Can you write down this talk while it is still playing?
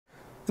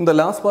In the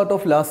last part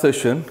of last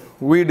session,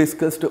 we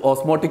discussed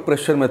osmotic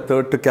pressure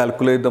method to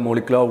calculate the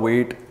molecular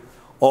weight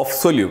of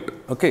solute.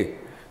 Okay,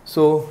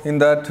 so in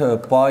that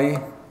pi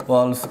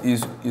pulse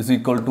is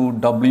equal to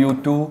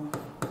W2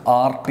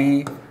 RT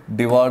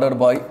divided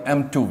by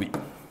M2V.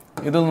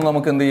 This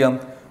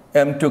is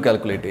M2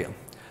 calculate.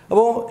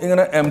 Now,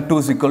 M2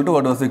 is equal to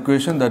what was the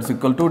equation? That's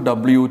equal to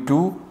W2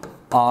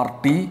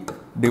 RT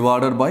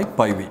divided by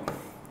pi V.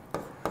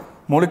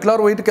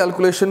 Molecular weight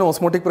calculation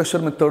osmotic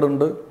pressure method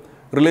ഉണ്ട്.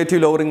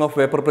 Relative lowering of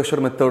vapor pressure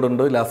method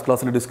ഉണ്ട്. Last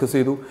class we discussed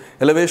ചെയ്തു.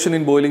 Elevation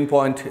in boiling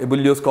point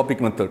ebullioscopic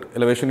method.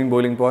 Elevation in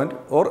boiling point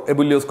or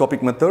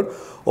ebullioscopic method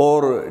or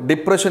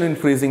depression in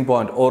freezing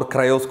point or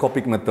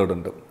cryoscopic method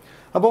ഉണ്ട്.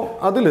 അപ്പോൾ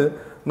അതിൽ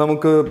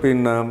നമുക്ക്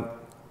പിന്നെ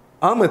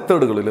ആ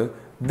മെത്തേഡുകളിൽ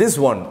this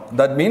one,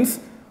 that means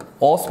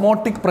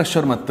osmotic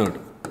pressure method.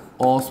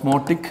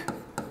 Osmotic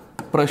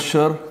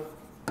pressure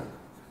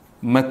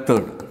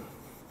method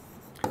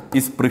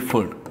is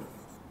preferred.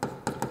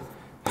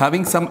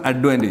 Having some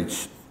advantage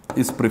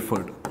is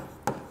preferred.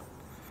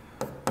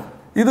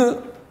 This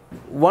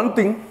one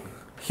thing,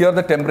 here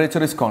the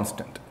temperature is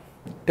constant.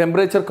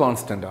 Temperature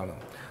constant.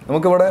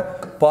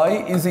 Pi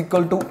is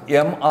equal to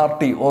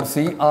mRT or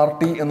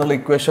CRT ennulla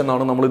equation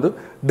aanu nammal idu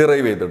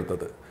derive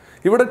cheyidedutthathu.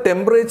 Ivide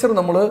temperature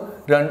nammal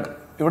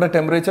ഇവിടെ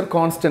temperature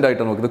constant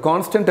ആയിട്ടാണ് നോക്കുന്നത്.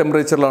 Constant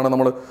ടെമ്പറേച്ചറിലാണ്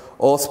നമ്മൾ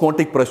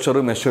osmotic pressure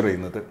measure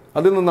ചെയ്യുന്നത്.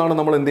 അതിൽ നിന്നാണ്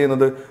നമ്മൾ എന്ത്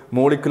ചെയ്യുന്നത്,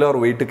 മോളിക്കുലാർ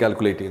വെയിറ്റ്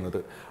കാൽക്കുലേറ്റ് ചെയ്യുന്നത്.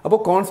 അപ്പോൾ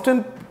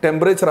കോൺസ്റ്റന്റ്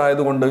ടെമ്പറേച്ചർ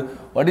ആയതുകൊണ്ട്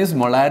വാട്ട് ഈസ്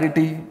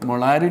മൊളാരിറ്റി?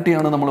 മൊളാരിറ്റി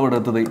ആണ് നമ്മൾ ഇവിടെ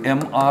എടുത്തത്.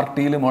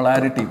 MRTയിൽ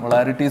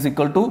molarity is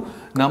equal to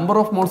number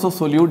of moles of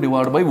solute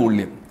divide by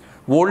volume.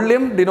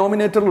 Volume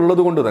ഡിനോമിനേറ്ററിൽ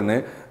ഉള്ളത് കൊണ്ട് തന്നെ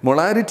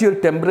മൊളാരിറ്റി ഒരു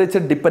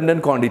temperature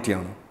dependent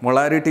ക്വാണ്ടിറ്റിയാണ്.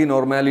 Molarity,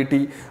 normality,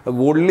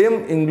 volume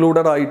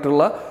included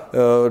ആയിട്ടുള്ള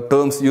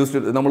ടേംസ്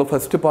യൂസ്ഡ് നമ്മൾ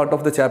ഫസ്റ്റ് പാർട്ട്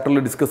ഓഫ് ദ ചാപ്റ്ററിൽ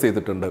ഡിസ്കസ്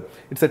ചെയ്തിട്ടുണ്ട്.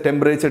 It's A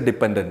temperature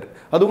dependent.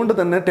 അതുകൊണ്ട്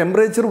തന്നെ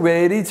ടെമ്പറേച്ചർ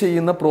വേരി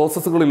ചെയ്യുന്ന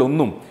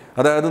പ്രോസസ്സുകളിലൊന്നും,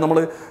 അതായത് നമ്മൾ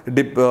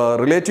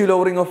relative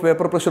lowering of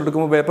vapour pressure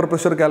എടുക്കുമ്പോൾ വേപ്പർ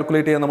പ്രഷർ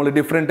കാൽക്കുലേറ്റ് ചെയ്യാൻ നമ്മൾ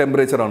ഡിഫറെൻറ്റ്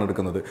ടെമ്പറേച്ചറാണ്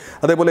എടുക്കുന്നത്.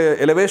 അതേപോലെ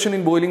എലവേഷൻ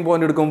ഇൻ ബോയിലിംഗ്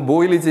പോയിന്റ് എടുക്കുമ്പോൾ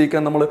ബോയിൽ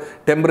ചെയ്യിക്കാൻ നമ്മൾ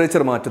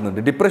ടെമ്പറേച്ചർ മാറ്റുന്നുണ്ട്.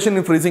 ഡിപ്രഷൻ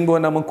ഇൻ ഫ്രീസിംഗ്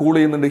പോയിന്റ് നമ്മൾ കൂൾ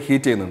ചെയ്യുന്നുണ്ട്,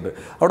 ഹീറ്റ് ചെയ്യുന്നുണ്ട്.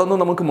 അവിടെ ഒന്നും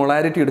നമുക്ക്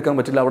മൊളാരിറ്റി എടുക്കാൻ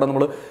പറ്റില്ല. അവിടെ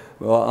നമ്മൾ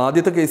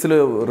ആദ്യത്തെ കേസിൽ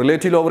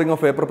റിലേറ്റീവ് ലോവറിംഗ്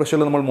ഓഫ് വേപ്പർ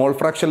പ്രഷറിൽ നമ്മൾ മോൾ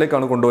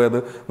ഫ്രാക്ഷനിലേക്കാണ് കൊണ്ടുപോയത്,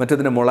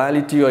 മറ്റേതിനെ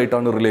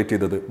മൊളാലിറ്റിയുമായിട്ടാണ് റിലേറ്റ്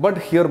ചെയ്തത്. But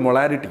here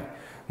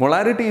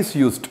molarity is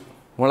used.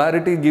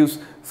 Molarity gives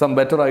some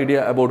better idea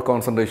about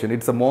concentration.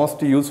 It's a most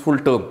useful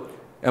term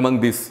among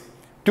these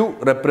to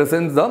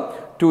represents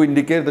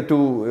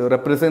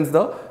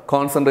the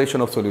concentration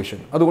of solution.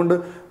 അതുകൊണ്ട്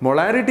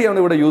മൊളാരിറ്റി ആണ്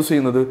ഇവിടെ use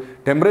ചെയ്യുന്നത്.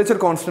 Temperature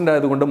constant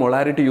ആയതുകൊണ്ട്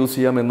molarity use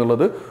ചെയ്യാം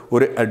എന്നുള്ളത്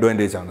ഒരു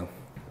advantage ആണ്.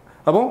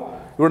 അപ്പോൾ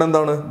ഇവിടെ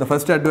എന്താണ് the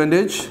first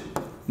advantage?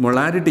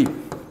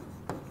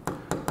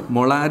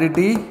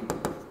 Molarity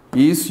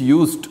is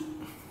used.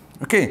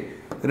 Okay.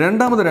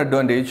 രണ്ടാമതൊരു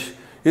അഡ്വാൻറ്റേജ്,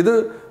 ഇത്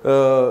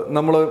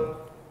നമ്മൾ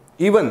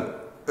ഈവൻ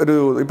ഒരു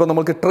ഇപ്പോൾ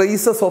നമുക്ക്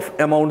ട്രേസസ് ഓഫ്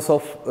എമൗണ്ട്സ്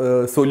ഓഫ്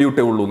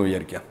സൊല്യൂട്ടേ ഉള്ളൂ എന്ന്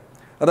വിചാരിക്കാം.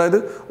 അതായത്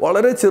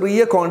വളരെ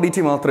ചെറിയ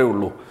ക്വാണ്ടിറ്റി മാത്രമേ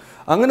ഉള്ളൂ.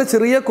 അങ്ങനെ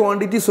ചെറിയ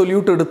ക്വാണ്ടിറ്റി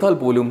സൊല്യൂട്ട് എടുത്താൽ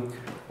പോലും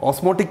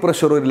ഓസ്മോട്ടിക്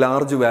പ്രഷർ ഒരു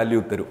ലാർജ് വാല്യൂ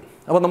തരും.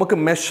 അപ്പോൾ നമുക്ക്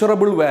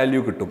മെഷറബിൾ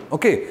വാല്യൂ കിട്ടും.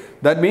 Okay.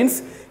 That means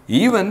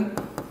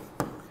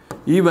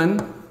even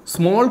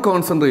small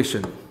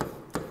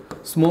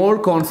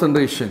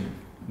concentration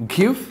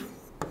give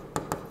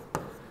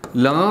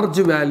large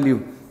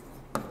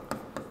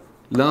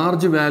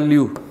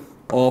value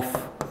of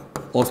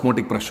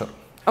osmotic pressure.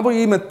 അപ്പോൾ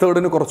ഈ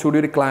മെത്തേഡിന് കുറച്ചുകൂടി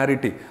ഒരു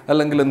ക്ലാരിറ്റി,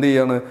 അല്ലെങ്കിൽ എന്ത്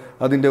ചെയ്യാണ്,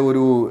 അതിൻ്റെ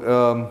ഒരു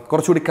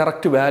കുറച്ചുകൂടി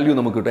കറക്റ്റ് വാല്യൂ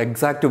നമുക്ക് കിട്ടും,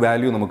 എക്സാക്റ്റ്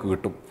വാല്യൂ നമുക്ക്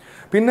കിട്ടും.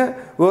 പിന്നെ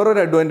വേറൊരു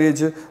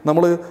അഡ്വാൻറ്റേജ്,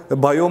 നമ്മൾ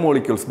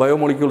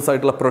ബയോമോളിക്യൂൾസ്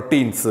ആയിട്ടുള്ള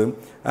പ്രോട്ടീൻസ്,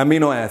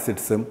 അമിനോ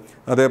ആസിഡ്സ്,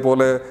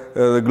 അതേപോലെ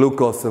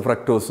ഗ്ലൂക്കോസ്,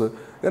 ഫ്രക്ടോസ്,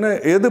 അങ്ങനെ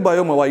ഏത്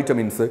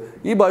വൈറ്റമിൻസ്,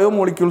 ഈ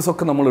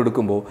ബയോമോളിക്യൂൾസൊക്കെ നമ്മൾ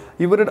എടുക്കുമ്പോൾ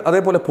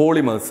അതേപോലെ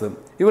പോളിമേഴ്സ്,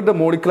 ഇവരുടെ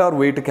മോളിക്കുലാർ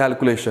വെയിറ്റ്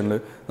കാൽക്കുലേഷനിൽ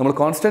നമ്മൾ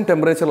കോൺസ്റ്റൻറ്റ്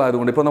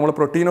ടെമ്പറേച്ചറിലായതുകൊണ്ട്, ഇപ്പോൾ നമ്മൾ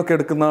പ്രോട്ടീനൊക്കെ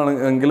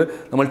എടുക്കുന്നതാണെങ്കിൽ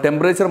നമ്മൾ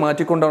ടെമ്പറേച്ചർ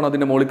മാറ്റിക്കൊണ്ടാണ്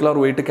അതിൻ്റെ മോളിക്കുലാർ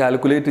വെയിറ്റ്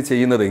കാൽക്കുലേറ്റ്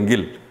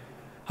ചെയ്യുന്നതെങ്കിൽ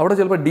അവിടെ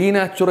ചിലപ്പോൾ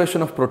ഡീനാച്ചുറേഷൻ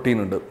ഓഫ് പ്രോട്ടീൻ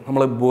ഉണ്ട്.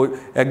 നമ്മൾ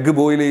എഗ്ഗ്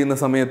ബോയിൽ ചെയ്യുന്ന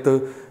സമയത്ത്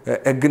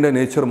എഗ്ഗിൻ്റെ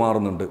നേച്ചർ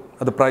മാറുന്നുണ്ട്.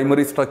 അത്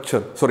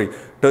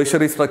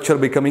tertiary structure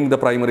becoming the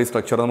primary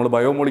structure. നമ്മൾ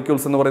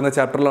ബയോമോളിക്യൂൾസ് എന്ന് പറയുന്ന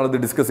ചാപ്റ്ററിലാണ് ഇത്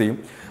ഡിസ്കസ് ചെയ്യും.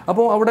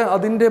 അപ്പോൾ അവിടെ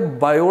അതിൻ്റെ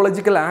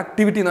ബയോളജിക്കൽ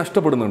ആക്ടിവിറ്റി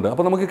നഷ്ടപ്പെടുന്നുണ്ട്.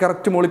 അപ്പോൾ നമുക്ക്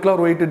correct molecular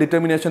weight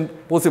determination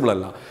possible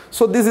അല്ല.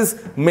 സോ ദിസ് ഈസ്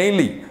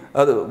മെയിൻലി,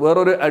 അത്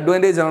വേറൊരു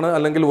അഡ്വാൻറ്റേജ് ആണ്,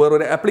 അല്ലെങ്കിൽ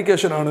വേറൊരു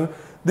ആപ്ലിക്കേഷൻ ആണ്.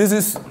 This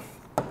is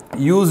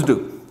used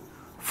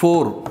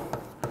for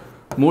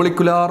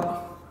molecular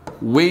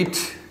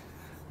weight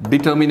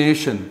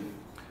determination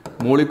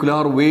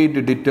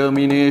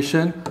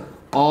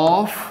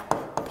of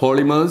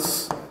polymers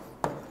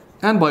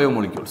and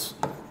biomolecules.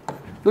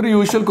 The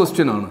usual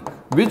question is,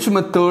 which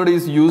method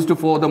is used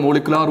for the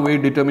molecular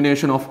weight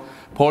determination of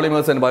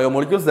polymers and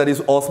biomolecules? That is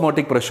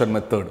osmotic pressure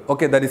method.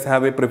 Okay, that is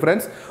have a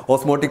preference.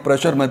 Osmotic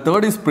pressure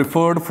method is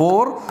preferred for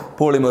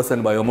polymers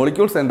and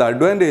biomolecules, and the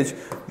advantage,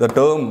 the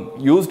term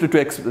used to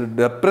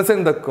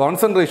represent the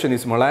concentration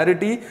is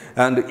molarity,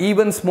 and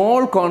even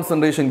small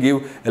concentration give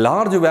a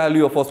large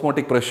value of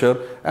osmotic pressure,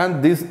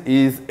 and this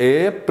is a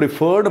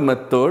preferred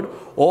method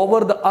over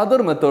the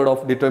other method of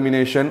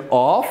determination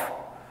of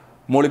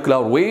molecular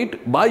weight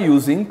by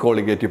using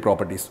colligative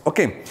properties.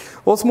 Okay.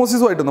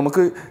 Osmosis ആയിട്ട്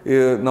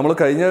നമ്മൾ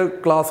കഴിഞ്ഞ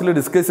ക്ലാസ്സിൽ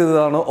discuss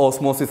ചെയ്തതാണ്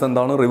osmosis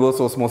എന്താണ്,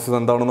 reverse osmosis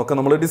എന്താണെന്നൊക്കെ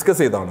നമ്മൾ discuss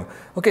ചെയ്തതാണ്.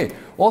 Okay.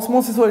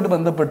 ഓസ്മോസിസുമായിട്ട്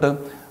ബന്ധപ്പെട്ട്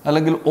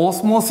അല്ലെങ്കിൽ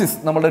ഓസ്മോസിസ്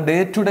നമ്മുടെ ഡേ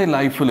ടു ഡേ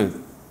ലൈഫിൽ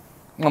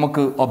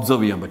നമുക്ക്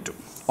ഒബ്സർവ് ചെയ്യാൻ പറ്റും.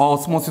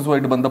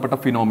 ഓസ്മോസിസുമായിട്ട് ബന്ധപ്പെട്ട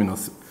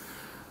ഫിനോമിനസ്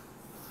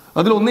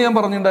അതിലൊന്ന് ഞാൻ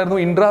പറഞ്ഞിട്ടുണ്ടായിരുന്നു,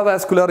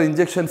 ഇൻട്രാവാസ്കുലർ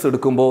ഇഞ്ചെക്ഷൻസ്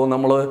എടുക്കുമ്പോൾ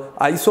നമ്മൾ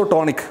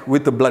ഐസോട്ടോണിക്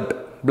വിത്ത്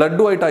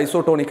ബ്ലഡുമായിട്ട്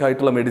ഐസോട്ടോണിക്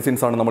ആയിട്ടുള്ള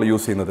മെഡിസിൻസ് ആണ് നമ്മൾ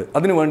യൂസ് ചെയ്യുന്നത്.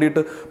 അതിന്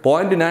വേണ്ടിയിട്ട്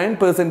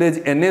 0.9%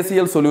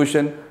 NaCl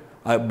സൊല്യൂഷൻ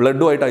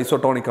ബ്ലഡുമായിട്ട്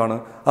ഐസോട്ടോണിക് ആണ്.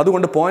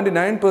 അതുകൊണ്ട്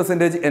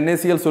 0.9%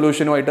 NaCl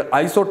സൊല്യൂഷനുമായിട്ട്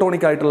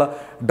ഐസോട്ടോണിക് ആയിട്ടുള്ള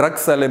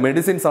ഡ്രഗ്സ് അല്ലെ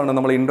മെഡിസിൻസ് ആണ്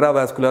നമ്മൾ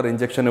ഇൻട്രാവാസ്കുലർ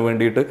ഇഞ്ചെക്ഷന്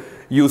വേണ്ടിയിട്ട്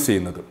യൂസ്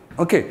ചെയ്യുന്നത്.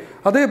 ഓക്കെ.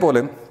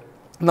 അതേപോലെ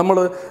നമ്മൾ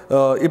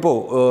ഇപ്പോൾ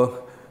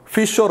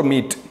ഫിഷ് ഓർ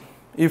മീറ്റ്,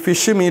 ഈ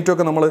ഫിഷ്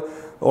മീറ്റൊക്കെ നമ്മൾ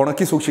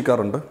ഉണക്കി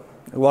സൂക്ഷിക്കാറുണ്ട്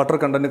വാട്ടർ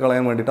കണ്ടൻറ്റ്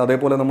കളയാൻ വേണ്ടിയിട്ട്.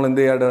 അതേപോലെ നമ്മൾ എന്ത്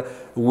ചെയ്യാറ്,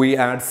 we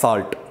add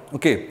salt.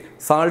 Okay.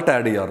 Salt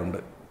add ചെയ്യാറുണ്ട്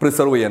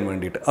പ്രിസർവ് ചെയ്യാൻ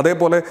വേണ്ടിയിട്ട്.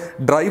 അതേപോലെ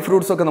ഡ്രൈ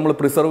ഫ്രൂട്ട്സ് ഒക്കെ നമ്മൾ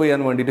പ്രിസർവ്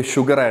ചെയ്യാൻ വേണ്ടിയിട്ട്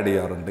ഷുഗർ ആഡ്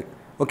ചെയ്യാറുണ്ട്.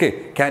 ഓക്കെ.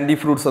 ക്യാൻഡി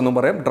ഫ്രൂട്ട്സ് എന്നും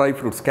പറയാം, dry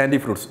fruits, candy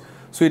fruits,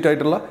 sweet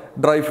ആയിട്ടുള്ള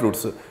ഡ്രൈ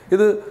ഫ്രൂട്ട്സ്.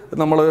 ഇത്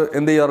നമ്മൾ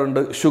എന്ത് ചെയ്യാറുണ്ട്,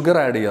 ഷുഗർ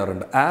ആഡ്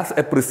ചെയ്യാറുണ്ട് ആസ്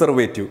എ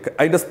പ്രിസർവേറ്റീവ്.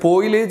 അതിൻ്റെ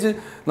സ്പോയിലേജ്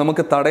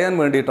നമുക്ക് തടയാൻ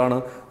വേണ്ടിയിട്ടാണ്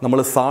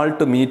നമ്മൾ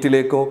സാൾട്ട്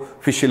മീറ്റിലേക്കോ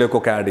ഫിഷിലേക്കോ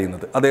ഒക്കെ ആഡ്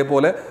ചെയ്യുന്നത്.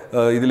 അതേപോലെ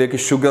ഇതിലേക്ക്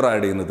ഷുഗർ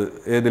ആഡ് ചെയ്യുന്നത്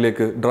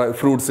ഏതിലേക്ക്, ഡ്രൈ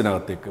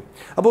ഫ്രൂട്ട്സിനകത്തേക്ക്.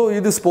 അപ്പോൾ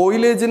ഇത്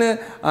സ്പോയിലേജിനെ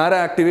ആരാ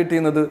ആക്ടിവേറ്റ്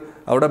ചെയ്യുന്നത്,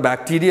 അവിടെ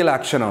ബാക്ടീരിയൽ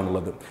ആക്ഷൻ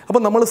ആണുള്ളത്.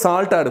 അപ്പോൾ നമ്മൾ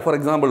salt add, for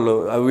example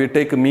we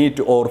take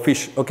meet or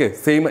fish. Okay.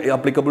 Same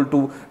applicable to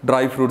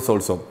dry fruits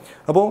also.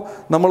 അപ്പോൾ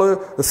നമ്മൾ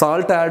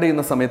സാൾട്ട് ആഡ്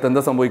ചെയ്യുന്ന സമയത്ത്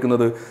എന്താ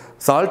സംഭവിക്കുന്നത്,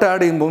 സാൾട്ട്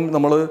ആഡ് ചെയ്യുമ്പം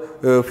നമ്മൾ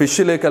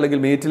ഫിഷിലേക്ക് അല്ലെങ്കിൽ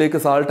മീറ്റിലേക്ക്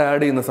സാൾട്ട്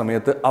ആഡ് ചെയ്യുന്ന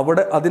സമയത്ത്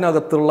അവിടെ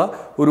അതിനകത്തുള്ള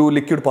ഒരു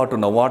ലിക്വിഡ് പാർട്ട്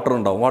ഉണ്ടാവും,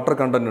 വാട്ടർ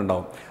കണ്ടൻറ്റ്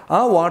ഉണ്ടാവും. ആ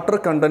വാട്ടർ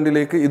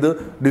കണ്ടൻറ്റിലേക്ക് ഇത്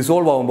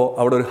ഡിസോൾവ് ആകുമ്പോൾ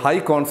അവിടെ ഒരു ഹൈ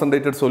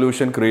കോൺസെൻട്രേറ്റഡ്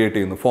സൊല്യൂഷൻ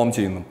ഫോം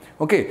ചെയ്യുന്നു.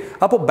 ഓക്കെ.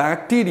 അപ്പോൾ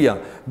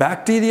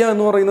ബാക്ടീരിയ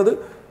എന്ന് പറയുന്നത്,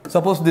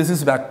 suppose this is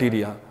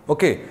bacteria,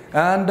 okay,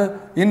 and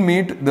in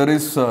meat there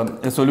is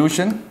a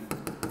solution.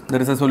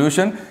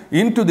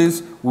 Into this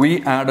we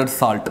added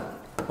salt.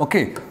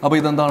 Okay. അപ്പോൾ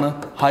ഇതെന്താണ്,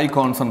 ഹൈ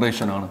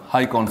കോൺസെൻട്രേഷൻ ആണ്,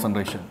 ഹൈ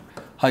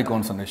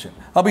കോൺസെൻട്രേഷൻ.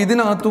 അപ്പോൾ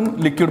ഇതിനകത്തും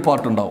ലിക്വിഡ്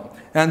പാർട്ട് ഉണ്ടാവും.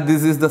 And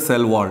this is the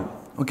cell wall.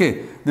 Okay.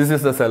 This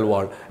is the cell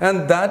wall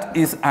and that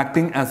is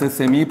acting as A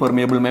semi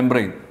permeable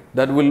membrane.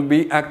 That will be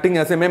acting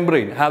as a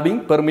membrane,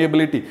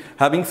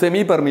 having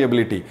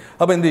semi-permeability.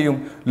 അപ്പോൾ എന്ത് ചെയ്യും,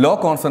 low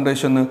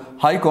concentration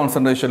high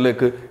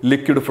കോൺസെൻട്രേഷനിലേക്ക്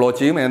liquid flow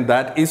ചെയ്യും. And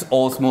that is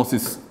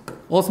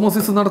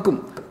osmosis നടക്കും.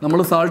 നമ്മൾ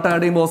salt add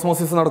ചെയ്യുമ്പോൾ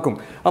osmosis നടക്കും.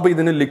 അപ്പോൾ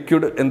ഇതിന്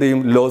ലിക്വിഡ് എന്ത് ചെയ്യും,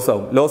 ലോസ്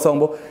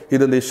ആകുമ്പോൾ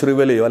ഇതെന്ത് ചെയ്യും,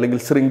 ഷ്രിവൽ ചെയ്യും അല്ലെങ്കിൽ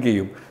ശ്രിങ്ക്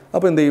ചെയ്യും.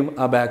 അപ്പോൾ എന്ത് ചെയ്യും,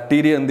 ആ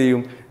ബാക്ടീരിയ എന്ത്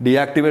ചെയ്യും,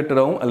 ഡീആക്ടിവേറ്റഡ്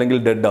ആവും അല്ലെങ്കിൽ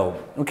ഡെഡ് ആവും.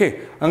 ഓക്കെ.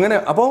 അങ്ങനെ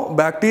അപ്പോൾ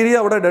ബാക്ടീരിയ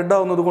അവിടെ ഡെഡ്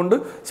ആവുന്നത് കൊണ്ട്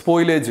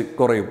സ്പോയിലേജ്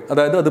കുറയും,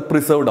 അതായത് അത്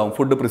പ്രിസർവ്ഡ് ആവും,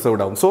 ഫുഡ്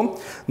പ്രിസർവ്ഡ് ആവും. സോ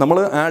നമ്മൾ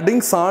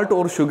adding salt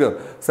or sugar,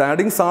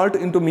 adding salt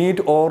in to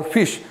meet or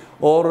fish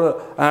or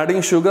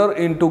adding sugar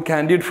in to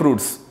candid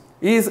fruits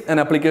is N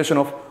application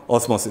of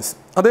osmosis.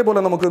 അതേപോലെ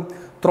നമുക്ക്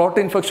ത്രോട്ട്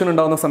ഇൻഫെക്ഷൻ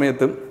ഉണ്ടാകുന്ന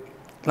സമയത്ത്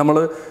നമ്മൾ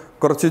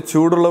കുറച്ച്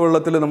ചൂടുള്ള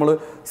വെള്ളത്തിൽ നമ്മൾ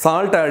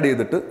സാൾട്ട് ആഡ്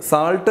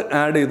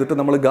ചെയ്തിട്ട്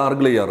നമ്മൾ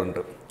ഗാർഗിൾ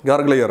ചെയ്യാറുണ്ട്.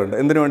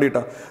 എന്തിനു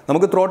വേണ്ടിയിട്ടാണ്,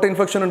 നമുക്ക് ത്രോട്ട്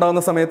ഇൻഫെക്ഷൻ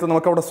ഉണ്ടാകുന്ന സമയത്ത്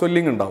നമുക്ക് അവിടെ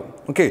സ്വെല്ലിംഗ് ഉണ്ടാവും.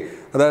 ഓക്കെ.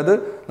 അതായത്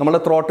നമ്മുടെ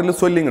ത്രോട്ടിൽ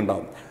സ്വെല്ലിംഗ്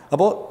ഉണ്ടാവും.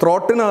 അപ്പോൾ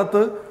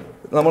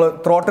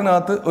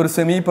ത്രോട്ടിനകത്ത് ഒരു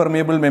സെമി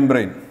പെർമിയബിൾ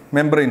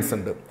മെംബ്രെയിൻസ്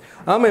ഉണ്ട്.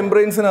 ആ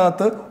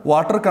മെംബ്രെയിൻസിനകത്ത്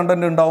വാട്ടർ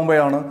കണ്ടൻറ്റ്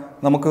ഉണ്ടാകുമ്പോഴാണ്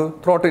നമുക്ക്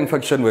ത്രോട്ട്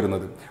ഇൻഫെക്ഷൻ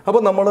വരുന്നത്.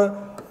 അപ്പോൾ നമ്മൾ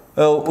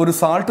ഒരു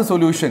സാൾട്ട്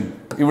സൊല്യൂഷൻ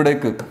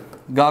ഇവിടേക്ക്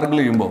ഗാർഗിൾ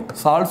ചെയ്യുമ്പോൾ,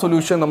 സാൾട്ട്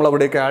സൊല്യൂഷൻ നമ്മൾ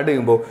അവിടേക്ക് ആഡ്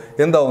ചെയ്യുമ്പോൾ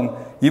എന്താവും,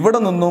 ഇവിടെ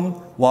നിന്നും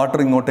വാട്ടർ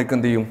ഇങ്ങോട്ടേക്ക്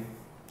എന്ത് ചെയ്യും,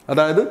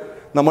 അതായത്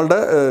നമ്മളുടെ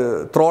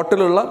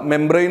ത്രോട്ടിലുള്ള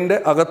മെംബ്രെയിൻ്റെ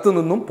അകത്ത്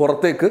നിന്നും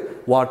പുറത്തേക്ക്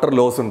വാട്ടർ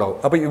ലോസ് ഉണ്ടാവും.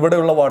 അപ്പോൾ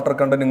ഇവിടെയുള്ള വാട്ടർ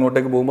കണ്ടന്റ്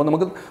ഇങ്ങോട്ടേക്ക് പോകുമ്പോൾ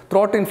നമുക്ക്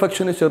ത്രോട്ട്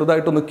ഇൻഫെക്ഷന്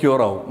ചെറുതായിട്ടൊന്ന്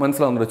ക്യൂർ ആവും,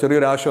 മനസ്സിലാവുന്നുണ്ട്,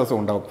 ചെറിയൊരു ആശ്വാസം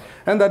ഉണ്ടാവും.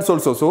 And that's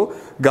also so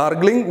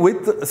gargling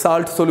with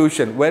salt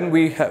solution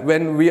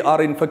when we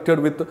are infected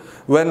with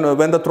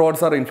when the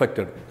throats are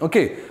infected.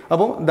 Okay.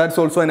 അപ്പോൾ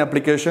that's also an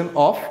application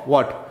of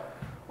what?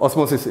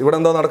 Osmosis. ഇവിടെ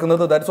എന്താ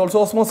നടക്കുന്നത്, ദാറ്റ്സ് ഓൾസോ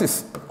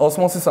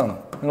ഓസ്മോസിസ് ആണ്.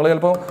 നിങ്ങൾ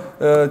ചിലപ്പോൾ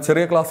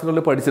ചെറിയ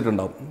ക്ലാസ്സുകളിൽ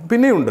പഠിച്ചിട്ടുണ്ടാവും.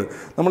 പിന്നെയുണ്ട്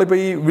നമ്മളിപ്പോൾ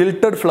ഈ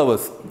വിൽട്ടഡ്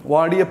ഫ്ലവേഴ്സ്,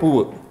 വാടിയ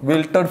പൂവ്,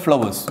 വിൽട്ടഡ്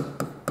ഫ്ലവേഴ്സ്.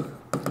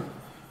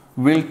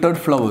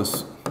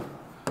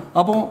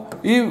 അപ്പോൾ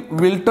ഈ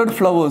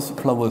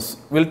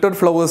വിൽട്ടഡ്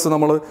ഫ്ലവേഴ്സ്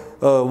നമ്മൾ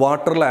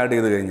വാട്ടറിൽ ആഡ്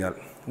ചെയ്ത് കഴിഞ്ഞാൽ,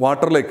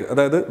 വാട്ടറിലേക്ക്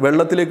അതായത്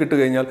വെള്ളത്തിലേക്ക് ഇട്ട്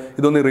കഴിഞ്ഞാൽ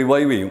ഇതൊന്ന്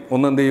റിവൈവ് ചെയ്യും.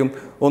 എന്ത് ചെയ്യും,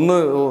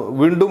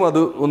 വീണ്ടും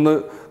അത് ഒന്ന്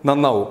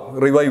നന്നാവും,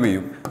 റിവൈവ്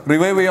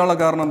ചെയ്യാനുള്ള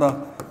കാരണം എന്താ,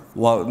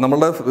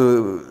 നമ്മളുടെ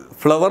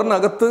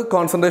ഫ്ലവറിനകത്ത്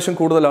കോൺസെൻട്രേഷൻ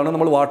കൂടുതലാണ്,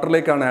 നമ്മൾ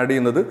വാട്ടറിലേക്കാണ് ആഡ്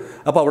ചെയ്യുന്നത്.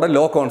 അപ്പോൾ അവിടെ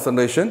ലോ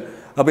കോൺസെൻട്രേഷൻ.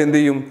 അപ്പോൾ എന്ത്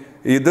ചെയ്യും,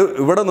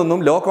 ഇവിടെ നിന്നും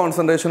ലോ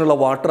കോൺസെൻട്രേഷനുള്ള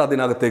വാട്ടർ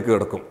അതിനകത്തേക്ക്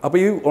കിടക്കും. അപ്പോൾ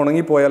ഈ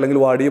ഉണങ്ങിപ്പോയ അല്ലെങ്കിൽ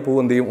വാടിയ പൂവ്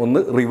എന്ത് ചെയ്യും, ഒന്ന്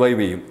റിവൈവ്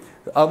ചെയ്യും.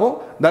 അപ്പോൾ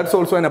that's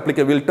also an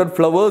application. വിൽട്ടഡ്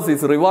flowers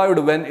is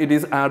revived when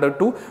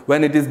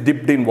it is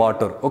dipped in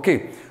water. Okay.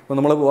 അപ്പോൾ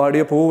നമ്മൾ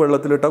വാടിയ പൂവ്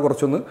വെള്ളത്തിലിട്ടാൽ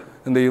കുറച്ചൊന്ന്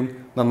എന്ത് ചെയ്യും,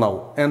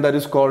 നന്നാവും. And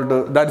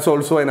that is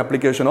also an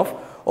application of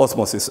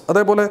osmosis.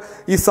 അതേപോലെ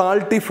ഈ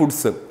സാൾട്ടി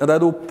ഫുഡ്സ്,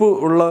 അതായത് ഉപ്പ്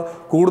ഉള്ള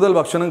കൂടുതൽ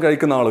ഭക്ഷണം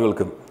കഴിക്കുന്ന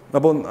ആളുകൾക്ക്,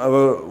 അപ്പോൾ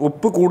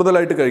ഉപ്പ്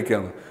കൂടുതലായിട്ട്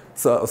കഴിക്കുകയാണ്,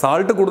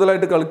 സാൾട്ട്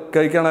കൂടുതലായിട്ട്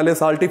കഴിക്കുകയാണ്, അല്ലെങ്കിൽ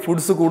സാൾട്ടി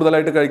ഫുഡ്സ്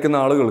കൂടുതലായിട്ട് കഴിക്കുന്ന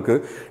ആളുകൾക്ക്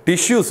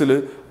ടിഷ്യൂസിൽ,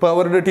 ഇപ്പോൾ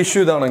അവരുടെ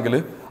ടിഷ്യൂ ഇതാണെങ്കിൽ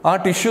ആ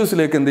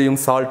ടിഷ്യൂസിലേക്ക് എന്ത് ചെയ്യും,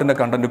 സാൾട്ടിൻ്റെ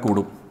കണ്ടൻറ്റ്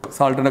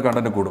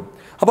കൂടും.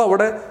 അപ്പോൾ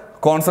അവിടെ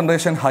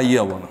കോൺസെൻട്രേഷൻ ഹൈ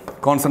ആവുകയാണ്.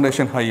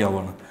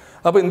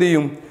 അപ്പോൾ എന്ത്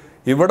ചെയ്യും,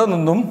 ഇവിടെ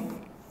നിന്നും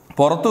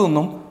പുറത്തു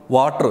നിന്നും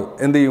വാട്ടർ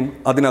എന്ത് ചെയ്യും,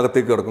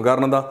 അതിനകത്തേക്ക് കിടക്കും.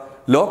 കാരണം എന്താ,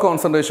 ലോ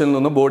കോൺസെൻട്രേഷനിൽ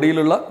നിന്ന്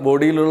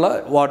ബോഡിയിലുള്ള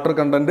വാട്ടർ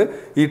കണ്ടൻറ്റ്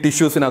ഈ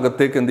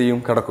ടിഷ്യൂസിനകത്തേക്ക് എന്ത് ചെയ്യും,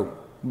 കിടക്കും.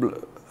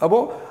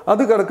 അപ്പോൾ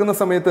അത് കിടക്കുന്ന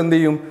സമയത്ത് എന്ത്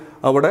ചെയ്യും,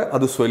 അവിടെ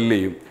അത് സ്വെല്ല്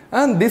ചെയ്യും.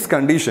 And this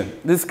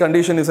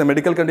condition is A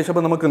medical condition.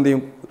 അപ്പോൾ നമുക്ക് എന്ത്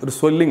ചെയ്യും, ഒരു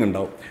സ്വെല്ലിംഗ്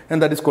ഉണ്ടാവും. And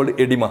that is called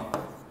oedema.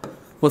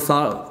 അപ്പോൾ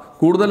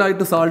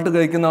കൂടുതലായിട്ട് സാൾട്ട്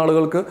കഴിക്കുന്ന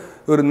ആളുകൾക്ക്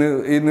ഒരു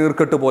ഈ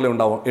നീർക്കെട്ട് പോലെ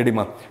ഉണ്ടാവും, oedema.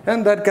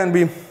 And that can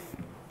be,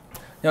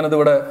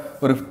 ഞാനതിവിടെ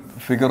ഒരു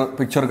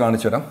പിക്ചർ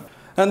കാണിച്ചു തരാം.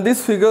 And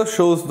this figure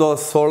shows the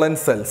Solan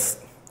cells.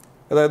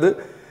 അതായത്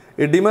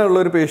എഡിമ ഉള്ള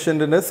ഒരു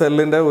പേഷ്യൻറ്റിൻ്റെ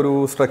സെല്ലിൻ്റെ ഒരു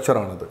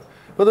സ്ട്രക്ചറാണിത്.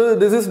 അപ്പോൾ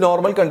ദിസ് ഈസ്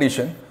നോർമൽ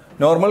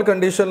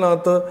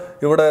കണ്ടീഷനിനകത്ത്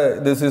ഇവിടെ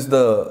this is the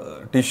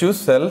tissues,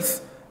 cells,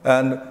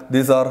 and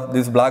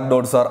these black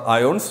dots R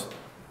ions.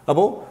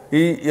 അപ്പോൾ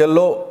ഈ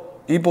യെല്ലോ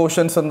ഈ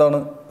പോർഷൻസ് എന്താണ്,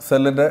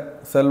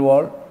 cell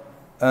wall,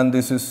 and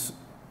this is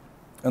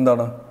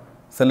എന്താണ്,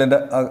 സെല്ലിൻ്റെ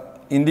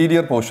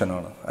ഇൻറ്റീരിയർ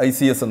പോർഷനാണ്,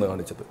 ICS എന്ന്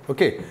കാണിച്ചത്.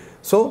 ഓക്കെ,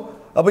 സോ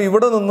അപ്പോൾ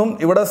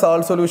ഇവിടെ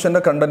സാൾട്ട്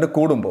സൊല്യൂഷൻ്റെ കണ്ടൻറ്റ്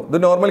കൂടുമ്പോൾ ഇത്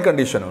നോർമൽ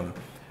കണ്ടീഷനാണ്.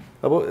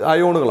 അപ്പോൾ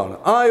അയോണുകളാണ്.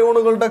 ആ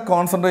അയോണുകളുടെ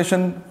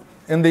കോൺസെൻട്രേഷൻ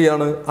എന്ത്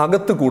ചെയ്യാണ്,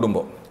 അകത്ത്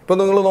കൂടുമ്പോൾ. ഇപ്പോൾ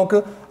നിങ്ങൾ നോക്ക്,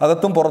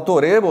 അകത്തും പുറത്തും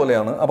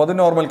ഒരേപോലെയാണ്. അപ്പോൾ അത്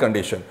നോർമൽ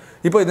കണ്ടീഷൻ.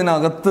 ഇപ്പോൾ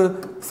ഇതിനകത്ത്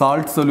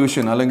സാൾട്ട്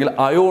സൊല്യൂഷൻ അല്ലെങ്കിൽ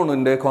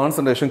അയോണിൻ്റെ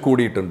കോൺസെൻട്രേഷൻ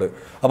കൂടിയിട്ടുണ്ട്.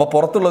 അപ്പോൾ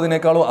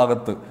പുറത്തുള്ളതിനേക്കാളും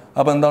അകത്ത്.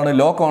 അപ്പോൾ എന്താണ്,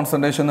 ലോ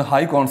കോൺസെൻട്രേഷൻ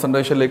ഹൈ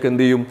കോൺസെൻട്രേഷനിലേക്ക്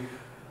എന്ത് ചെയ്യും,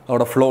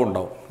 അവിടെ ഫ്ലോ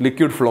ഉണ്ടാവും,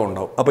 ലിക്വിഡ് ഫ്ലോ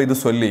ഉണ്ടാവും. അപ്പോൾ ഇത്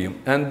സ്വെല്ല് ചെയ്യും.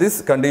 And this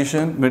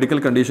condition, medical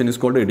condition is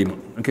called oedema.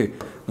 Okay,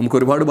 നമുക്ക്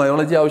ഒരുപാട്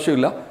ബയോളജി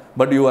ആവശ്യമില്ല,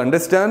 but you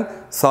understand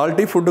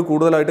salty food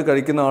കൂടുതലായിട്ട്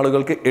കഴിക്കുന്ന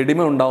ആളുകൾക്ക് എഡിമ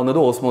ഉണ്ടാവുന്നത്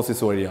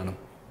ഓസ്മോസിസ് വഴിയാണ്.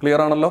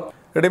 ക്ലിയർ ആണല്ലോ?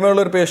 എഡിമയുള്ള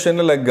ഒരു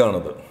പേഷ്യൻ്റെ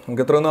ലെഗാണിത്.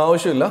 നമുക്ക് ഇത്രയൊന്നും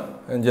ആവശ്യമില്ല,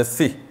 ജസ്റ്റ്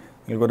സി,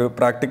 നിങ്ങൾക്കൊരു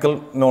പ്രാക്ടിക്കൽ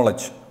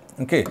നോളജ്.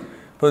 ഓക്കെ,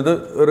 അപ്പോൾ ഇത്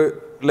ഒരു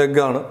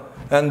ലെഗാണ്.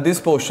 And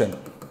this portion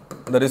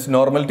that is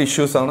normal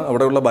tissues ആണ്.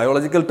 അവിടെയുള്ള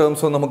ബയോളജിക്കൽ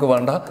ടേംസൊന്നും നമുക്ക്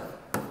വേണ്ട.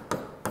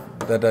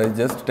 that I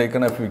just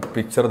taken a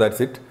picture, that's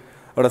it.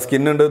 അവിടെ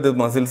സ്കിന്നുണ്ട്, ഇത്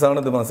മസിൽസാണ്,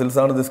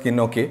 ഇത് skin.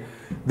 Okay,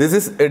 this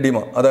is oedema.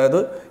 അതായത്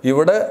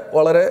ഇവിടെ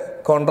വളരെ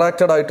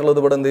കോൺട്രാക്റ്റഡ് ആയിട്ടുള്ളത്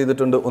ഇവിടെ എന്ത്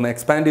ചെയ്തിട്ടുണ്ട്, ഒന്ന്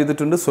എക്സ്പാൻഡ്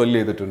ചെയ്തിട്ടുണ്ട്, സ്വെല്ല്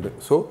ചെയ്തിട്ടുണ്ട്.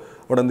 സോ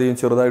ഇവിടെ എന്ത് ചെയ്യും,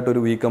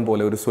 ചെറുതായിട്ടൊരു വീക്കം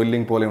പോലെ, ഒരു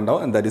സ്വെല്ലിംഗ് പോലെ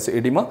ഉണ്ടാവും. And that is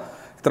oedema.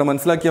 ഇത്ര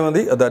മനസ്സിലാക്കിയാൽ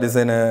മതി. That is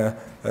N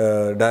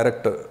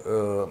direct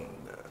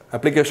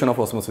application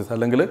of osmosis,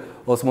 അല്ലെങ്കിൽ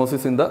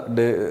osmosis in the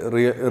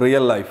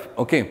real life.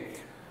 Okay,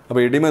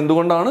 അപ്പോൾ എഡിമ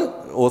എന്തുകൊണ്ടാണ്,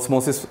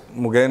 ഓസ്മോസിസ്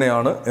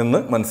മുഖേനയാണ്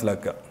എന്ന്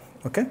മനസ്സിലാക്കുക.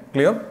 Okay,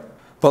 clear?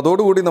 അപ്പോൾ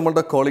അതോടുകൂടി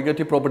നമ്മളുടെ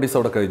കോളിഗേറ്റീവ് പ്രോപ്പർട്ടീസ്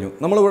അവിടെ കഴിഞ്ഞു.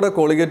 നമ്മളിവിടെ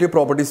കോളിഗേറ്റീവ്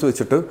പ്രോപ്പർട്ടീസ്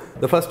വെച്ചിട്ട്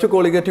the first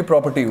colligative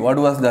property,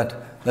 what was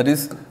that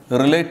is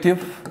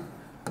relative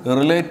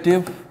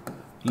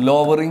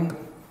lowering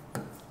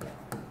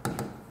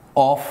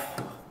of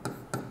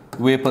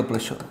vapour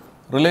pressure.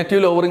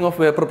 Relative lowering of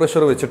vapour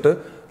pressure വെച്ചിട്ട്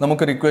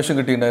നമുക്കൊരു ഇക്വേഷൻ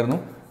കിട്ടിയിട്ടുണ്ടായിരുന്നു.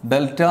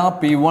 Delta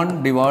P1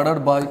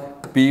 divided by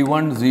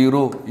P10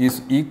 is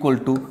equal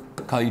to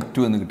Chi2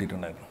 എന്ന്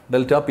കിട്ടിയിട്ടുണ്ടായിരുന്നു.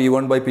 Delta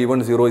P1 by P10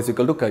 is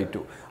equal to Chi2.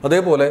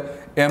 അതേപോലെ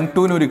M2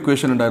 ഒരു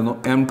equation ഉണ്ടായിരുന്നു.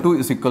 M2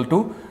 is equal to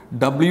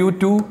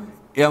W2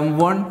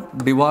 M1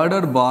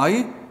 divided by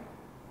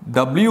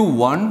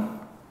W1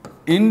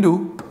 into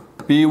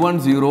P10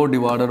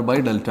 divided by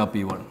delta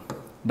P1.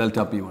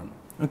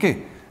 Okay,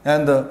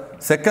 and the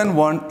second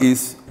one is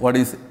what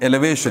is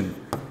elevation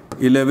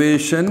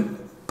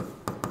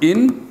in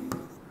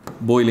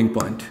boiling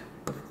point.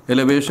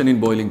 Elevation in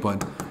boiling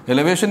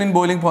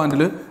point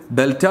ൽ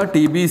delta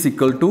TB is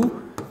equal to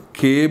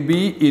KB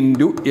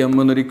into M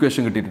എന്നൊരു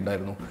equation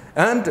കിട്ടിയിട്ടുണ്ടായിരുന്നു.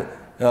 And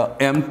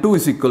M2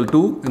 is equal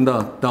to എന്താ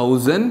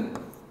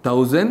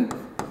 1000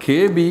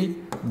 KB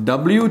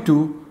W2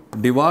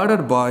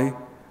 divided by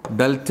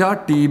delta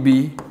TB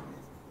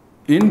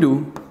into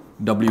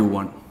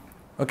W1.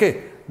 Okay,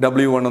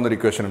 W1 എന്നൊരു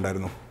equation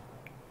ഉണ്ടായിരുന്നു.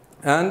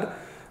 And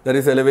that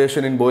is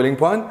elevation in boiling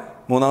point.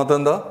 മൂന്നാമത്തെ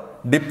എന്താ,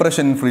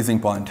 depression in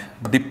freezing point.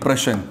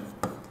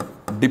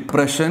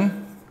 Depression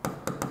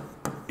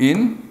in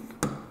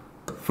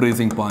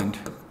freezing point.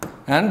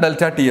 And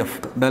delta TF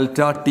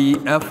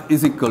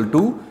is equal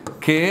to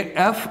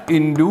KF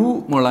into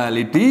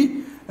molality,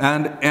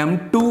 and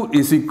M2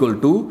 is equal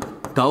to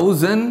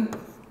 1000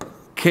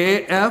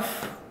 KF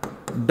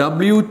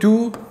W2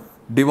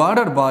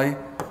 divided by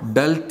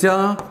delta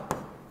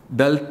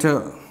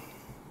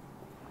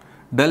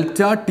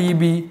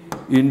TB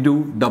into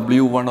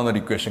W1 on the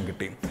equation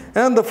കിട്ടി.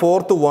 And the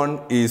fourth one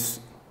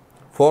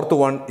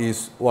is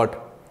what?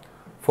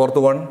 Fourth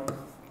one,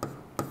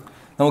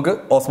 നമുക്ക്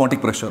osmotic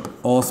pressure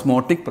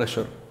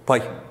pi.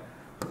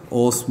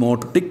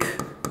 Osmotic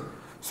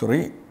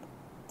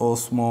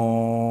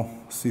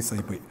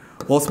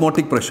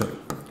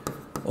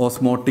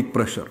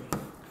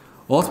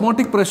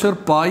pressure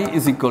pi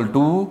is equal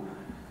to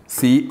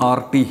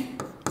CRT,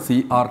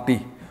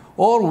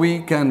 or we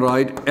can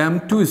write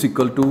M2 is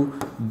equal to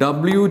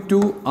W2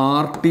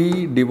 RT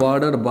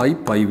divided by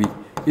pi V.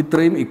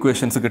 ഇത്രയും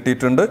equations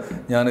കിട്ടിയിട്ടുണ്ട്.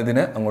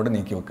 ഞാനിതിനെ അങ്ങോട്ട്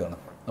നീക്കി വെക്കുകയാണ്.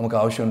 നമുക്ക്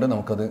ആവശ്യമുണ്ട്,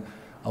 നമുക്കത്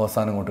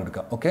അവസാനം ഇങ്ങോട്ട്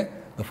എടുക്കാം. ഓക്കെ,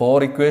 ദ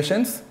 4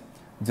 ഇക്വേഷൻസ്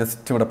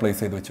ജസ്റ്റ് ഇവിടെ പ്ലേസ്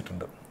ചെയ്ത്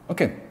വെച്ചിട്ടുണ്ട്.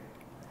 ഓക്കെ,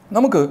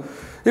 നമുക്ക്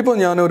ഇപ്പോൾ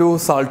ഞാനൊരു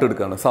സാൾട്ട്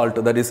എടുക്കുകയാണ്. Salt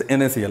that is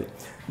NaCl.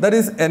 That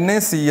is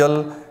NaCl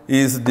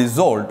is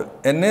dissolved.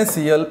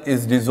 NaCl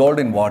is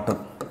dissolved in water.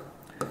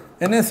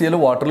 NaCl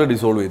വാട്ടറിൽ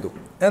ഡിസോൾവ് ചെയ്തു.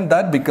 And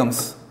that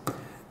becomes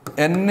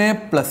Na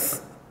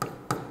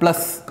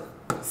plus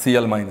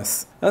Cl minus.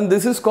 And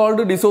this is called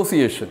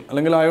dissociation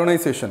അല്ലെങ്കിൽ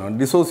ionisation ആണ്.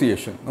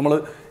 Dissociation നമ്മൾ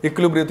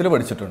ഇക്വിലിബ്രിയത്തിൽ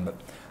പഠിച്ചിട്ടുണ്ട്.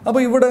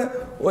 അപ്പോൾ ഇവിടെ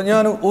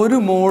ഞാൻ ഒരു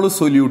മോള്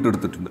സൊല്യൂട്ട്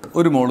എടുത്തിട്ടുണ്ട്.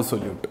 ഒരു മോള്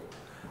സൊല്യൂട്ട്.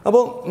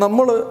 അപ്പോൾ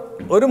നമ്മൾ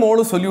ഒരു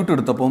മോള് സൊല്യൂട്ട്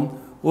എടുത്തപ്പം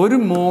ഒരു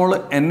മോള്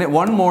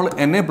വൺ മോൾ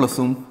Na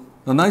പ്ലസും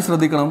നന്നായി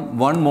ശ്രദ്ധിക്കണം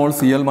 1 മോൾ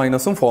Cl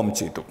മൈനസും ഫോം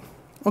ചെയ്തു.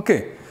 ഓക്കെ,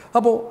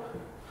 അപ്പോൾ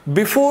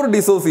ബിഫോർ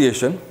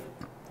ഡിസോസിയേഷൻ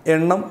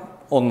എണ്ണം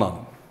 1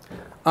 ആണ്.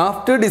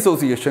 ആഫ്റ്റർ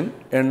ഡിസോസിയേഷൻ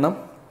എണ്ണം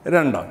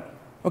 2 ആണ്.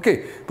 ഓക്കെ,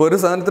 ഇപ്പോൾ ഒരു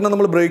സാധനത്തിനെ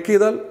നമ്മൾ ബ്രേക്ക്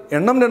ചെയ്താൽ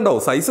എണ്ണം 2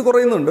 ആവും. സൈസ്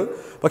കുറയുന്നുണ്ട്,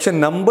 പക്ഷേ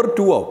നമ്പർ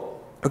 2 ആവും.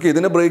 ഓക്കെ,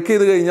 ഇതിനെ ബ്രേക്ക്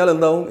ചെയ്ത് കഴിഞ്ഞാൽ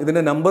എന്താവും?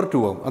 ഇതിൻ്റെ നമ്പർ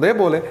 2 ആവും.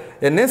 അതേപോലെ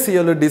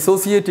NaCl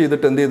ഡിസോസിയേറ്റ്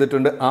ചെയ്തിട്ട് എന്ത്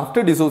ചെയ്തിട്ടുണ്ട്?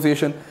 ആഫ്റ്റർ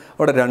ഡിസോസിയേഷൻ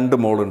അവിടെ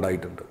 2 മോൾ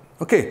ഉണ്ടായിട്ടുണ്ട്.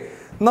 ഓക്കെ,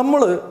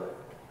 നമ്മൾ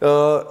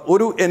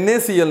ഒരു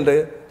NaClൻ്റെ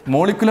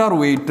മോളിക്കുലാർ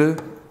വെയിറ്റ്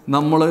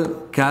നമ്മൾ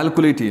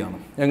കാൽക്കുലേറ്റ് ചെയ്യണം.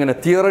 എങ്ങനെ?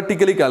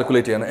 തിയററ്റിക്കലി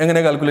കാൽക്കുലേറ്റ് ചെയ്യണം.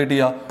 എങ്ങനെ കാൽക്കുലേറ്റ്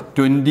ചെയ്യുക?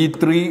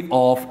 23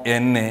 of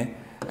Na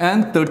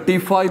and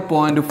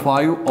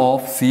 35.5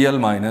 of Cl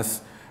minus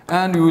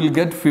and you will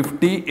get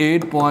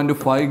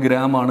 58.5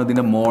 gram ആണ്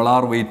ഇതിൻ്റെ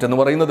മോളാർ വെയിറ്റ് എന്ന്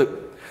പറയുന്നത്.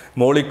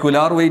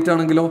 മോളിക്കുലാർ വെയിറ്റ്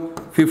ആണെങ്കിലോ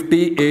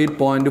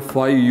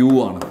 58.5 U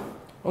ആണ്.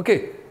 Okay,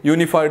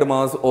 unified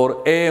mass or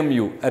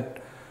AMU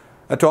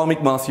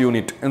atomic mass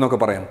unit എന്നൊക്കെ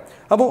പറയാം.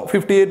 അപ്പോൾ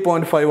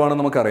 58.5 ആണ്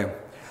നമുക്കറിയാം.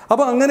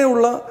 അപ്പോൾ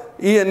അങ്ങനെയുള്ള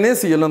ഈ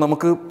NaCl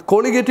നമുക്ക്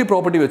കോളിഗേറ്റീവ്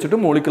പ്രോപ്പർട്ടി വെച്ചിട്ട്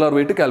മോളിക്കുലാർ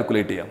വെയിറ്റ്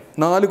കാൽക്കുലേറ്റ് ചെയ്യാം.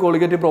 4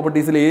 കോളിഗേറ്റീവ്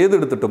പ്രോപ്പർട്ടീസിൽ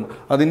ഏതെടുത്തിട്ടും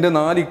അതിൻ്റെ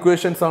 4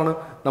 ഇക്വേഷൻസ് ആണ്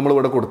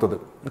നമ്മളിവിടെ കൊടുത്തത്.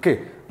 ഓക്കെ,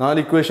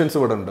 4 ഇക്വേഷൻസ്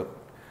ഇവിടെ ഉണ്ട്.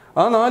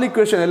 ആ 4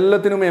 ഇക്വേഷൻ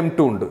എല്ലാത്തിനും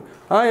M2 ഉണ്ട്.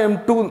 ആ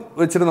M2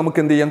 വെച്ചിട്ട്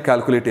നമുക്ക് എന്ത് ചെയ്യാം?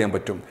 കാൽക്കുലേറ്റ് ചെയ്യാൻ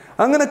പറ്റും.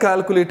 അങ്ങനെ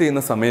കാൽക്കുലേറ്റ്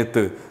ചെയ്യുന്ന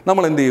സമയത്ത്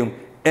നമ്മൾ എന്ത് ചെയ്യും?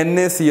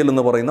 NaCl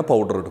എന്ന് പറയുന്ന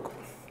പൗഡർ എടുക്കും.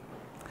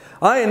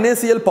 ആ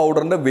NaCl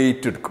പൗഡറിൻ്റെ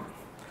വെയിറ്റ് എടുക്കും.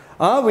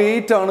 ആ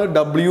വെയിറ്റ് ആണ്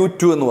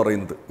W2 എന്ന്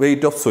പറയുന്നത്,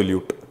 വെയിറ്റ് ഓഫ്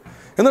സൊല്യൂട്ട്.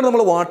 എന്നിട്ട്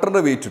നമ്മൾ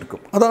വാട്ടറിൻ്റെ വെയിറ്റ് എടുക്കും.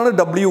 അതാണ്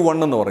W1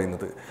 എന്ന്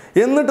പറയുന്നത്.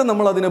 എന്നിട്ട്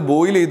നമ്മൾ അതിനെ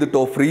ബോയിൽ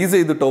ചെയ്തിട്ടോ ഫ്രീസ്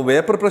ചെയ്തിട്ടോ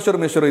വേപ്പർ പ്രഷർ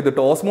മെഷർ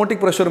ചെയ്തിട്ടോ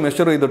ഓസ്മോട്ടിക് പ്രഷർ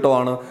മെഷർ ചെയ്തിട്ടോ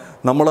ആണ്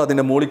നമ്മൾ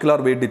അതിൻ്റെ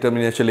മോളിക്കുലാർ വെയിറ്റ്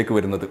ഡിറ്റർമിനേഷനിലേക്ക്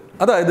വരുന്നത്.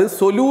 അതായത്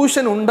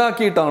സൊല്യൂഷൻ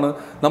ഉണ്ടാക്കിയിട്ടാണ്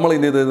നമ്മൾ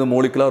എന്ത് ചെയ്തത്?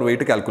 മോളിക്കുലാർ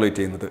വെയിറ്റ് കാൽക്കുലേറ്റ്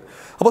ചെയ്യുന്നത്.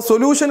 അപ്പോൾ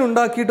സൊല്യൂഷൻ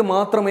ഉണ്ടാക്കിയിട്ട്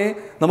മാത്രമേ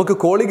നമുക്ക്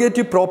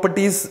കോളിഗേറ്റീവ്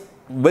പ്രോപ്പർട്ടീസ്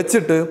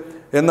വെച്ചിട്ട്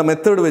എന്ന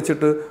മെത്തേഡ്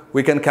വെച്ചിട്ട്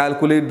we can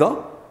calculate the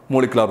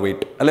molecular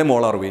weight അല്ലെ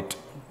മോളാർ വെയിറ്റ്.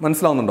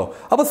 മനസ്സിലാവുന്നുണ്ടോ?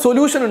 അപ്പോൾ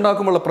സൊല്യൂഷൻ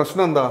ഉണ്ടാക്കുമ്പോഴുള്ള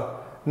പ്രശ്നം എന്താ?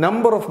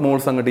 നമ്പർ ഓഫ്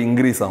മോൾസ് അങ്ങോട്ട്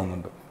ഇൻക്രീസ്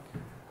ആവുന്നുണ്ട്.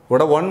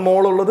 ഇവിടെ 1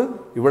 മോൾ ഉള്ളത്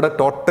ഇവിടെ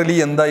ടോട്ടലി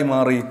എന്തായി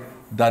മാറി?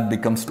 ദാറ്റ്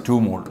ബിക്കംസ് 2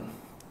 മോൾ.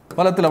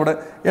 ഫലത്തിൽ അവിടെ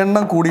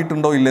എണ്ണം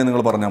കൂടിയിട്ടുണ്ടോ ഇല്ലേ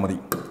നിങ്ങൾ പറഞ്ഞാൽ മതി.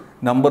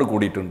 നമ്പർ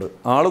കൂടിയിട്ടുണ്ട്.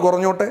 ആൾ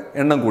കുറഞ്ഞോട്ടെ,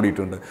 എണ്ണം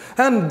കൂടിയിട്ടുണ്ട്.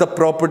 And the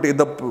property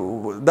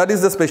that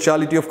is the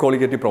speciality of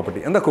colligative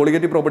property. എന്താ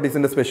colligative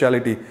പ്രോപ്പർട്ടീസിൻ്റെ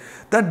speciality?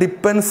 That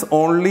depends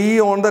only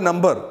on the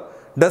number,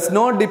 does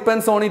not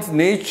depends on its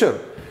nature.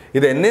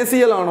 ഇത്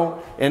NaCl ആണോ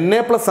Na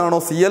പ്ലസ് ആണോ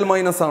Cl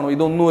മൈനസ് ആണോ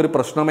ഇതൊന്നും ഒരു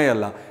പ്രശ്നമേ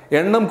അല്ല.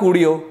 എണ്ണം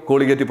കൂടിയോ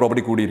colligative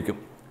property കൂടിയിരിക്കും.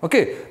 Okay,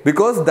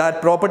 because that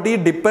property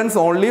depends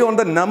only on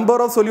the number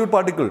of solute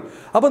particle.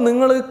 അപ്പോൾ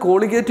നിങ്ങൾ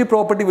കോളിഗേറ്റീവ്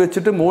പ്രോപ്പർട്ടി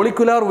വെച്ചിട്ട്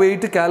മോളിക്കുലാർ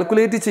വെയിറ്റ്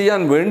കാൽക്കുലേറ്റ്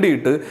ചെയ്യാൻ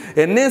വേണ്ടിയിട്ട്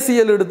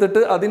NaCl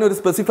എടുത്തിട്ട് അതിനൊരു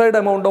സ്പെസിഫൈഡ്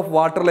എമൗണ്ട് ഓഫ്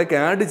വാട്ടറിലേക്ക്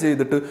ആഡ്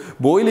ചെയ്തിട്ട്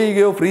ബോയിൽ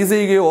ചെയ്യുകയോ ഫ്രീസ്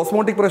ചെയ്യുകയോ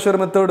osmotic pressure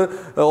method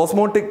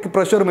osmotic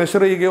pressure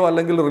measure ചെയ്യുകയോ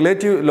അല്ലെങ്കിൽ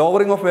relative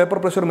lowering of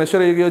vapour pressure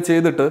measure ചെയ്യുകയോ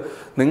ചെയ്തിട്ട്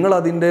നിങ്ങൾ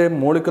അതിൻ്റെ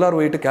മോളിക്കുലാർ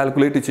വെയിറ്റ്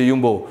കാൽക്കുലേറ്റ്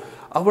ചെയ്യുമ്പോൾ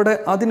അവിടെ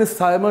അതിന്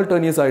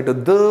സൈമൾട്ടേനിയസ് ആയിട്ട്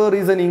there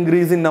is an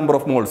increase in number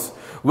of moles.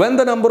 When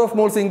the number of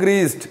moles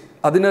increased,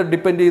 അതിനെ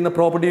ഡിപ്പെൻഡ് ചെയ്യുന്ന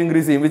പ്രോപ്പർട്ടി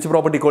ഇൻക്രീസ് ചെയ്യും. Which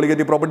property?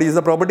 Colligative property is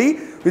A property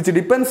which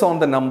depends on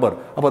the number.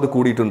 അപ്പോൾ അത്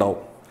കൂടിയിട്ടുണ്ടാവും.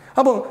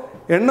 അപ്പോൾ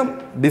എണ്ണം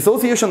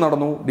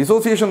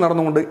ഡിസോസിയേഷൻ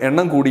നടന്നുകൊണ്ട്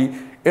എണ്ണം കൂടി.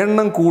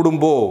 എണ്ണം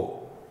കൂടുമ്പോൾ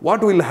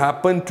what will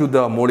happen to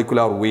the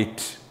molecular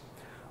weight?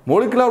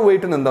 Molecular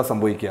വെയിറ്റിന് എന്താ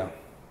സംഭവിക്കുക?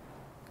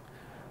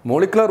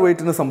 മോളിക്കുലാർ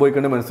വെയിറ്റിന്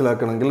സംഭവിക്കേണ്ടത്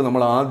മനസ്സിലാക്കണമെങ്കിൽ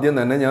നമ്മൾ ആദ്യം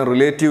തന്നെ ഞാൻ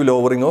relative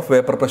lowering of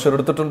vapour pressure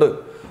എടുത്തിട്ടുണ്ട്.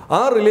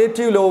 ആ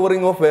relative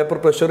lowering of vapour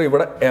pressure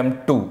ഇവിടെ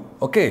M2.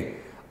 ഓക്കെ,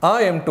 ആ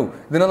M2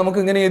 ഇതിനെ നമുക്ക്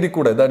ഇങ്ങനെ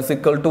എഴുതിക്കൂടെ? That's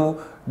equal to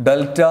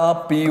delta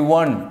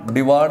P1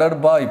 divided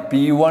by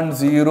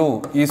P10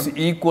 is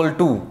equal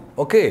to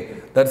okay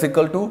that's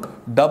equal to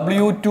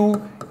W2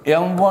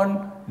 M1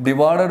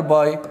 divided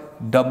by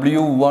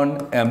W1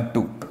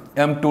 M2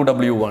 M2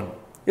 W1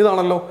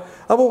 ഇതാണല്ലോ.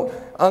 അപ്പോൾ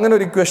അങ്ങനെ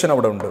ഒരു equation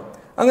അവിടെ ഉണ്ട്.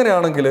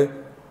 അങ്ങനെയാണെങ്കിൽ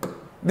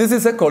this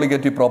is a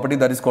colligative property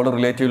that is called a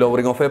relative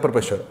lowering of vapor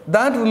pressure.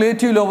 That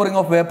relative lowering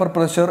of vapor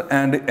pressure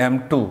and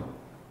M2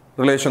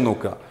 relation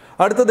നോക്കുക.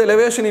 അടുത്തത്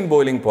elevation in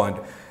boiling point.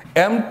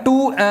 M2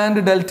 and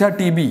delta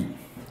TB.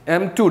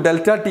 M2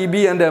 delta TB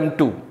and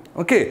M2.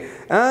 Okay,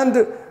 and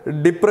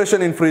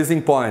depression in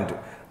freezing point.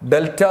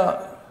 Delta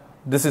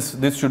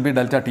this should be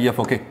delta TF.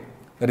 Okay,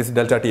 that is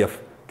delta TF.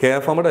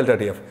 KF ആണ് delta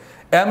TF.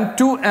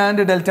 M2 and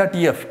delta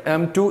TF.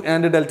 M2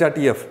 and delta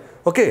TF.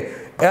 Okay,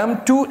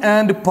 M2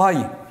 and pi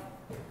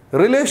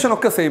relation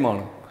ഒക്കെ same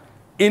ആണ്,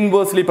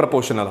 inversely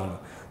proportional ആണ്.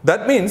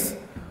 That means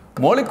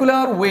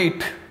molecular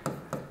weight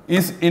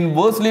is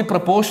inversely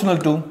proportional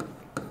to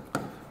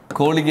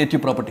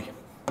colligative property.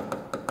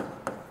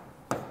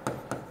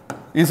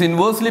 Is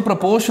inversely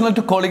proportional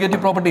to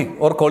colligative property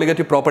or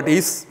colligative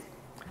properties.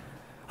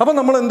 അപ്പോൾ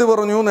നമ്മൾ എന്ത്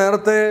പറഞ്ഞു?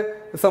 നേരത്തെ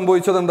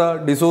സംഭവിച്ചത് എന്താ?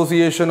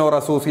 ഡിസോസിയേഷൻ ഓർ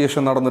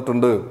അസോസിയേഷൻ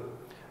നടന്നിട്ടുണ്ട്.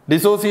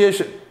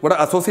 ഡിസോസിയേഷൻ, ഇവിടെ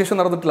അസോസിയേഷൻ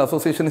നടന്നിട്ടില്ല,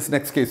 association is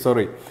next case,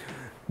 sorry.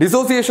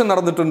 Dissociation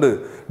നടന്നിട്ടുണ്ട്.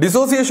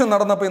 ഡിസോസിയേഷൻ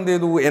നടന്നപ്പോൾ എന്ത്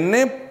ചെയ്തു?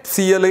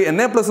 NaCl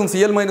Na+ഉം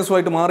Cl-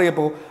 ആയിട്ട്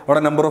മാറിയപ്പോൾ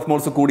അവിടെ നമ്പർ ഓഫ്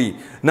മോൾസ് കൂടി.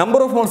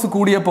 നമ്പർ ഓഫ് മോൾസ്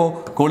കൂടിയപ്പോൾ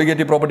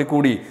കോളിഗേറ്റീവ് പ്രോപ്പർട്ടി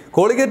കൂടി.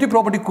 കോളിഗേറ്റീവ്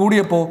പ്രോപ്പർട്ടി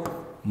കൂടിയപ്പോൾ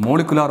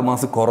മോളിക്കുലാർ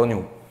മാസ്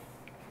കുറഞ്ഞു.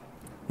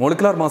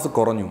 മോളിക്കുലാർ മാസ്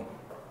കുറഞ്ഞു.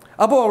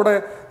 അപ്പോൾ അവിടെ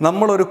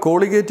നമ്മളൊരു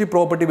കോളിഗേറ്റീവ്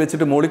പ്രോപ്പർട്ടി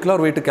വെച്ചിട്ട് മോളിക്കുലാർ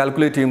വെയിറ്റ്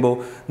കാൽക്കുലേറ്റ് ചെയ്യുമ്പോൾ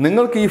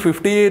നിങ്ങൾക്ക് ഈ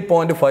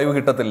 58.5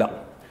 കിട്ടത്തില്ല.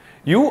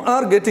 യു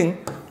ആർ ഗെറ്റിംഗ്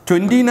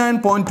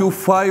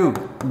 29.25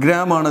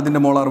 ഗ്രാം ആണ്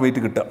അതിൻ്റെ മോളാർ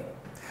വെയിറ്റ് കിട്ടുക.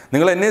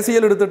 നിങ്ങൾ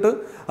NaCl എടുത്തിട്ട്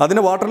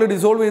അതിനെ വാട്ടറിൽ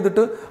ഡിസോൾവ്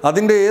ചെയ്തിട്ട്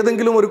അതിൻ്റെ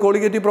ഏതെങ്കിലും ഒരു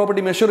കോളിഗേറ്റീവ്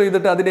പ്രോപ്പർട്ടി മെഷർ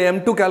ചെയ്തിട്ട് അതിൻ്റെ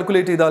M2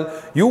 കാൽക്കുലേറ്റ് ചെയ്താൽ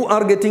you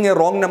are getting A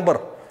wrong number.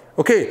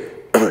 Okay,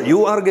 you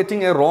are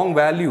getting A wrong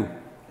value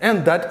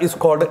and that is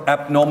called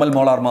abnormal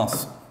molar mass.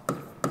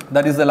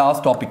 That is the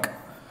last topic.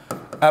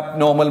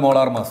 Abnormal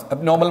molar mass.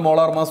 Abnormal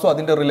molar മാസും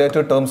അതിൻ്റെ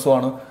related ടേംസും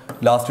ആണ്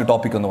last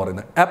topic എന്ന്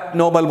പറയുന്നത്.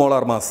 Abnormal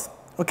molar mass.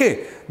 Okay,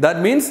 that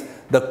means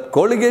the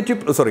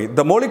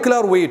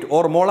molecular weight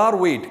or molar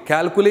weight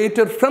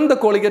calculated from the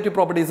colligative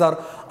properties are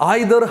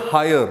either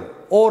higher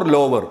or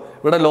lower.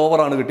 ഇവിടെ lower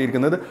ആണ്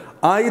കിട്ടിയിരിക്കുന്നത്.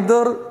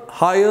 Either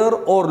higher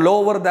or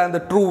lower than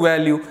the true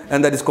value, and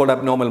that is called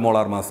abnormal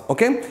molar mass.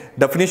 Okay,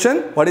 definition.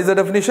 What is the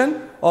definition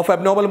of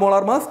abnormal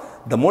molar mass?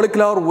 The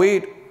molecular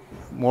weight,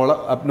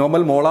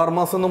 abnormal molar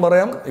mass എന്ന്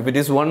പറയാം. If it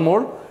is 1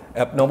 mole,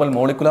 abnormal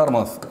molecular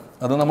mass.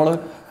 അത് നമ്മൾ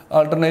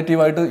alternative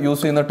ആയിട്ട്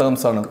use ചെയ്യുന്ന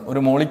terms ആണ്. ഒരു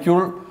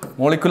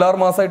molecular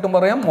mass ആയിട്ടും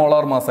പറയാം,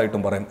 മോളാർ മാസ്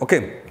ആയിട്ടും പറയാം. Okay,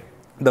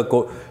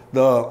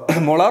 the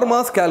molar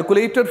mass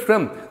calculated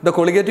from the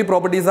colligative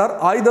properties are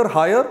either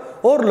higher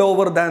or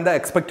lower than the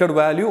expected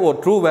value or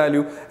true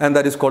value, and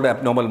that is called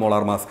abnormal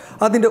molar mass.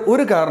 അതിൻ്റെ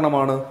ഒരു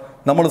കാരണമാണ്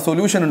നമ്മൾ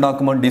solution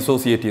ഉണ്ടാക്കുമ്പോൾ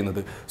dissociate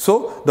ചെയ്യുന്നത്. So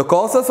the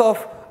causes of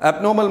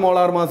abnormal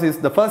molar mass is,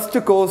 the first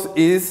cause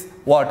is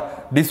what?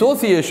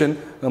 Dissociation.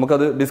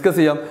 നമുക്കത് discuss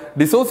ചെയ്യാം.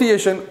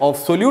 Dissociation of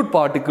solute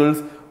particles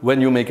when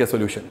you make a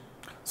solution.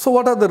 So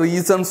what are the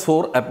reasons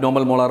for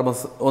abnormal molar mass?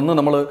 ഒന്ന്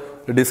നമ്മൾ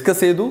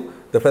discuss ചെയ്തു.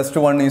 The first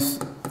one is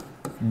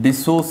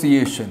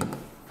dissociation.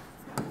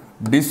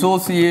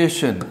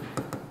 Dissociation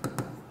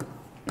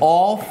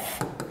of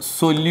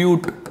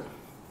solute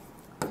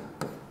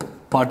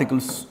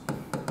particles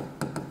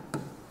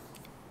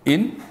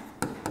in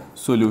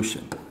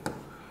solution.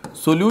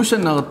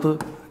 സൊല്യൂഷനകത്ത്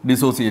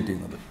dissociate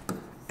ചെയ്യുന്നത്.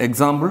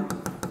 Example,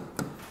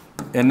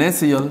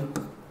 NaCl,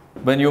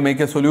 when you make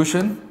a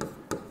solution,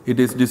 it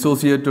is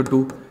dissociated to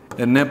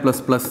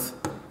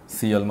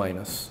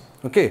Na++Cl-.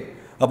 Okay,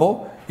 അപ്പോൾ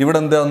ഇവിടെ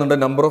എന്താകുന്നുണ്ട്?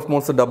 Number of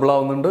moles double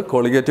ആവുന്നുണ്ട്,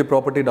 colligative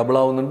property double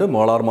ആവുന്നുണ്ട്,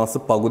 molar mass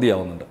പകുതി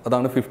ആവുന്നുണ്ട്.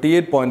 അതാണ്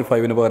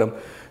 58.5 പകരം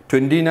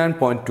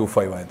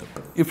 29.25 ആയത്.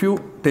 If you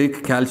take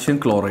calcium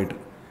chloride,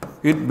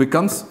 it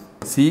becomes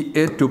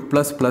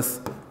Ca2++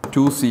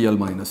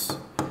 2Cl-.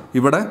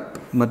 ഇവിടെ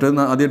മറ്റേ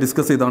ആദ്യം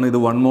ഡിസ്കസ് ചെയ്താണ്. ഇത്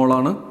 1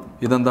 മോളാണ്.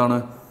 ഇതെന്താണ്?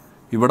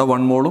 ഇവിടെ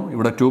 1 മോളും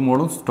ഇവിടെ 2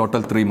 മോളും,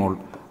 ടോട്ടൽ 3 മോൾ.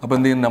 അപ്പോൾ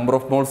എന്ത് ചെയ്യും? നമ്പർ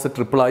ഓഫ് മോൾസ്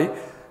ട്രിപ്പിളായി,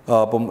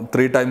 അപ്പം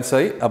 3 ടൈംസ്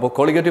ആയി. അപ്പോൾ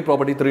കോളിഗേറ്റീവ്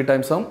പ്രോപ്പർട്ടി 3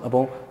 ടൈംസ് ആവും.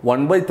 അപ്പോൾ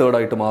 1/3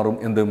 ആയിട്ട് മാറും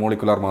എന്ത്?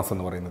 മോളിക്കുലാർ മാസ്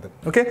എന്ന് പറയുന്നത്.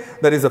 Okay,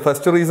 that is the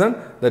first reason,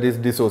 that is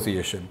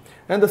dissociation.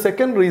 And the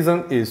second reason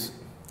is,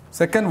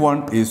 second one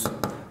is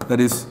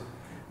that is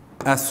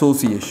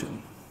association.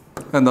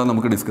 എന്താ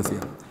നമുക്ക് ഡിസ്കസ്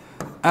ചെയ്യാം.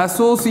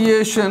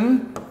 അസോസിയേഷൻ,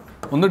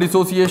 ഒന്ന്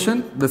dissociation,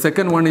 the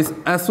second one is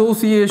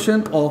association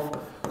of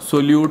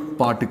solute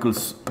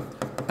particles.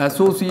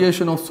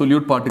 Association of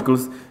solute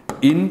particles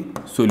in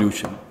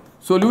solution.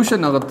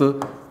 സൊല്യൂഷനകത്ത്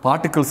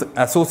particles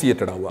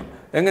associated ആവുക.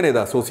 എങ്ങനെ ഇത്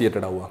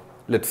associated ആവുക?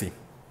 Let see.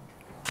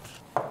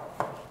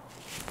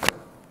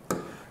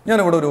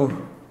 ഞാനിവിടെ ഒരു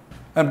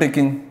I am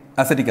taking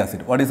acetic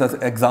acid. What is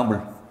example?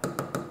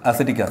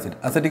 Acetic acid.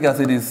 Acetic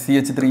acid is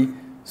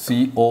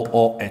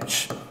CH3COOH.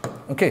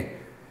 Okay,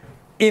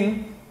 in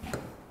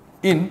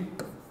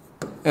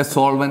A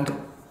solvent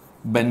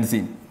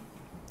benzene.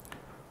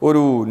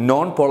 ഒരു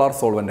non polar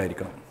solvent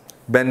ആയിരിക്കണം.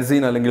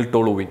 Benzene അല്ലെങ്കിൽ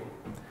toluene.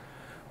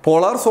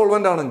 Polar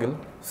solvent ആണെങ്കിൽ,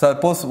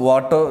 സപ്പോസ്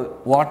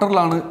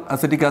വാട്ടറിലാണ്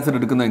അസറ്റിക് ആസിഡ്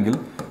എടുക്കുന്നതെങ്കിൽ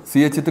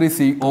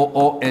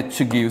CH3COOH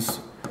gives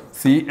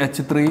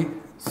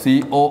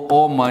CH3COO-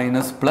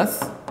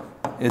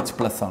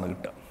 ആണ്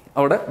കിട്ടുക.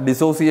 അവിടെ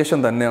dissociation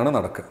തന്നെയാണ്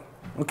നടക്കുക.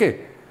 ഓക്കെ,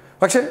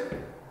 പക്ഷേ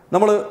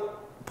നമ്മൾ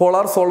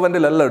പോളാർ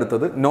സോൾവെൻറ്റിലല്ല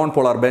എടുത്തത്, നോൺ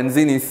പോളാർ.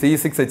 ബെൻസീൻ ഈ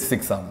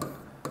C6H6 ആണ്.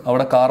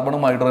 അവിടെ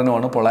കാർബണും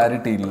ഹൈഡ്രജനുമാണ്,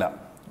 പൊളാരിറ്റി ഇല്ല.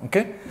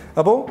 ഓക്കെ,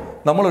 അപ്പോൾ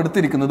നമ്മൾ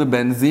എടുത്തിരിക്കുന്നത്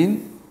ബെൻസീൻ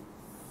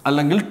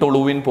അല്ലെങ്കിൽ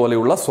ടൊളുവിൻ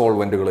പോലെയുള്ള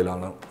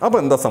സോൾവെൻറ്റുകളിലാണ്. അപ്പോൾ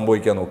എന്താ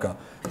സംഭവിക്കുക നോക്കാം.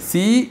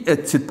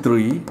 CH3,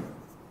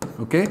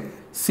 ഓക്കെ,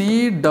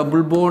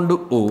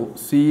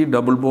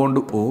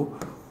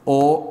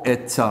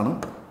 C≡OH ആണ്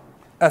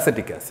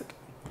അസറ്റിക് ആസിഡ്.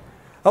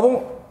 അപ്പോൾ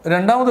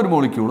രണ്ടാമതൊരു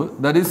molecule,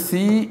 that is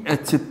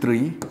CH3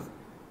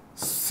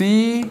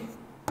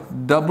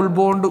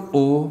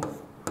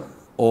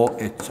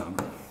 C≡OOH ആണ്.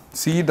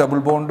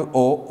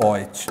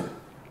 C≡OOH.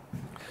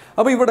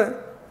 അപ്പോൾ ഇവിടെ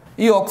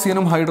ഈ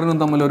ഓക്സിജനും ഹൈഡ്രജനും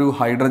തമ്മിൽ ഒരു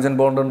ഹൈഡ്രജൻ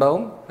ബോണ്ട്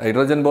ഉണ്ടാവും.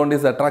 Hydrogen bond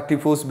is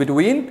attractive force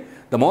between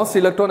the most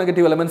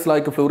electronegative elements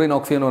like fluorine,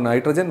 oxygen or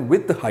nitrogen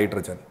with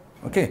hydrogen.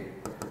 Okay,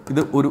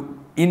 ഇത് ഒരു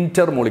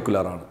ഇന്റർ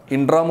മോളിക്കുലർ ആണ്.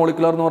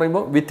 ഇൻട്രാമോളിക്കുലർ എന്ന്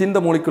പറയുമ്പോൾ വിത്തിൻ ദ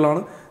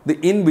മോളിക്യൂളാണ്. ഇത്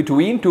ഇൻ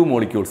ബിറ്റ്വീൻ ടു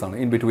മോളിക്യൂൾസ് ആണ്,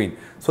 in between.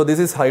 So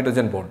this is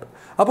hydrogen bond.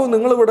 അപ്പോൾ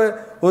നിങ്ങളിവിടെ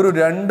ഒരു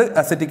 2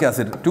 അസറ്റിക്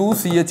ആസിഡ്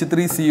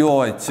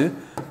 2CH3COH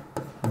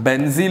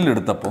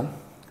ബെൻസീനിലെടുത്തപ്പം,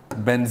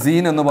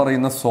 ബെൻസീൻ എന്ന്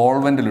പറയുന്ന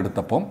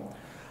സോൾവെൻറ്റിലെടുത്തപ്പം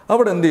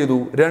അവിടെ എന്ത് ചെയ്തു,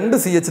 2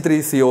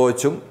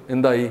 CH3COHും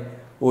എന്തായി,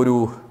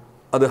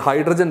 അത്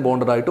ഹൈഡ്രജൻ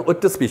ബോണ്ടഡായിട്ട്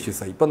ഒറ്റ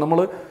സ്പീഷീസായി. ഇപ്പം നമ്മൾ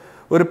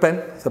ഒരു pen,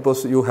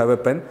 suppose you have A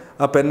pen,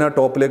 ആ പെൻ ആ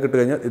ടോപ്പിലേക്ക് ഇട്ട്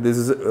കഴിഞ്ഞാൽ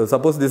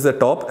suppose this A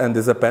top and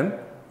this A pen.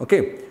 Okay,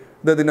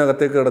 ഇത്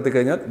ഇതിനകത്തേക്ക് കിടത്തി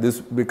കഴിഞ്ഞാൽ ദിസ്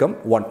ബിക്കം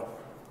 1.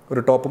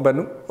 ഒരു ടോപ്പും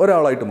പെന്നും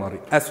ഒരാളായിട്ട് മാറി,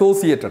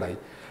 അസോസിയേറ്റഡ് ആയി.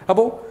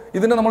 അപ്പോൾ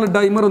ഇതിനെ നമ്മൾ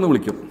ഡൈമർ എന്ന്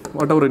വിളിക്കും,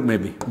 what ever it may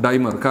be,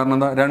 dimer. കാരണം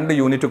എന്താ, 2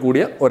 യൂണിറ്റ്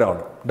കൂടിയ ഒരാൾ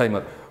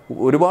ഡൈമർ.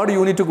 ഒരുപാട്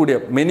യൂണിറ്റ് കൂടിയ,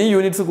 മെനി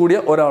യൂണിറ്റ്സ് കൂടിയ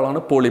ഒരാളാണ്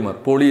പോളിമർ.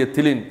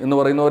 പോളിയെത്തിലിൻ എന്ന്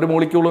പറയുന്ന ഒരു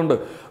മോളിക്യൂളുണ്ട്.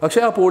 പക്ഷേ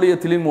ആ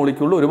പോളിയെത്തിലിൻ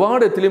മോളിക്യൂളിൽ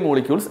ഒരുപാട് എത്തിലിൻ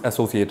മോളിക്യൂൾസ്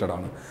അസോസിയേറ്റഡ്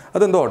ആണ്.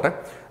 അതെന്തോ ആട്ടെ.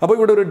 അപ്പോൾ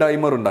ഇവിടെ ഒരു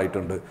ഡൈമർ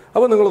ഉണ്ടായിട്ടുണ്ട്.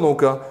 അപ്പോൾ നിങ്ങൾ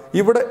നോക്കുക,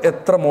 ഇവിടെ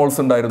എത്ര മോൾസ്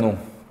ഉണ്ടായിരുന്നു?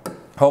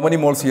 How many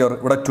moles here?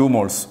 ഇവിടെ 2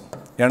 മോൾസ്.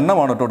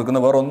 എണ്ണമാണ് കേട്ടോ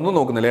എടുക്കുന്നത്, വേറെ ഒന്നും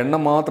നോക്കുന്നില്ല,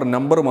 എണ്ണം മാത്രം,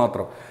 നമ്പർ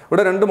മാത്രം.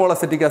 ഇവിടെ 2 മോൾ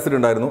അസറ്റിക് ആസിഡ്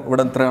ഉണ്ടായിരുന്നു,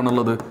 ഇവിടെ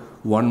എത്രയാണുള്ളത്?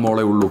 1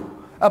 മോളേ ഉള്ളൂ.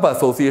 അപ്പോൾ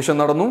അസോസിയേഷൻ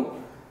നടന്നു,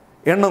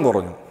 എണ്ണം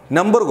കുറഞ്ഞു,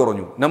 നമ്പർ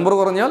കുറഞ്ഞു. നമ്പർ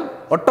കുറഞ്ഞാൽ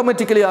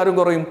ഓട്ടോമാറ്റിക്കലി ആരും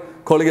കുറയും?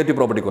 കോളിഗേറ്റീവ്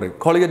പ്രോപ്പർട്ടി കുറയും.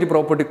 കോളിഗേറ്റീവ്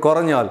പ്രോപ്പർട്ടി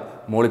കുറഞ്ഞാൽ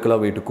മോളിക്കുലർ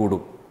വെയിറ്റ്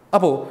കൂടും.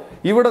 അപ്പോൾ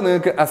ഇവിടെ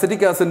നിങ്ങൾക്ക്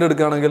അസറ്റിക് ആസിഡ്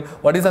എടുക്കുകയാണെങ്കിൽ,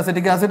 വാട്ട് ഈസ്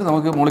അസറ്റിക് ആസിഡ്?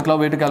 നമുക്ക് മോളിക്കുലർ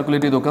വെയിറ്റ്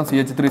കാൽക്കുലേറ്റ് ചെയ്ത് നോക്കാം.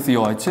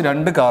 CH3COH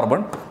 2 കാർബൺ,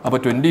 അപ്പോൾ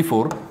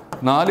 24,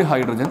 4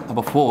 ഹൈഡ്രജൻ,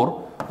 അപ്പോൾ 4,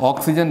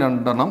 ഓക്സിജൻ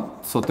 2 എണ്ണം,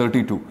 സോ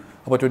 32.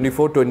 അപ്പോൾ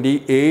 24,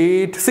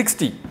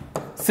 28,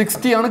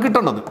 60 ആണ്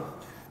കിട്ടേണ്ടത്.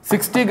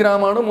 60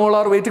 ഗ്രാമാണ്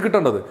മോളാർ വെയിറ്റ്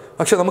കിട്ടേണ്ടത്.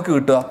 പക്ഷെ നമുക്ക്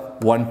കിട്ടുക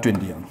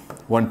 120 ആണ്.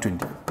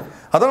 120.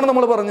 അതാണ്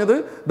നമ്മൾ പറഞ്ഞത്,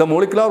 the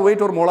molecular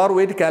weight or molar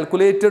wait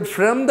calculated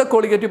from the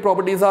colligative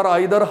properties are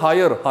either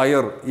higher.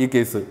 ഈ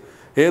കേസ്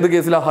ഏത്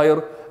കേസിലാണ് ഹയർ?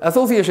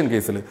 അസോസിയേഷൻ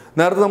കേസിൽ.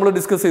 നേരത്തെ നമ്മൾ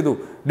ഡിസ്കസ് ചെയ്തു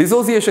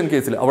ഡിസോസിയേഷൻ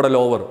കേസിൽ അവിടെ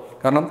ലോവർ.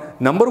 കാരണം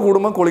നമ്പർ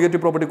കൂടുമ്പോൾ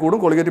കോളിഗേറ്റീവ് പ്രോപ്പർട്ടി കൂടും,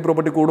 കോളിഗേറ്റീവ്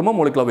പ്രോപ്പർട്ടി കൂടുമ്പോൾ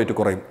മോളിക്കുലർ വെയിറ്റ്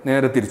കുറയും.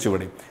 നേരെ തിരിച്ചു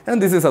വിടും. And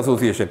this is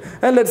association.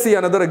 And let's see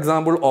another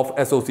example of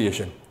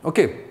association.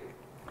 Okay,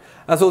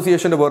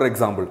 association for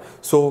example.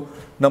 So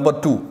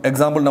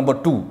example number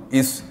 2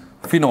 is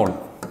phenol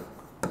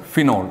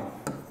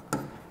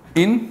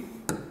in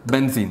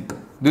benzene.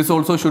 This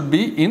also should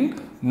be in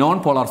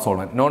non-polar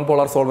solvent.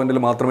 Non-polar solvent il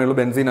മാത്രമേ ഉള്ളൂ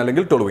benzene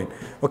അല്ലെങ്കിൽ toluene.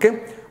 Okay,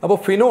 അപ്പോൾ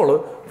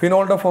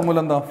ഫിനോളിന്റെ formula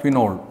എന്താ?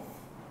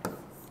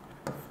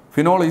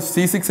 Phenol is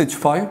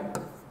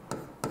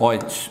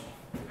C6H5OH.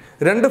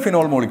 2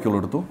 phenol molecule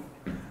എടുത്തു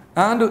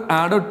and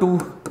added to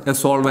A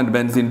solvent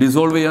benzene.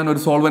 Dissolve ചെയ്യാൻ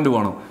ഒരു solvent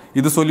വേണം.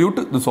 ഇത്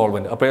സൊല്യൂട്ട്, ഇത്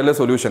സോൾവെന്റ്. അപ്പോൾ അല്ലേ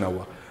സൊല്യൂഷൻ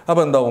ആവുക.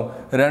 അപ്പോൾ എന്താവും?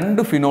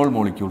 2 phenol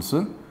molecules.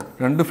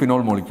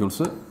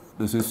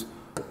 This is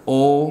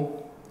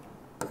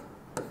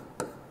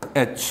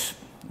OH.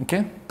 Okay,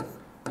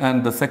 and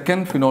the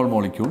second phenol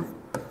molecule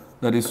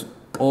that is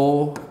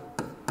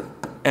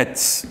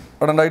OH.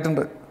 അവിടെ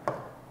ഉണ്ടായിട്ടുണ്ട്.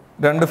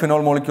 2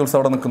 ഫിനോൾ മോളിക്യൂൾസ്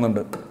അവിടെ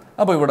നിൽക്കുന്നുണ്ട്.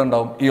 അപ്പോൾ ഇവിടെ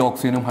ഉണ്ടാവും ഈ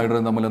ഓക്സിജനും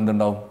ഹൈഡ്രജനും തമ്മിൽ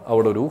എന്തുണ്ടാവും?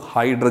 അവിടെ ഒരു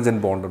ഹൈഡ്രജൻ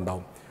ബോണ്ട്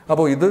ഉണ്ടാവും.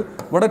 അപ്പോൾ ഇത്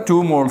ഇവിടെ 2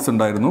 മോൾസ്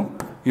ഉണ്ടായിരുന്നു,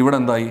 ഇവിടെ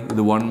എന്തായി?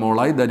 ഇത് 1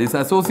 മോളായി. That is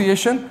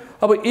association.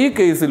 അപ്പോൾ ഈ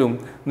കേസിലും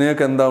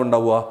നിങ്ങൾക്ക് എന്താ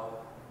ഉണ്ടാവുക?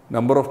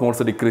 നമ്പർ ഓഫ്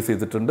മോൾസ് ഡിക്രീസ്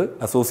ചെയ്തിട്ടുണ്ട്.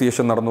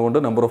 അസോസിയേഷൻ നടന്നുകൊണ്ട്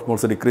നമ്പർ ഓഫ്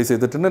മോൾസ് ഡിക്രീസ്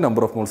ചെയ്തിട്ടുണ്ട്.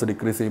 നമ്പർ ഓഫ് മോൾസ്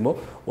ഡിക്രീസ് ചെയ്യുമ്പോൾ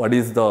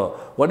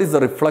what is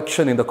the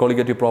reflection in the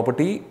colligative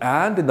property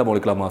and in the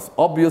molecular mass?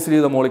 Obviously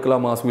the molecular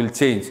mass will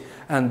change,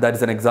 and that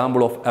is an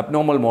example of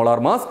abnormal molar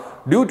mass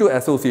due to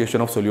association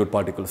of solute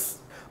particles.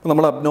 അപ്പോൾ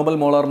നമ്മൾ abnormal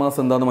molar mass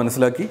എന്താണെന്ന്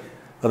മനസ്സിലാക്കി.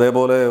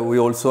 അതേപോലെ we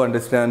also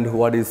understand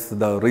what is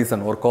the reason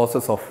or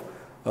causes of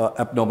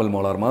abnormal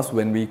molar mass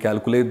when we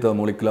calculate the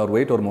molecular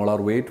weight or molar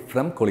weight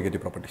from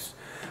colligative properties.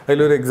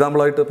 അതിലൊരു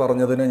എക്സാമ്പിളായിട്ട്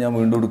പറഞ്ഞതിനെ ഞാൻ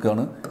വീണ്ടും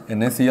എടുക്കുകയാണ്.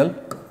 NaCl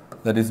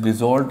that is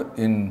dissolved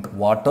in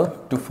water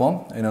to form.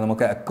 അതിനെ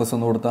നമുക്ക് aqueous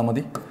എന്ന് കൊടുത്താൽ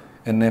മതി.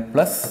 Na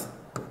plus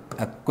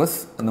aqueous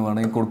എന്ന്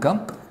വേണമെങ്കിൽ കൊടുക്കാം.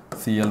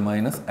 Cl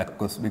minus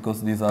aqueous because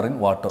these are in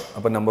water.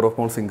 അപ്പോൾ നമ്പർ ഓഫ്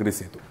മോൾസ് ഇൻക്രീസ്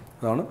ചെയ്തു.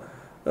 അതാണ്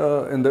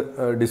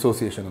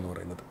ഡിസോസിയേഷൻ എന്ന്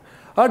പറയുന്നത്.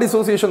 ആ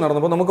ഡിസോസിയേഷൻ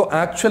നടന്നപ്പോൾ നമുക്ക്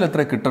ആക്ച്വൽ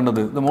എത്ര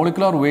കിട്ടേണ്ടത്? The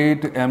molecular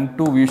weight M2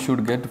 we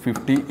should get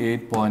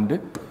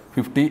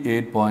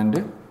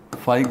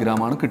 58.5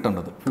 ഗ്രാമാണ്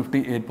കിട്ടേണ്ടത്.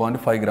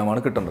 58.5 ഗ്രാമാണ്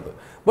കിട്ടേണ്ടത്.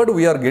 But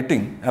we are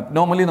getting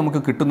abnormally നമുക്ക്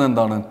കിട്ടുന്ന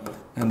എന്താണ്?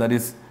 ദാറ്റ്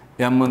ഈസ്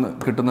എം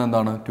കിട്ടുന്നത്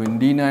എന്താണ്?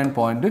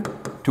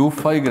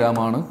 29.25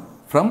 ഗ്രാമാണ്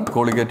ഫ്രം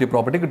കോളിഗേറ്റീവ്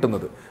പ്രോപ്പർട്ടി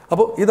കിട്ടുന്നത്.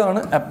 അപ്പോൾ ഇതാണ്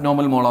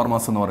അബ്നോർമൽ മോളാർ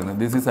മാസ് എന്ന് പറയുന്നത്.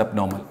 This is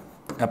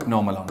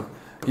അബ്നോർമലാണ്.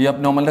 ഈ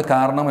അബ്നോർമലിൻ്റെ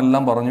കാരണം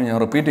എല്ലാം പറഞ്ഞു, ഞാൻ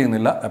റിപ്പീറ്റ്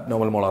ചെയ്യുന്നില്ല.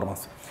 Abnormal molar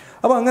mass.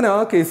 അപ്പോൾ അങ്ങനെ ആ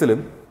കേസിൽ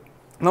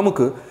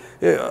നമുക്ക്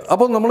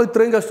അപ്പോൾ നമ്മൾ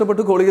ഇത്രയും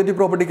കഷ്ടപ്പെട്ട് കോളിഗേറ്റീവ്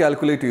പ്രോപ്പർട്ടി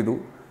കാൽക്കുലേറ്റ് ചെയ്തു,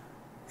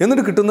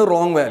 എന്നിട്ട് കിട്ടുന്ന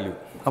റോങ് വാല്യൂ.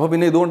 അപ്പോൾ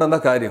പിന്നെ ഇതുകൊണ്ട് എന്താ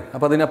കാര്യം?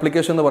 അപ്പോൾ അതിന്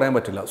അപ്ലിക്കേഷൻ എന്ന് പറയാൻ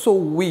പറ്റില്ല. സോ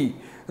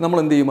നമ്മൾ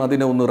എന്ത് ചെയ്യും?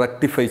 അതിനെ ഒന്ന്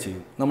റെക്ടിഫൈ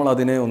ചെയ്യും. നമ്മൾ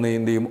അതിനെ ഒന്ന്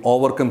എന്ത് ചെയ്യും?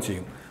 ഓവർകം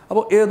ചെയ്യും.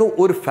 അപ്പോൾ ഏതോ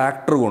ഒരു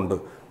ഫാക്ടർ കൊണ്ട്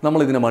നമ്മൾ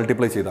ഇതിനെ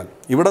മൾട്ടിപ്ലൈ ചെയ്താൽ.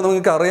 ഇവിടെ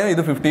നിങ്ങൾക്ക് അറിയാം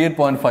ഇത്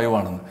 58.5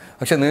 ആണെന്ന്.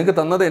 പക്ഷേ നിങ്ങൾക്ക്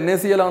തന്നത്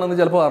NaCl ആണെന്ന്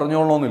ചിലപ്പോൾ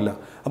അറിഞ്ഞോളണമെന്നില്ല.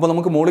 അപ്പോൾ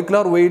നമുക്ക്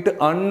മോളിക്കുലാർ വെയിറ്റ്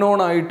അൺനോൺ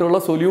ആയിട്ടുള്ള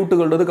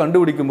സൊല്യൂട്ടുകളുടെ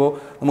കണ്ടുപിടിക്കുമ്പോൾ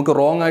നമുക്ക്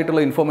റോങ്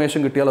ആയിട്ടുള്ള ഇൻഫർമേഷൻ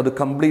കിട്ടിയാൽ അത്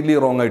കംപ്ലീറ്റ്ലി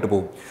റോങ് ആയിട്ട്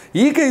പോകും.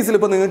 ഈ കേസിൽ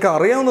ഇപ്പോൾ നിങ്ങൾക്ക്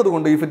അറിയാവുന്നത്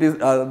കൊണ്ട്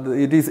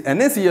ഇറ്റ് ഈസ്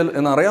NaCl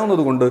എന്ന്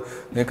അറിയാവുന്നത് കൊണ്ട്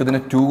നിങ്ങൾക്ക് ഇതിനെ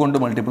 2 കൊണ്ട്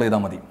മൾട്ടിപ്ലൈ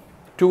ചെയ്താൽ മതി.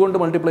 2 കൊണ്ട്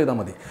മൾട്ടിപ്ലൈ ചെയ്താൽ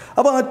മതി.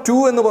 അപ്പോൾ ആ 2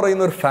 എന്ന്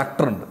പറയുന്ന ഒരു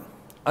ഫാക്ടർ ഉണ്ട്.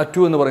 ആ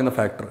 2 എന്ന് പറയുന്ന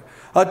ഫാക്ടർ,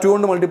 ആ 2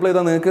 കൊണ്ട് മൾട്ടിപ്ലൈ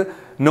ചെയ്താൽ നിങ്ങൾക്ക്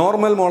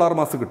നോർമൽ മോളാർ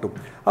മാസ് കിട്ടും.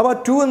 അപ്പോൾ ആ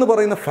 2 എന്ന്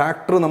പറയുന്ന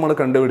ഫാക്ടർ നമ്മൾ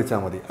കണ്ടുപിടിച്ചാൽ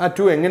മതി. ആ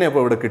 2 എങ്ങനെയാണ്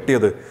ഇപ്പോൾ ഇവിടെ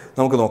കിട്ടിയത്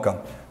നമുക്ക് നോക്കാം.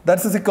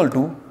 That's is equal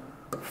to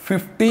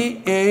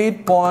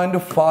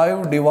 58.5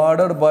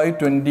 divided by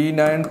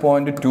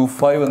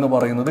 29.25 എന്ന്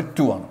പറയുന്നത്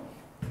 2 ആണ്.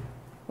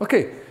 ഓക്കെ,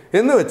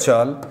 എന്ന്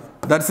വെച്ചാൽ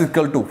ദാറ്റ്സ്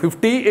ഇക്വൽ ടു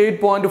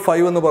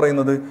 58.5 എന്ന്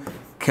പറയുന്നത്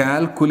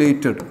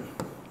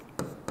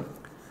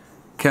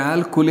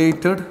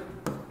കാൽക്കുലേറ്റഡ്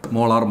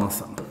മോളാർ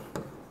മാസ് ആണ്.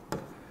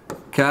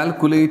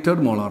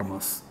 Calculated molar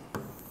mass.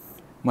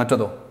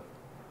 മറ്റതോ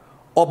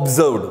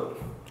ഒബ്സർവ്ഡ്,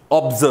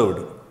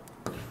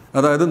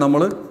 അതായത്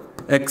നമ്മൾ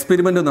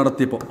എക്സ്പെരിമെൻ്റ്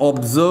നടത്തിയപ്പോൾ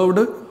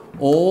observed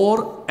or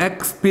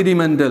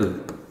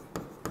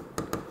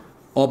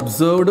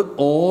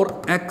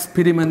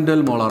experimental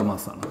molar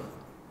mass ആണ്.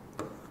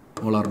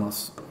 മോളാർ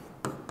മാസ്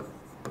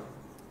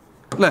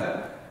അല്ലേ?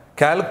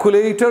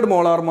 Calculated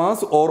molar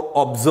mass or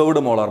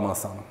observed molar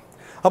mass ആണ്.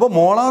 അപ്പോൾ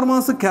molar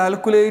mass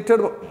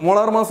calculated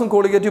molar മാസും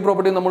colligative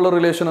പ്രോപ്പർട്ടിയും തമ്മിലുള്ള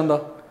റിലേഷൻ എന്താ?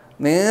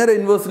 നേരെ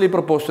ഇൻവേഴ്സ്ലി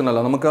പ്രൊപ്പോർഷനൽ.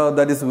 നമുക്ക്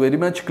that is very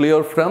much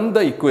clear from the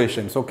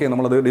equations. Okay,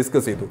 നമ്മളത്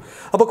ഡിസ്കസ് ചെയ്തു.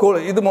 അപ്പോൾ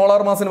ഇത്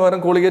മോളാർ മാസിന് പകരം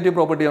കോളിഗേറ്റീവ്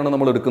പ്രോപ്പർട്ടിയാണ്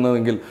നമ്മൾ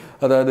എടുക്കുന്നതെങ്കിൽ,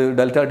 അതായത്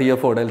ഡെൽറ്റ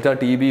TFO, ഡെൽറ്റ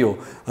TBO,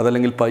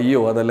 അതല്ലെങ്കിൽ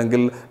പൈയോ,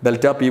 അതല്ലെങ്കിൽ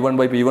ഡെൽറ്റ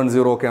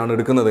P1/P10 ഒക്കെയാണ്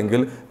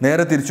എടുക്കുന്നതെങ്കിൽ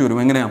നേരെ തിരിച്ചു വരും.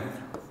 എങ്ങനെയാണ്?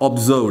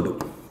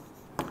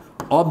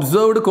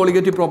 Observed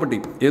colligative property.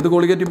 ഏത്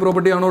കോളിഗേറ്റീവ്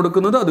പ്രോപ്പർട്ടിയാണോ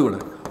എടുക്കുന്നത് അതുകൂടെ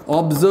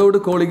ഒബ്സർവ്ഡ്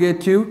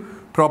കോളിഗേറ്റീവ്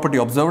പ്രോപ്പർട്ടി,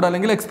 ഒബ്സർവ്ഡ്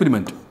അല്ലെങ്കിൽ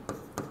experiment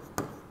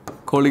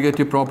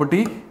colligative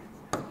property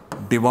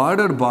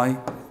divided by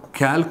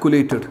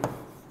calculated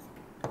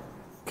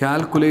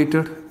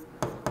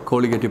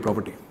colligative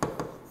property.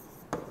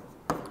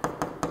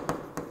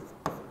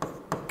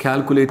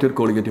 Calculated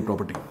colligative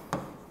property.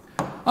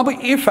 അപ്പോൾ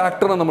ഈ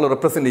ഫാക്ടറിനെ നമ്മൾ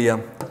റെപ്രസെൻ്റ് ചെയ്യാം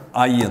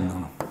I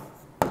എന്നാണ്.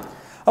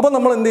 അപ്പോൾ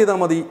നമ്മൾ എന്ത് ചെയ്താൽ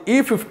മതി? ഈ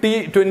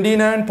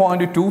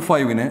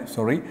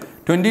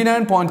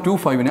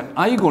 29.25നെ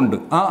I കൊണ്ട്,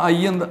 ആ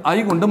I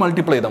കൊണ്ട്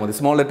മൾട്ടിപ്ലൈ ചെയ്താൽ മതി,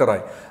 സ്മോൾ ലെറ്റർ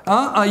I. ആ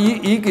I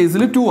ഈ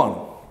കേസിൽ 2 ആണ്.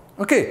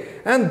 Okay,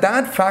 and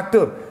that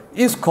factor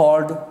is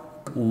called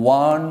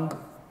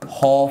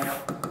one-half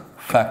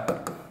factor.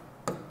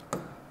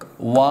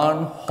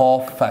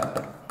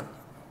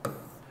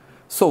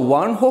 So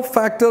one-half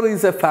factor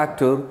is a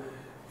factor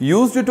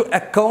used to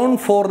account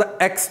for the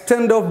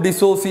extent of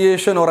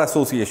dissociation or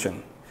association.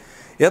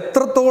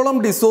 എത്രത്തോളം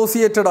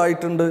ഡിസോസിയേറ്റഡ്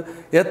ആയിട്ടുണ്ട്,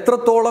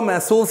 എത്രത്തോളം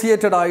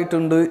അസോസിയേറ്റഡ്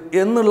ആയിട്ടുണ്ട്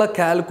എന്നുള്ള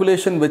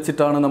കാൽക്കുലേഷൻ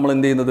വെച്ചിട്ടാണ് നമ്മൾ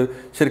എന്ത് ചെയ്യുന്നത്?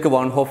 ശരിക്കും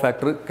one-half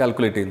factor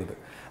കാൽക്കുലേറ്റ് ചെയ്യുന്നത്.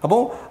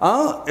 അപ്പോൾ ആ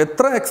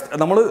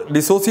നമ്മൾ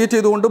ഡിസോസിയേറ്റ്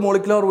ചെയ്തുകൊണ്ട്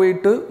മോളിക്കുലാർ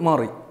വെയിറ്റ്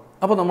മാറി.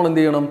 അപ്പോൾ നമ്മൾ എന്ത്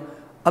ചെയ്യണം?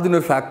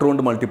 അതിനൊരു ഫാക്ടർ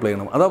കൊണ്ട് മൾട്ടിപ്ലൈ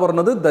ചെയ്യണം. അതാ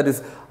പറഞ്ഞത് that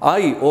is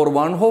I or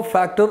one-half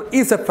factor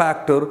is a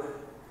factor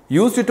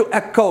used to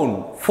account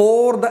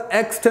for the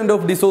extent of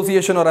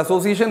dissociation or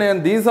association, and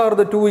these are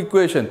the two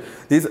equations.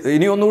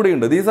 ഇനി ഒന്നുകൂടി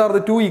ഉണ്ട്. These are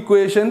the two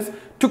equations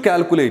to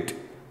calculate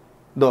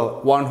the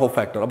one-half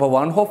factor. അപ്പോൾ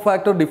one-half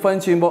factor define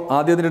ചെയ്യുമ്പോൾ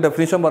ആദ്യം അതിൻ്റെ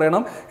definition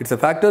പറയണം. It's A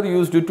factor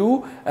used to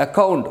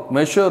account,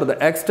 measure the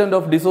extent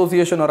of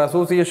dissociation or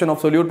association of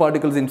solute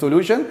particles in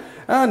solution,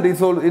 and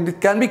it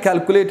can be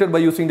calculated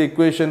by using the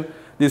equation,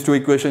 these two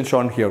equation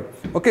Sean here.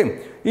 Okay,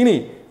 ഇനി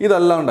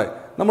ഇതല്ലാണ്ട്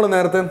നമ്മൾ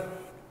നേരത്തെ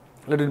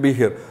let it be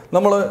here,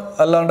 നമ്മൾ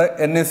അല്ലാണ്ട്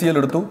NaCl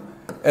എടുത്തു.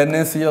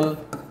 NaCl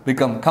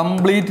become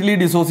completely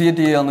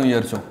dissociate ചെയ്യാമെന്ന്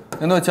വിചാരിച്ചോ.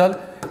 എന്ന് വെച്ചാൽ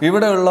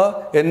ഇവിടെയുള്ള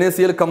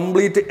NaCl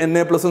കംപ്ലീറ്റ്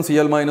Na+ഉം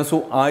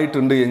Cl-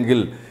 ആയിട്ടുണ്ട് എങ്കിൽ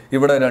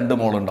ഇവിടെ 2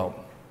 മോൾ ഉണ്ടാവും.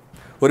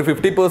 ഒരു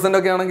 50%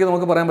 ഒക്കെ ആണെങ്കിൽ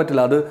നമുക്ക് പറയാൻ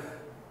പറ്റില്ല. അത്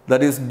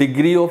that is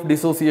degree of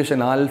dissociation,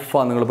 alpha.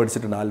 നിങ്ങൾ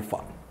പഠിച്ചിട്ടുണ്ട് ആൽഫ.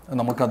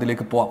 നമുക്ക്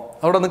അതിലേക്ക് പോവാം.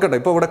 അവിടെ നിൽക്കട്ടെ.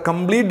 ഇപ്പോൾ ഇവിടെ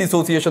കംപ്ലീറ്റ്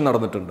ഡിസോസിയേഷൻ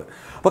നടന്നിട്ടുണ്ട്.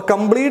 അപ്പോൾ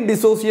കംപ്ലീറ്റ്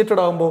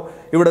ഡിസോസിയേറ്റഡ് ആകുമ്പോൾ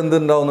ഇവിടെ എന്ത്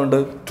ഉണ്ടാവുന്നുണ്ട്?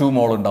 2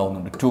 മോൾ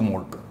ഉണ്ടാവുന്നുണ്ട്. 2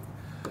 മോൾ.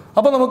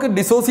 അപ്പോൾ നമുക്ക്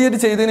ഡിസോസിയേറ്റ്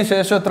ചെയ്തതിന്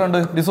ശേഷം എത്ര ഉണ്ട്?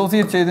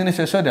 ഡിസോസിയേറ്റ് ചെയ്തതിന്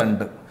ശേഷം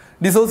 2.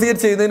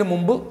 ഡിസോസിയേറ്റ് ചെയ്തതിന്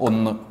മുമ്പ്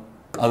 1.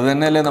 അത്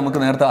തന്നെയല്ലേ നമുക്ക്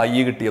നേരത്തെ I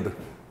കിട്ടിയത്?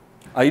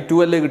 I2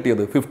 അല്ലേ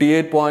കിട്ടിയത്?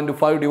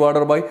 58.5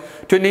 ഡിവൈഡഡ് ബൈ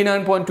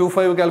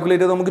 29.25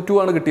 കാൽക്കുലേറ്റ് ചെയ്ത് നമുക്ക് 2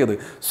 ആണ് കിട്ടിയത്.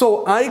 So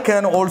I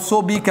can also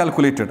be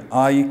calculated.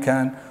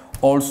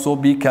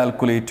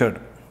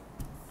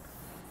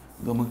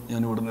 ഞാൻ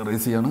ഇവിടെ നിന്ന്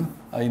റേസ് ചെയ്യാണ്.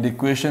 അതിൻ്റെ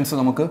ഇക്വേഷൻസ്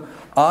നമുക്ക്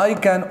I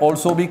can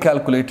also be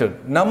calculated.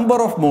 Number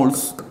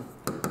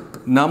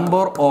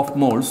of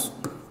moles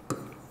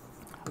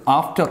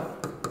after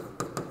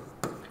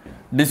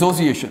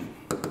dissociation,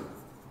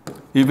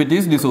 if it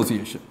is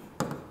dissociation,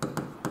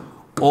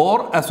 or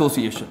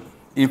association,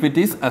 if it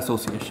is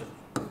association,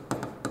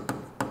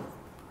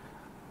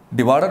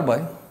 divided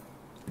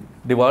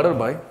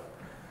by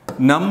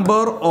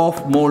number of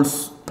moles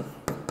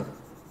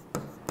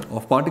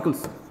of particles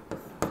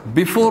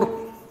before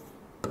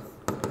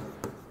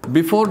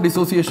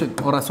dissociation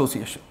or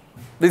association.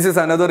 This is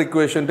another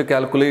equation to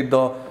calculate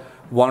the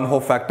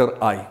one-half factor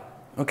I.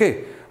 Okay,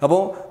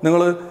 അപ്പോൾ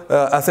നിങ്ങൾ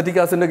acetic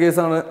ആസിഡിൻ്റെ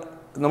കേസാണ്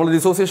നമ്മൾ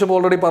dissociation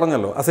already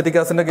പറഞ്ഞല്ലോ. Acetic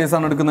ആസിഡിൻ്റെ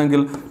കേസാണ്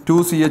എടുക്കുന്നതെങ്കിൽ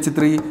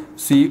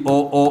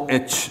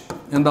 2CH3COOH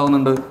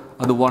എന്താവുന്നുണ്ട്?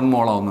 അത് 1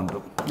 മോൾ ആവുന്നുണ്ട്.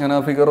 ഞാൻ ആ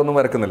ഫിഗർ ഒന്നും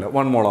വരക്കുന്നില്ല,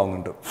 1 മോൾ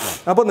ആവുന്നുണ്ട്.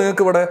 അപ്പോൾ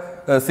നിങ്ങൾക്ക് ഇവിടെ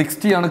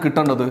 60 ആണ്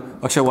കിട്ടേണ്ടത്,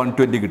 പക്ഷേ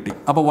 120 കിട്ടി.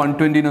 അപ്പോൾ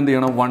 120 എന്ത്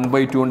ചെയ്യണം?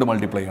 1/2 കൊണ്ട്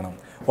മൾട്ടിപ്ലൈ ചെയ്യണം.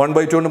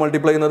 1/2 കൊണ്ട്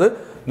മൾട്ടിപ്ലൈ ചെയ്യുന്നത്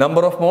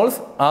number of moles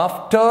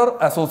after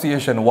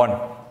association 1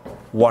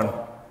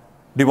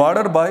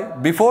 divided by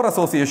before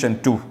association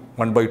 2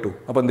 1/2.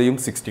 അപ്പോൾ എന്ത് ചെയ്യും?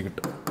 60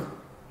 കിട്ടും.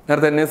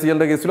 നേരത്തെ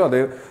NaClൻ്റെ കേസിലും അതേ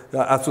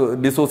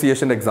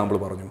ഡിസോസിയേഷൻ്റെ എക്സാമ്പിൾ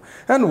പറഞ്ഞു.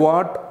 And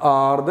what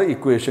are the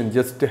equation?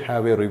 Just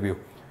have A review.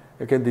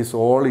 Okay, this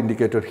all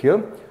indicated here.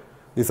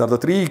 These are the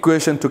 3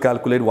 equations to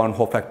calculate Van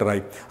Hoff factor I.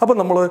 അപ്പോൾ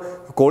നമ്മൾ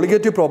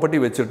കോളിഗേറ്റീവ് പ്രോപ്പർട്ടി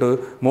വെച്ചിട്ട്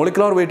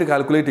മോളിക്കുലാർ വെയിറ്റ്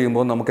കാൽക്കുലേറ്റ്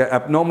ചെയ്യുമ്പോൾ നമുക്ക്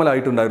അബ്നോർമൽ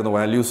ആയിട്ടുണ്ടായിരുന്ന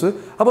വാല്യൂസ്,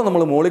 അപ്പോൾ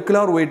നമ്മൾ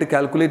molecular weight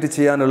calculate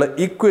ചെയ്യാനുള്ള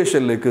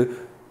ഇക്വേഷനിലേക്ക്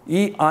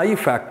ഈ I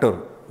factor,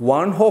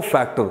 Van Hoff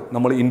factor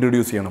നമ്മൾ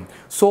ഇൻട്രൊഡ്യൂസ് ചെയ്യണം.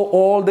 So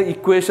all the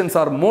equations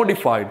R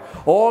modified.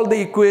 All the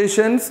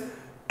equations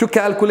to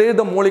calculate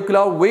the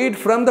molecular weight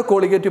from the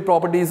colligative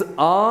properties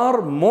are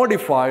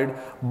modified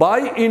by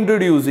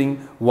introducing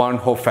Van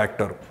Hoff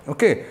factor.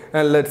 Okay,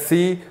 and let's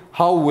see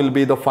how will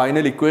be the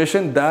final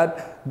equation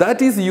that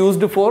is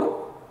used for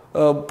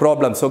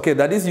problems. Okay,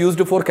 that is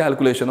used for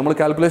calculation. നമ്മൾ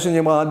calculation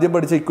ചെയ്യുമ്പോൾ ആദ്യം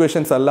പഠിച്ച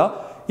equations അല്ല,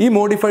 ഈ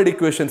modified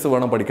equations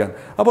വേണം പഠിക്കാൻ.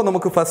 അപ്പോൾ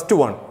നമുക്ക് ഫസ്റ്റ്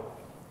വൺ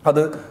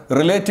അത്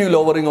relative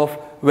lowering of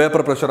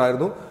vapour pressure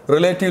ആയിരുന്നു.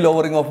 Relative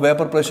lowering of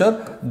vapour pressure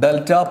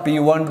delta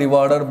P1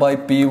 divided by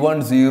P1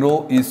 0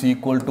 is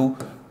equal to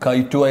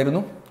Chi2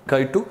 ആയിരുന്നു.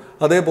 Chi2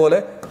 അതേപോലെ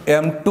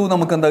M2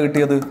 നമുക്ക് എന്താ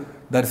കിട്ടിയത്?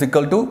 That's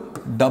equal to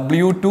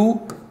W2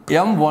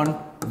 M1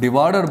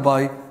 divided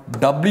by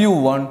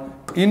W1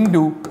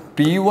 into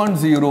P1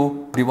 0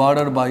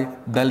 divided by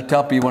delta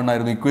P1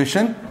 ആയിരുന്നു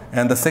equation.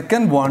 And the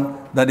second one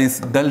that is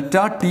delta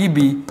TB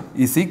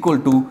is equal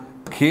to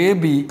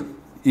KB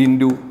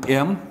into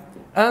M,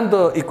 and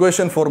the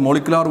equation for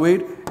molecular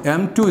weight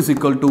M2 is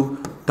equal to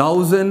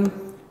 1000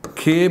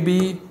 kb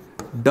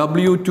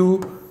W2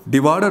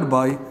 divided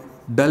by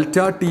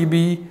delta TB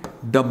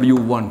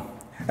W1,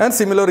 and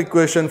similar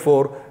equation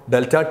for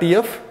delta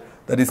TF,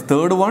 that is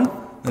third one,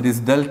 that is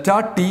delta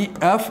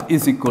TF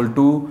is equal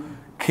to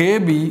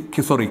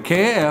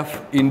KF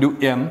into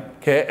M,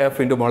 KF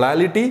into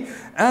molality,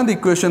 and the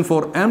equation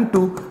for M2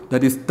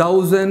 that is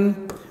 1000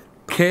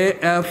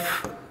 KF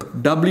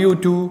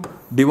W2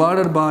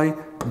 divided by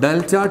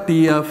delta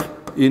TF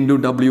into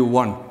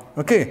W1.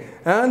 Okay,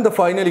 and the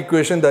final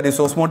equation that is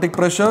osmotic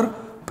pressure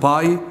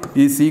pi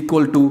is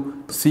equal to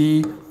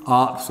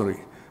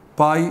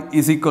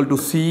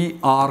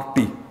CRT.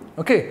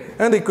 Okay,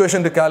 and the equation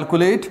to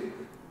calculate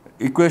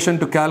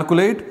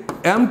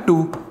M2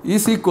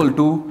 is equal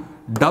to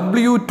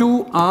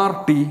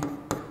W2RT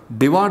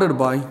divided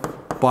by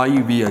pi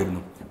V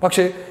ആയിരുന്നു.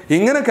 പക്ഷേ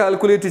ഇങ്ങനെ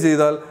calculate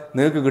ചെയ്താൽ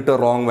നിങ്ങൾക്ക് കിട്ടുക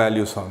wrong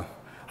values ആണ്.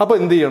 അപ്പോൾ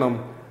എന്ത് ചെയ്യണം?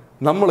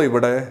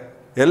 നമ്മളിവിടെ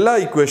എല്ലാ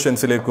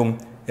ഇക്വേഷൻസിലേക്കും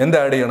എന്ത്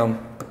ആഡ് ചെയ്യണം?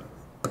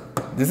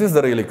 This is the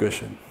real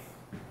equation.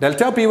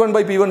 Delta P1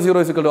 by P1 0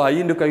 is equal to I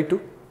into Chi2.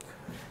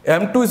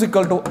 M2 is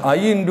equal to I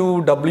into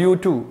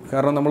W2.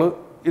 കാരണം നമ്മൾ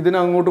ഇതിനെ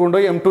അങ്ങോട്ട്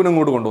കൊണ്ടുപോയി M2നെ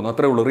അങ്ങോട്ട് കൊണ്ടുപോകുന്നു,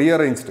 അത്രേ ഉള്ളൂ,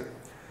 rearranged.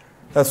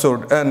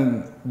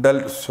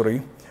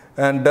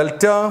 And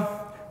delta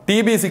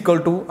TB is equal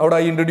to, അവിടെ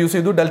I ഇൻട്രൊഡ്യൂസ്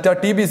ചെയ്തു, delta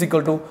TB is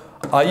equal to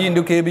I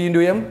into KB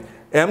into M.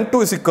 M2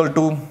 is equal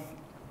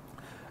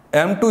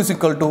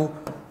to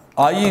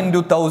I into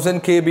 1000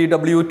 kb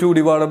W2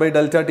 divided by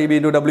delta TB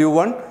into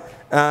W1,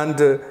 and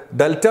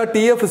delta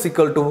TF is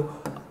equal to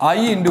I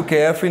into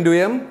KF into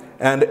M,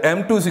 and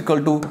M2 is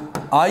equal to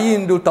I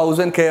into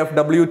 1000 KF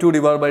W2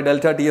 divided by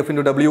delta TF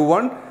into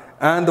W1,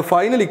 and the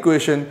final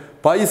equation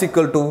pi is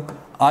equal to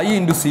I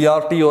into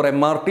CRT or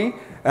MRT,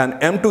 and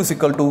M2 is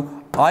equal to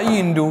I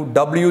into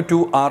W2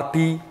 RT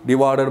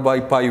divided by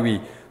pi V.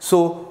 So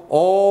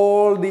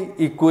all the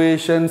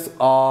equations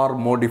are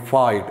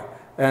modified,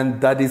 and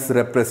that is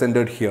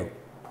represented here.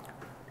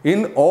 In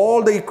all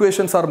the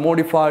equations are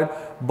modified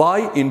by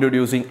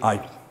introducing I.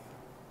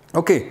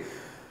 Okay,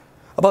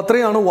 അപ്പോൾ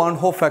അത്രയാണ് Van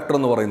Hoff factor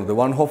എന്ന് പറയുന്നത്.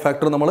 Van Hoff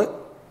factor നമ്മൾ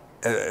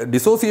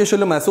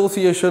ഡിസോസിയേഷനിലും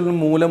അസോസിയേഷനിലും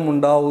മൂലം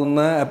ഉണ്ടാകുന്ന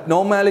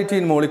abnormality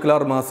in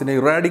molecular മാസിനെ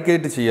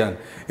eradicate ചെയ്യാൻ,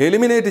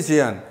 eliminate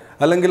ചെയ്യാൻ,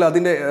 അല്ലെങ്കിൽ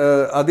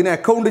അതിനെ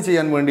അക്കൗണ്ട്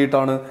ചെയ്യാൻ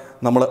വേണ്ടിയിട്ടാണ്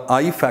നമ്മൾ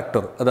I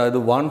ഫാക്ടർ, അതായത്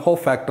Van Hoff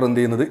factor എന്ത്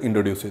ചെയ്യുന്നത്,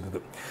 ഇൻട്രൊഡ്യൂസ് ചെയ്തത്.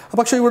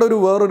 പക്ഷേ ഇവിടെ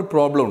വേറൊരു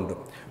പ്രോബ്ലം ഉണ്ട്.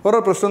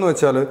 വേറൊരു പ്രശ്നം എന്ന്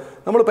വെച്ചാൽ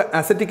നമ്മളിപ്പോൾ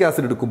അസറ്റിക്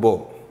ആസിഡ് എടുക്കുമ്പോൾ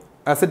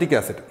അസറ്റിക്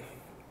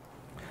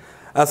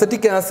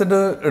ആസിഡ്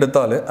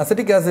എടുത്താൽ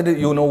acetic acid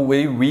you know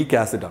very weak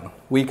ആസിഡാണ്.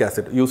 Weak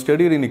acid U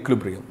studied in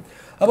equilibrium.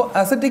 അപ്പോൾ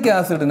അസറ്റിക്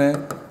ആസിഡിനെ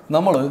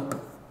നമ്മൾ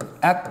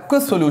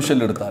അക്വസ്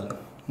സൊല്യൂഷനിൽ എടുത്താൽ,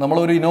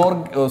 നമ്മളൊരു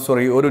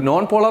ഒരു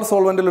നോൺ പോളാർ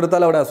സോൾവെൻറ്റിൽ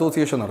എടുത്താൽ അവിടെ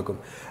അസോസിയേഷൻ നടക്കും.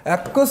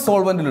 അക്വസ്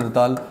സോൾവെൻറ്റിൽ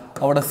എടുത്താൽ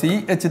അവിടെ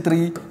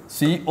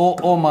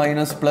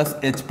CH3COO- പ്ലസ്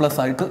H+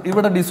 ആയിട്ട്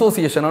ഇവിടെ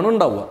ഡിസോസിയേഷനാണ്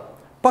ഉണ്ടാവുക.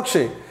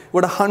 പക്ഷേ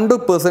ഇവിടെ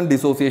 100%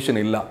 ഡിസോസിയേഷൻ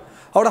ഇല്ല.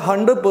 അവിടെ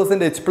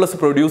 100% H+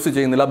 പ്രൊഡ്യൂസ്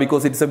ചെയ്യുന്നില്ല,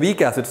 because it's A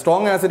weak acid.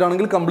 Strong acid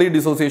ആണെങ്കിൽ കംപ്ലീറ്റ്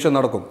ഡിസോസിയേഷൻ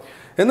നടക്കും.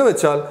 എന്ന്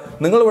വെച്ചാൽ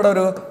നിങ്ങളിവിടെ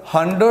ഒരു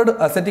 100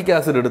 അസറ്റിക്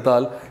ആസിഡ്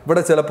എടുത്താൽ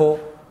ഇവിടെ ചിലപ്പോൾ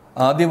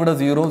ആദ്യം ഇവിടെ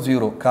 0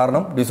 0,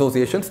 കാരണം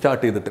ഡിസോസിയേഷൻ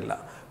സ്റ്റാർട്ട് ചെയ്തിട്ടില്ല.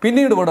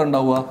 പിന്നീട് ഇവിടെ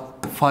ഉണ്ടാവുക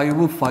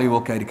 5, 5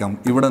 ഒക്കെ ആയിരിക്കാം.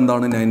 ഇവിടെ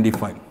എന്താണ്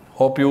 95.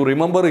 Hope you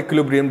remember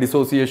equilibrium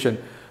dissociation,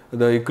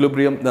 the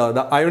equilibrium,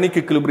 the ionic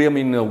equilibrium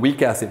in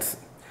weak acids.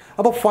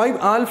 അപ്പോൾ 5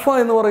 ആൽഫ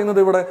എന്ന് പറയുന്നത്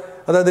ഇവിടെ,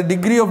 അതായത്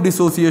degree of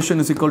dissociation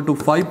is equal to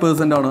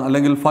 5% ആണ്,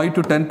 അല്ലെങ്കിൽ 5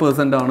 to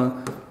 10% ആണ്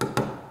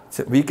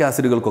വീക്ക്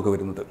ആസിഡുകൾക്കൊക്കെ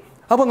വരുന്നത്.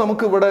 അപ്പോൾ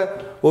നമുക്ക് ഇവിടെ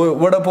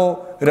ഇപ്പോൾ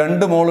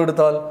 2 മോൾ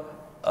എടുത്താൽ,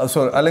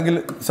 അല്ലെങ്കിൽ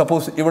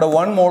സപ്പോസ് ഇവിടെ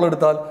 1 മോൾ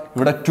എടുത്താൽ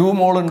ഇവിടെ 2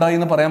 മോൾ ഉണ്ടായി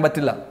എന്ന് പറയാൻ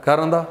പറ്റില്ല.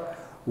 കാരണം എന്താ,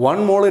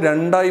 1 മോൾ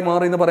 2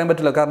 മാറി എന്ന് പറയാൻ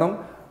പറ്റില്ല. കാരണം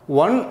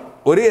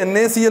ഒരു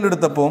NaCl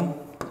എടുത്തപ്പോൾ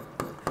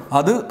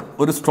അത്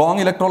ഒരു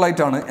സ്ട്രോങ്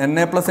ഇലക്ട്രോലൈറ്റ് ആണ്,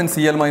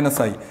 Na+NCl-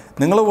 ആയി.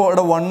 നിങ്ങൾ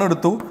ഇവിടെ 1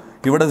 എടുത്തു,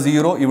 ഇവിടെ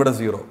 0, ഇവിടെ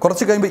 0.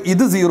 കുറച്ച് കഴിയുമ്പോൾ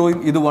ഇത് 0യും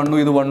ഇത് 1ഉം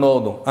ഇത് 1ഉം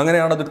ആവുന്നു.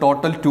 അങ്ങനെയാണ് അത്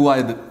ടോട്ടൽ 2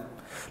 ആയത്.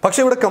 പക്ഷേ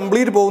ഇവിടെ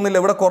കംപ്ലീറ്റ് പോകുന്നില്ല,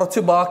 ഇവിടെ കുറച്ച്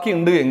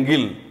ബാക്കിയുണ്ട്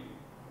എങ്കിൽ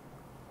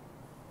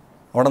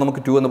അവിടെ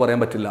നമുക്ക് 2 എന്ന് പറയാൻ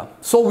പറ്റില്ല.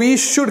 So we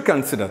should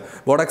consider,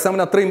 board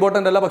എക്സാമിന് അത്ര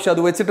ഇമ്പോർട്ടൻ്റ് അല്ല, പക്ഷേ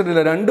അത്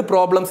വെച്ചിട്ടില്ല. 2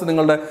 പ്രോബ്ലംസ്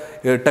നിങ്ങളുടെ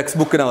ടെക്സ്റ്റ്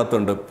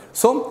ബുക്കിനകത്തുണ്ട്.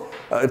 സോ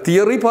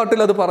തിയറി പാർട്ടിൽ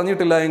അത്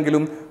പറഞ്ഞിട്ടില്ല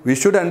എങ്കിലും we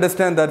should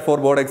understand that four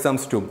board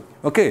exams to.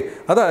 Okay,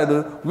 അതായത്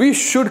we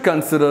should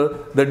consider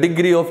the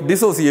degree of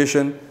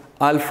dissociation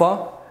alpha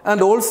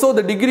and also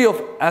the degree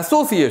of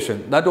association,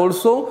 that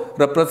also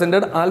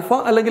represented alpha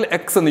അല്ലെങ്കിൽ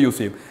X എന്ന് use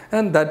ചെയ്യും.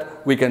 And that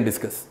we can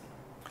discuss.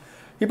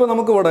 ഇപ്പോൾ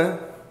നമുക്കിവിടെ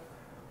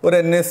ഒരു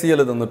NaCl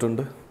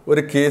തന്നിട്ടുണ്ട്,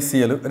 ഒരു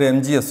KCl, ഒരു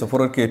MgSO4,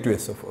 ഒരു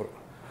K2SO4.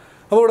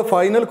 അപ്പോൾ ഇവിടെ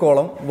final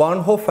column 1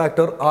 Hoff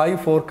factor I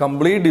four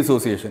complete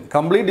dissociation.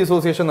 Complete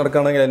dissociation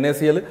നടക്കുകയാണെങ്കിൽ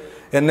NaCl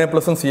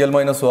Na+ഉം Cl-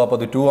 ആവും, അപ്പോൾ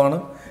അത് 2 ആണ്.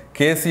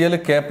 KCl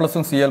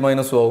K+ഉം Cl-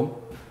 ആവും,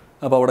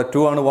 അപ്പോൾ അവിടെ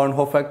 2 ആണ് 1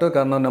 ഹോഫ് ഫാക്ടർ.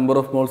 കാരണം number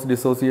of moles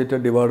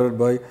dissociated divided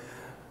by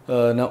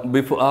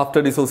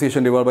after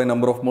dissociation divide by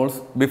number of moles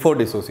before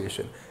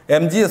dissociation.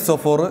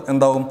 MgSO4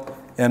 എന്താവും,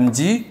 Mg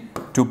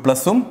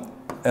 2+ഉം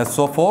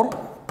SO4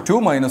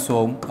 2-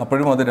 ആവും,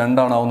 അപ്പോഴും അത്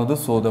 2 ആവുന്നത്.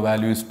 So the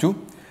value is 2.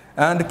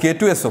 And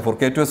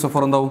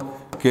K2SO4 എന്താവും,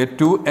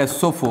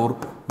 K2SO4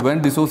 when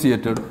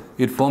dissociated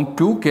it form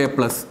 2K+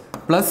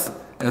 plus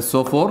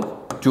SO4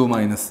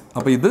 2-.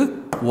 അപ്പോൾ ഇത്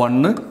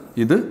 1,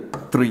 ഇത്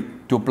 3,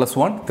 2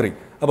 + 1 3.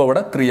 അപ്പോൾ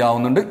ഇവിടെ 3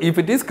 ആവുന്നുണ്ട് if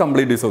it is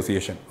complete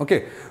dissociation. Okay,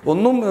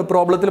 ഒന്നും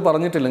പ്രോബ്ലത്തിൽ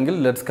പറഞ്ഞിട്ടില്ലെങ്കിൽ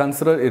let's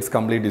consider it's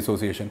complete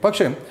dissociation.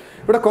 പക്ഷേ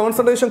ഇവിടെ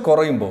കോൺസെൻട്രേഷൻ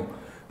കുറയുമ്പോൾ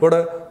ഇവിടെ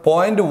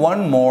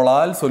 0.1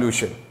 മോളാൽ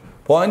സൊല്യൂഷൻ,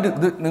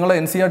 ഇത് നിങ്ങളുടെ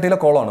NCERT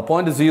കോളാണ്,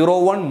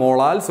 0.01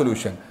 molal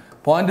solution,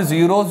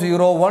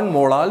 0.001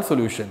 molal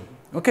solution.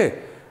 Okay,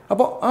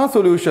 അപ്പോൾ ആ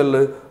സൊല്യൂഷനിൽ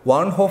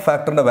 1 ഹോഫ്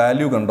ഫാക്ടറിൻ്റെ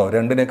വാല്യൂ കണ്ടോ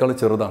 2-നേക്കാൾ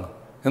ചെറുതാണ്.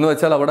 എന്ന്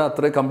വെച്ചാൽ അവിടെ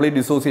അത്ര കംപ്ലീറ്റ്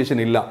ഡിസോസിയേഷൻ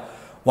ഇല്ല.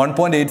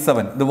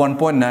 1.87, ഇത്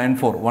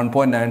 1.94,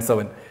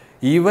 1.97.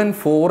 Even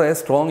for A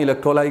strong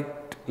electrolyte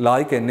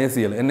like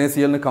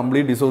NaCl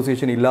complete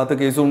dissociation ഇല്ലാത്ത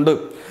കേസും ഉണ്ട്.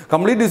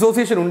 കംപ്ലീറ്റ്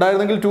ഡിസോസിയേഷൻ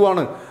ഉണ്ടായിരുന്നെങ്കിൽ 2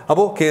 ആണ്.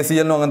 അപ്പോൾ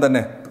KCl അങ്ങനെ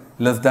തന്നെ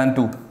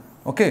 <2.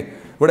 ഓക്കെ,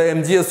 ഇവിടെ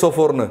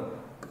MgSO4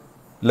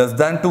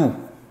 <2,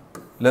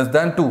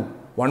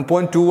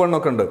 1.21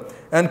 ഒക്കെ ഉണ്ട്.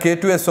 And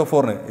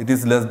K2SO4 it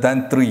is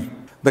 <3.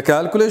 The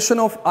calculation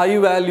of I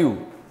value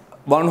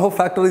 1 Hoff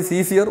factor is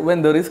easier when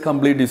there is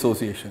complete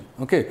dissociation.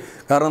 Okay,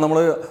 കാരണം നമ്മൾ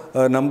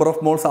number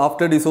of moles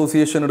after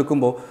dissociation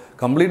എടുക്കുമ്പോൾ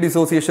കംപ്ലീറ്റ്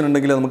ഡിസോസിയേഷൻ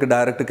ഉണ്ടെങ്കിൽ നമുക്ക്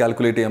ഡയറക്റ്റ്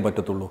കാൽക്കുലേറ്റ് ചെയ്യാൻ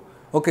പറ്റത്തുള്ളൂ.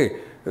 ഓക്കെ,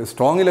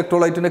 സ്ട്രോങ്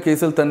ഇലക്ട്രോലൈറ്റിൻ്റെ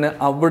കേസിൽ തന്നെ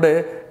അവിടെ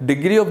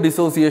ഡിഗ്രി ഓഫ്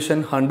ഡിസോസിയേഷൻ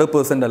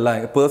 100% അല്ല,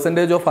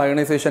 പെർസെൻറ്റേജ് ഓഫ്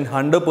അയണൈസേഷൻ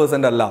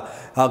 100% അല്ല.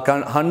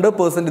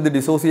 100% ഇത്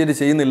ഡിസോസിയേറ്റ്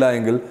ചെയ്യുന്നില്ല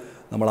എങ്കിൽ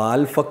നമ്മൾ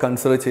ആൽഫ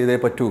കൺസിഡർ ചെയ്തേ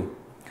പറ്റൂ.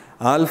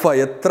 ആൽഫ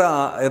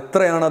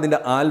എത്രയാണ് അതിൻ്റെ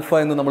ആൽഫ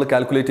എന്ന് നമ്മൾ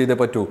കാൽക്കുലേറ്റ് ചെയ്തേ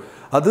പറ്റൂ.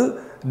 അത്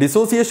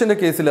ഡിസോസിയേഷൻ്റെ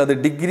കേസിൽ അത്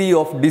ഡിഗ്രി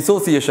ഓഫ്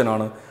ഡിസോസിയേഷൻ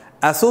ആണ്,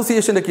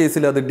 അസോസിയേഷൻ്റെ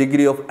കേസിൽ അത്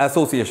ഡിഗ്രി ഓഫ്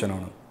അസോസിയേഷൻ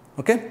ആണ്.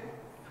 ഓക്കെ,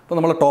 അപ്പോൾ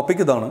നമ്മളെ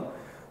ടോപ്പിക് ഇതാണ്.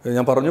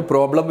 ഞാൻ പറഞ്ഞു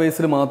പ്രോബ്ലം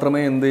ബേസിൽ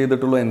മാത്രമേ എന്ത്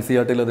ചെയ്തിട്ടുള്ളൂ,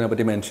 NCERT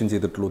അതിനെപ്പറ്റി മെൻഷൻ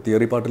ചെയ്തിട്ടുള്ളൂ.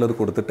 തിയറി പാർട്ടിൽ അത്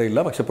കൊടുത്തിട്ടേ ഇല്ല,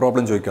 പക്ഷേ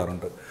പ്രോബ്ലം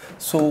ചോദിക്കാറുണ്ട്.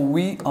 So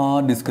we R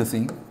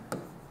discussing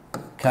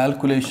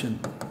calculation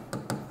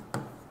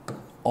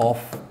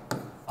of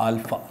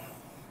alpha.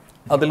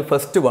 അതിൽ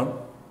ഫസ്റ്റ് വൺ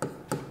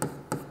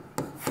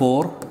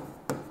ഫോർ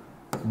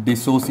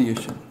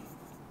ഡിസോസിയേഷൻ.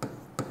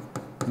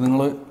 നിങ്ങൾ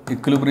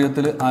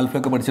ഇക്വിലിബ്രിയത്തിൽ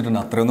ആൽഫയൊക്കെ പഠിച്ചിട്ടുണ്ട്,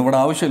 അത്രയൊന്നും ഇവിടെ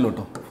ആവശ്യമില്ല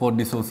കേട്ടോ. Four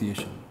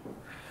dissociation.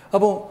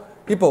 അപ്പോൾ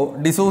ഇപ്പോൾ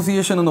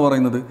ഡിസോസിയേഷൻ എന്ന്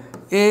പറയുന്നത്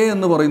A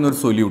എന്ന് പറയുന്ന ഒരു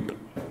solute,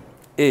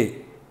 A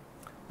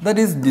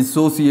that is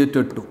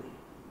dissociated to,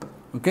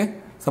 okay,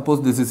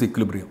 suppose this is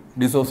equilibrium,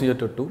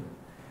 dissociated to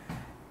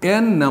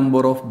n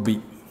number of B.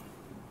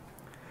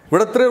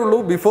 ഇവിടെ എത്രയേ ഉള്ളൂ,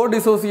 ബിഫോർ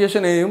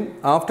ഡിസോസിയേഷൻ Aയും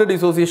ആഫ്റ്റർ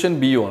ഡിസോസിയേഷൻ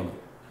Bയും ആണ്.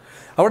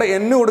 അവിടെ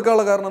n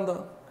കൊടുക്കാനുള്ള കാരണം എന്താ?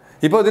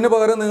 ഇപ്പോൾ ഇതിന്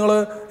പകരം നിങ്ങൾ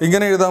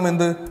ഇങ്ങനെ എഴുതാം,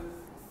 എന്ത്,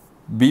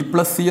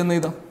 B+C എന്ന്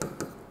എഴുതാം,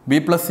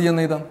 B+C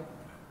എന്ന് എഴുതാം.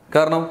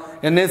 കാരണം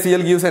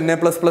NaCl gives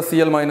Na++Cl-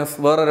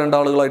 വേറെ 2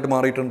 ആളുകളായിട്ട്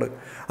മാറിയിട്ടുണ്ട്.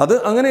 അത്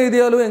അങ്ങനെ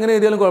എഴുതിയാലും എങ്ങനെ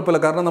എഴുതിയാലും കുഴപ്പമില്ല,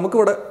 കാരണം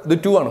നമുക്കിവിടെ ഇത്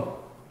 2 ആണ്.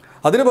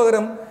 അതിന്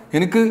പകരം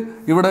എനിക്ക്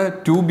ഇവിടെ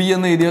 2B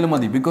എന്ന് എഴുതിയാലും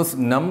മതി, because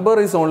number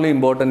is only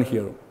important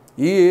here.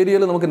 ഈ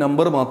ഏരിയയിൽ നമുക്ക്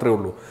നമ്പർ മാത്രമേ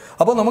ഉള്ളൂ.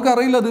 അപ്പോൾ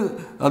നമുക്കറിയില്ല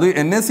അത്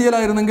NaCl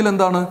ആയിരുന്നെങ്കിൽ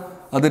എന്താണ്,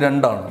 അത്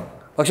 2 ആണ്.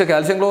 പക്ഷേ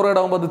കാൽഷ്യം ക്ലോറൈഡ്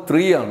ആകുമ്പോൾ അത്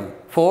 3 ആണ്,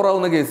 4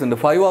 ആവുന്ന കേസുണ്ട്,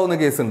 5 ആവുന്ന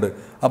കേസുണ്ട്.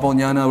 അപ്പോൾ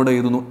ഞാൻ അവിടെ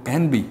എഴുതുന്നു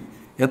NB.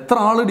 എത്ര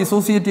ആൾ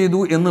ഡിസോസിയേറ്റ് ചെയ്തു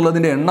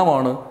എന്നുള്ളതിൻ്റെ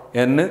എണ്ണമാണ്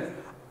N.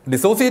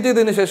 ഡിസോസിയേറ്റ്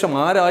ചെയ്തതിന് ശേഷം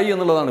ആരായി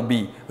എന്നുള്ളതാണ് B.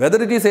 Whether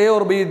it is A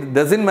or B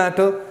doesn't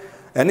matter.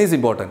 N is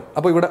important.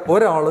 അപ്പോൾ ഇവിടെ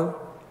ഒരാൾ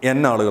N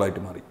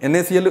ആളുകളായിട്ട് മാറി.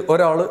 NaCl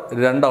ഒരാൾ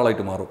 2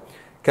 ആളായിട്ട് മാറും.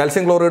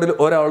 കാൽഷ്യം ക്ലോറൈഡിൽ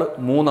ഒരാൾ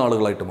 3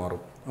 ആളുകളായിട്ട്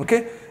മാറും. Okay,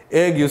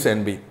 A gives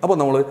NB. അപ്പോൾ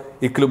നമ്മൾ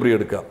ഇക്വിലിബ്രിയം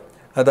എടുക്കുക.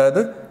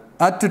 അതായത്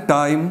at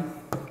time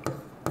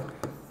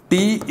T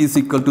is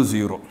equal to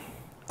 0.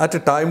 At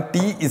time T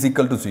is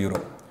equal to 0.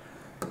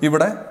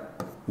 ഇവിടെ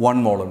 1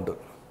 മോൾ ഉണ്ട്,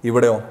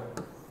 ഇവിടെയോ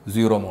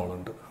 0 മോൾ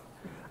ഉണ്ട്.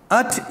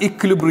 At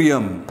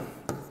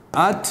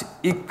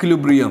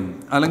equilibrium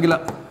അല്ലെങ്കിൽ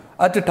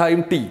at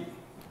time T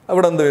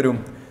അവിടെ എന്ത് വരും?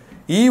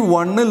 ഈ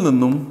 1ൽ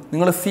നിന്നും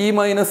നിങ്ങൾ C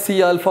മൈനസ് C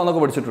ആൽഫ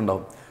എന്നൊക്കെ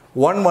പഠിച്ചിട്ടുണ്ടാവും.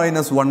 1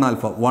 മൈനസ് 1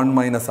 ആൽഫ, 1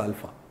 മൈനസ്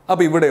ആൽഫ.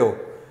 അപ്പോൾ ഇവിടെയോ,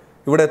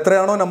 ഇവിടെ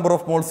എത്രയാണോ നമ്പർ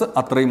ഓഫ് മോൾസ്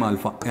അത്രയും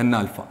ആൽഫ, N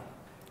ആൽഫ.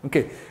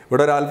 ഓക്കെ,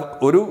 ഇവിടെ ഒരു ആൽഫ,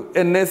 ഒരു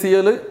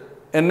NaCl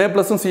Na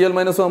പ്ലസും Cl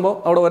മൈനസും ആകുമ്പോൾ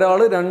അവിടെ ഒരാൾ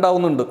 2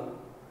 ആവുന്നുണ്ട്,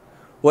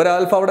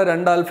 ഒരാൽഫ അവിടെ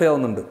 2 ആൽഫ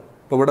ആവുന്നുണ്ട്.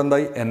 അപ്പോൾ ഇവിടെ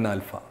എന്തായി? N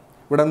alpha.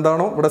 ഇവിടെ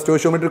എന്താണോ, ഇവിടെ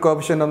സ്റ്റോയിഷ്യോമെട്രിക്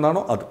കോഎഫിഷ്യന്റ്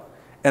എന്താണോ അത്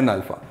N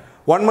alpha.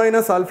 1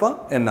 minus alpha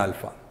N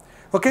alpha.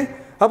 Okay,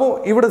 അപ്പോൾ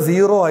ഇവിടെ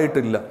 0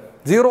 ആയിട്ടില്ല.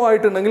 0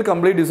 ആയിട്ടുണ്ടെങ്കിൽ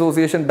കംപ്ലീറ്റ്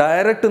ഡിസോസിയേഷൻ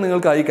ഡയറക്റ്റ്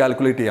നിങ്ങൾക്ക് ആയി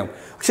കാൽക്കുലേറ്റ് ചെയ്യാം.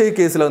 പക്ഷേ ഈ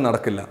കേസിൽ അത്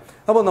നടക്കില്ല.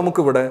 അപ്പോൾ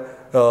നമുക്കിവിടെ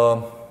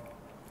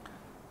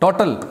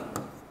total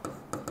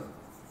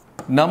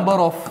number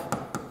of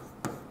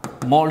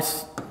moles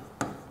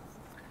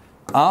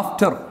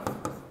after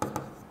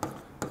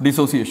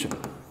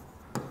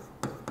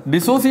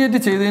dissociate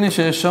ചെയ്തതിന്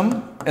ശേഷം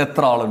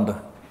എത്ര ആളുണ്ട്?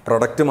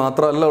 പ്രൊഡക്റ്റ്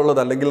മാത്രമല്ല ഉള്ളത്,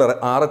 അല്ലെങ്കിൽ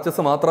RHS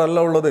മാത്രമല്ല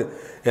ഉള്ളത്,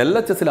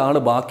 LHSലാണ്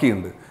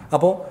ബാക്കിയുണ്ട്.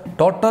 അപ്പോൾ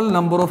total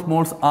number of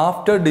moles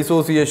after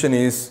dissociation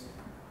is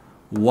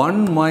 1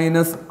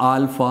 minus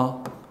alpha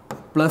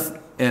plus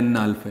N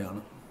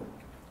ആൽഫയാണ്.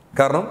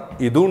 കാരണം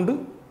ഇതുണ്ട്,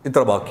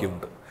 ഇത്ര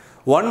ബാക്കിയുണ്ട്.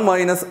 1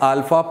 minus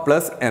alpha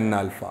plus N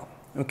alpha.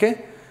 Okay,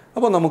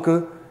 അപ്പോൾ നമുക്ക്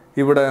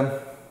ഇവിടെ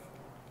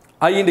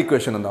ഐൻ്റെ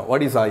ഇക്വേഷൻ എന്താ?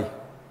 What is I?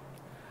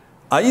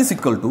 I is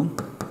equal to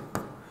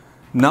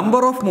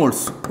number of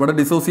moles, ഇവിടെ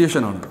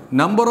ഡിസോസിയേഷൻ ആണ്,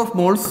 number of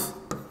moles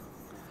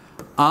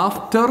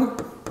after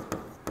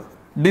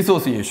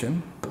dissociation,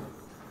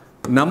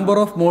 number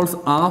of moles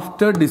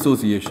after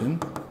dissociation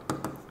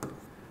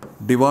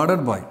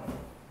divided by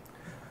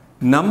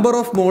number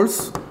of moles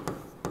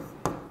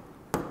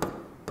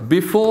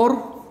before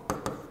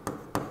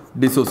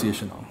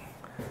dissociation.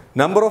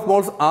 Number of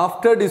moles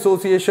after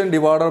dissociation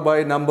divided by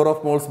number of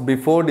moles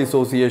before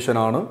dissociation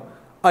ആണ്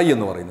I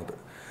എന്ന് പറയുന്നത്.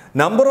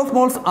 Number of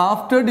moles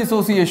after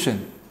dissociation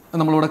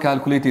നമ്മളിവിടെ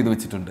calculate ചെയ്ത്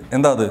വെച്ചിട്ടുണ്ട്.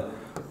 എന്താ അത്?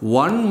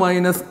 1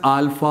 minus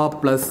alpha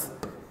plus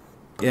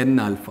N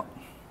alpha.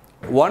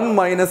 1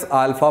 minus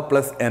alpha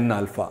plus N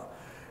alpha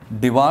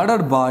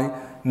divided by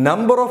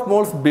number of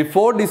moles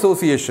before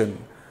dissociation.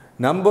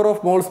 Number of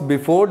moles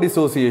before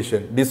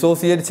dissociation.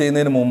 Dissociate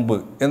ചെയ്യുന്നതിന് മുമ്പ്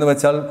എന്ന്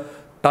വെച്ചാൽ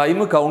ടൈം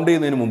കൗണ്ട്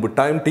ചെയ്യുന്നതിന് മുമ്പ്,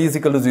 time T is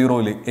equal to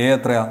 0ൽ A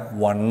എത്രയാ?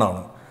 1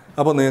 ആണ്.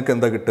 അപ്പോൾ നിങ്ങൾക്ക്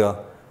എന്താ കിട്ടുക?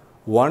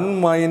 1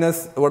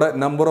 മൈനസ് ഇവിടെ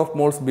number of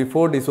moles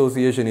before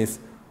dissociation is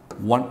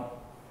 1.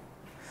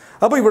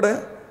 അപ്പോൾ ഇവിടെ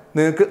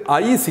നിങ്ങൾക്ക്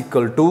I is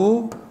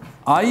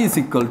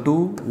equal to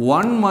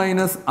 1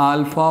 minus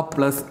alpha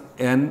plus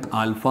N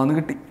alpha എന്ന്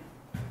കിട്ടി.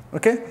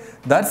 Okay,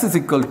 that's is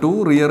equal to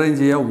rearrange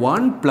ചെയ്യുക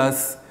 1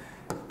 plus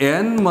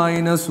N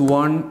minus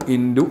 1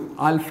 into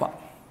alpha.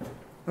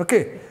 Okay,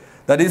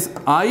 that is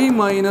I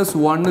minus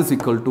 1 is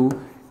equal to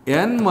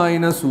N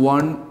minus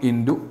 1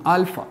 into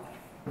alpha.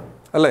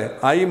 അല്ലേ?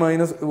 I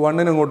minus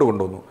 1 അങ്ങോട്ട്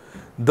കൊണ്ടുവന്നു.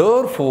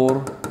 Therefore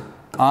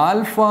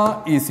alpha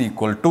is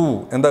equal to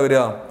എന്താ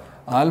വരിക?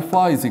 Alpha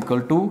is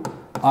equal to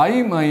I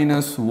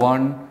minus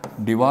 1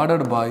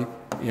 divided by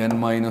N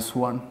minus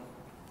 1.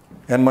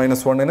 N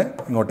minus 1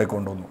 ഇങ്ങോട്ടേക്ക്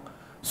കൊണ്ടുവന്നു.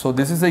 So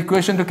this is the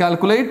equation to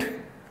calculate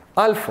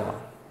alpha.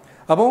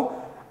 അപ്പോൾ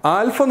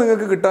alpha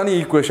നിങ്ങൾക്ക് കിട്ടാൻ ഈ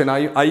ഇക്വേഷൻ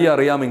I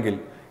അറിയാമെങ്കിൽ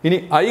ഇനി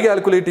I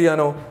കാൽക്കുലേറ്റ്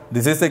ചെയ്യാനോ?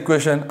 This is the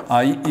equation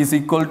I is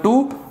equal to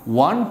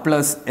 1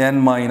 plus N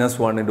minus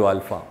 1 into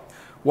alpha.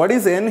 What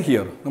is N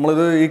here?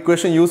 നമ്മളിത്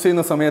ഇക്വേഷൻ യൂസ്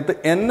ചെയ്യുന്ന സമയത്ത്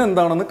N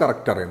എന്താണെന്ന്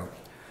കറക്റ്റ് അറിയണം.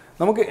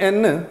 നമുക്ക് N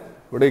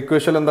ഇവിടെ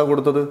ഇക്വേഷൻ എന്താ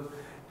കൊടുത്തത്?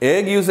 A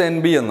gives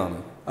NB എന്നാണ്.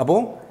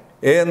 അപ്പോൾ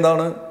A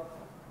എന്താണ്?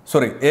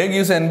 A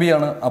gives NB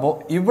ആണ്. അപ്പോൾ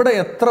ഇവിടെ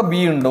എത്ര B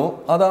ഉണ്ടോ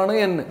അതാണ്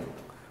N.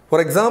 For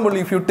example,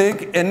 if you take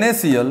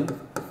NaCl,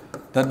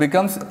 that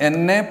becomes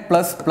Na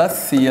plus plus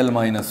Cl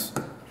minus.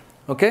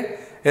 Okay?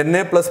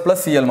 Na plus plus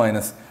Cl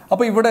minus.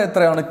 അപ്പോൾ ഇവിടെ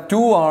എത്രയാണ്?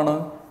 2 ആണ്.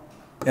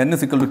 N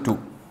is equal to 2.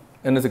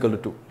 N is equal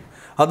to 2.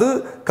 അത്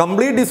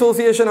കംപ്ലീറ്റ്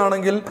ഡിസോസിയേഷൻ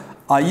ആണെങ്കിൽ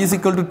I is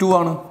equal to 2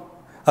 ആണ്.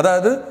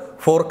 അതായത്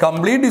for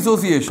complete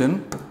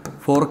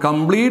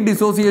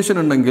dissociation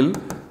ഉണ്ടെങ്കിൽ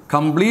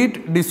complete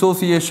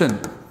dissociation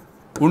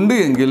ഉണ്ട്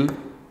എങ്കിൽ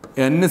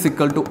N is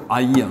equal to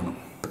I ആണ്.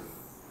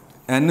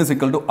 N is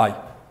equal to I.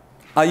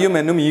 ഐയും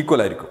എന്നും ഈക്വൽ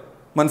ആയിരിക്കും.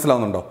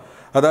 മനസ്സിലാവുന്നുണ്ടോ?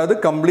 അതായത്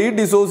കംപ്ലീറ്റ്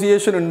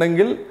ഡിസോസിയേഷൻ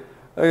ഉണ്ടെങ്കിൽ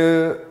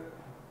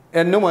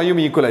എന്നും ഐയും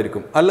ഈക്വൽ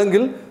ആയിരിക്കും.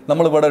 അല്ലെങ്കിൽ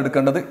നമ്മൾ ഇവിടെ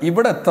എടുക്കേണ്ടത്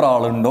ഇവിടെ എത്ര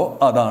ആളുണ്ടോ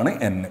അതാണ്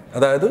N.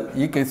 അതായത്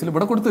ഈ കേസിൽ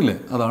ഇവിടെ കൊടുത്തില്ലേ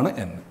അതാണ്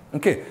N.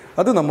 ഓക്കെ,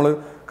 അത് നമ്മൾ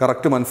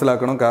കറക്റ്റ്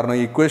മനസ്സിലാക്കണം. കാരണം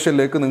ഈ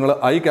ഇക്വേഷനിലേക്ക് നിങ്ങൾ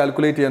I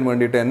കാൽക്കുലേറ്റ് ചെയ്യാൻ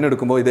വേണ്ടിയിട്ട് N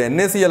എടുക്കുമ്പോൾ ഇത്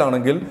NaCl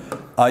ആണെങ്കിൽ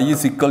I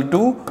is equal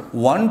to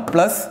 1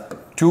 plus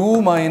 2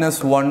 minus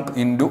 1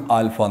 into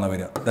alpha എന്ന്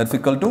വരിക. That's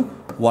equal to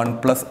 1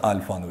 plus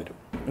alpha എന്ന് വരും.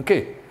 ഓക്കെ,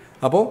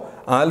 അപ്പോൾ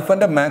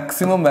ആൽഫൻ്റെ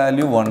മാക്സിമം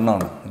വാല്യൂ 1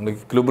 ആണ്.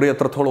 ഇക്വിലിബ്രിയം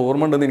എത്രത്തോളം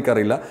ഓർമ്മ ഉണ്ടെന്ന്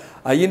എനിക്കറിയില്ല.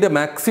 ഐൻ്റെ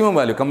മാക്സിമം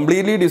വാല്യൂ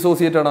കംപ്ലീറ്റ്ലി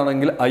ഡിസോസിയേറ്റഡ്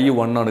ആണെങ്കിൽ ഐ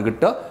 1 ആണ്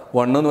കിട്ടുക.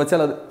 1 എന്ന്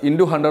വെച്ചാൽ അത്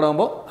ഇൻറ്റു 100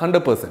 ആകുമ്പോൾ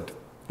 100%.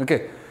 ഓക്കെ,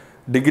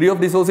 ഡിഗ്രി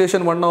ഓഫ്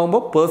ഡിസോസിയേഷൻ 1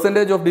 ആകുമ്പോൾ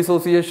പെർസെൻറ്റേജ് ഓഫ്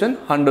ഡിസോസിയേഷൻ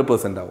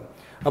 100% ആവും.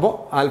 അപ്പോൾ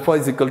ആൽഫ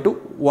ഇസ് ഈക്വൽ ടു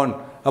 1.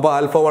 അപ്പോൾ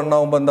ആൽഫ 1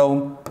 ആകുമ്പോൾ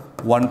എന്താവും?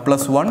 1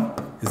 + 1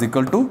 ഇസ്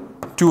ഈക്വൽ ടു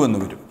 2 എന്ന്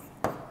വരും.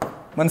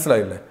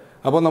 മനസ്സിലായില്ലേ?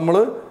 അപ്പോൾ നമ്മൾ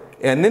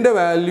എന്നിൻ്റെ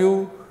വാല്യൂ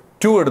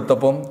 2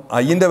 എടുത്തപ്പം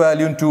ഐൻ്റെ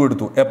വാല്യൂയും 2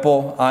 എടുത്തു. എപ്പോൾ?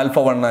 ആൽഫ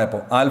 1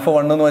 ആയപ്പോൾ. ആൽഫ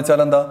 1 എന്ന്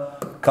വെച്ചാൽ എന്താ?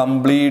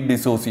 Complete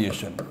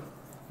dissociation.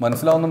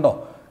 മനസ്സിലാവുന്നുണ്ടോ?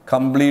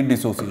 Complete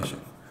dissociation.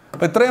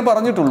 അപ്പോൾ ഇത്രയും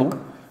പറഞ്ഞിട്ടുള്ളൂ.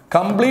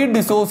 കംപ്ലീറ്റ്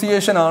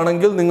ഡിസോസിയേഷൻ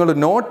ആണെങ്കിൽ നിങ്ങൾ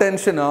നോ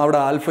ടെൻഷൻ, അവിടെ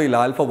ആൽഫയിൽ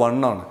ആൽഫ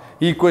 1 ആണ്.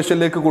 ഈ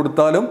ഇക്വേഷനിലേക്ക്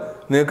കൊടുത്താലും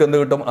നിങ്ങൾക്ക് എന്ത്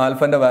കിട്ടും?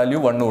 ആൽഫൻ്റെ വാല്യൂ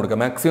 1 കൊടുക്കുക.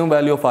 Maximum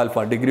value of alpha,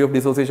 degree of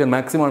dissociation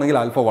maximum ആണെങ്കിൽ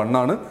ആൽഫ 1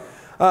 ആണ്.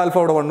 ആൽഫ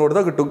അവിടെ 1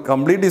 കൊടുത്താൽ കിട്ടും.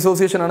 കംപ്ലീറ്റ്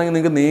ഡിസോസിയേഷൻ ആണെങ്കിൽ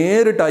നിങ്ങൾക്ക്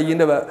നേരിട്ട്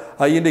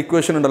ഐൻ്റെ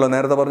ഇക്വേഷൻ ഉണ്ടല്ലോ,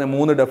 നേരത്തെ പറഞ്ഞ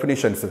 3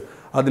 ഡെഫിനിഷൻസ്,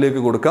 അതിലേക്ക്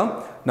കൊടുക്കാം.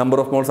 Number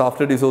of moles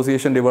after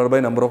dissociation divide by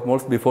number of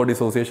moles before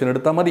dissociation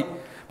എടുത്താൽ മതി.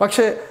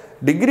 പക്ഷേ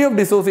ഡിഗ്രി ഓഫ്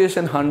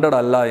ഡിസോസിയേഷൻ 100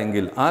 അല്ല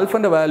എങ്കിൽ,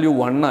 ആൽഫൻ്റെ വാല്യൂ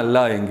 1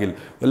 അല്ല എങ്കിൽ,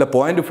 വല്ല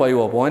 0.5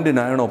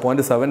 0.9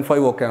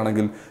 0.75 ഒക്കെ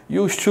ആണെങ്കിൽ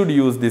you should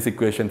use this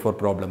equation for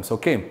problems.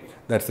 Okay,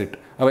 that's it.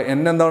 അപ്പോൾ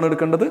എന്താണ്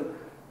എടുക്കേണ്ടത്?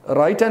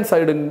 റൈറ്റ് ഹാൻഡ്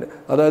സൈഡിൻ്റെ,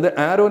 അതായത്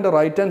ആരോൻ്റെ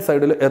റൈറ്റ് ഹാൻഡ്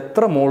സൈഡിൽ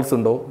എത്ര മോൾസ്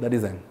ഉണ്ടോ ദാറ്റ്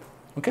ഈസ് എൻ.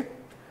 ഓക്കെ,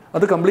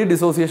 അത് കംപ്ലീറ്റ്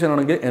ഡിസോസിയേഷൻ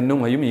ആണെങ്കിൽ എന്നും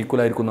ഐയും ഈക്വൽ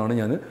ആയിരിക്കും എന്നാണ്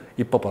ഞാൻ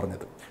ഇപ്പോൾ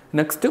പറഞ്ഞത്.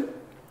 Next,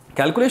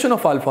 calculation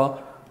of alpha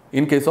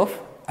in case of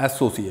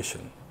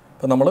association.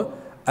 അപ്പോൾ നമ്മൾ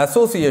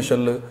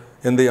അസോസിയേഷനിൽ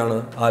എന്ത് ചെയ്യാണ്?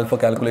 ആൽഫ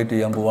കാൽക്കുലേറ്റ്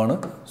ചെയ്യാൻ പോവാണ്.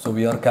 So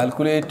we R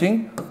calculating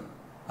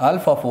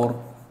alpha four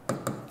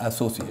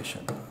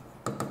association.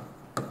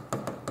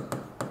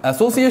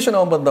 Association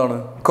ആകുമ്പോൾ എന്താണ്?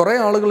 കുറേ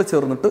ആളുകൾ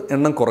ചേർന്നിട്ട്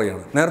എണ്ണം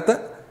കുറയാണ്. നേരത്തെ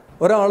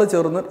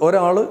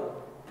ഒരാൾ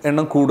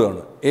എണ്ണം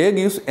കൂടുകയാണ്. എ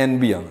ഗീവ്സ് എൻ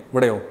ബി ആണ്.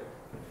 ഇവിടെയോ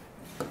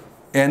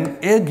എൻ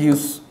എ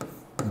ഗീവ്സ്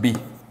ബി.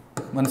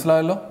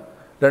 മനസ്സിലായല്ലോ?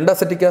 2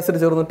 അസറ്റിക് ആസിഡ്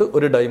ചേർന്നിട്ട്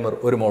ഒരു ഡൈമർ,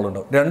 ഒരു മോൾ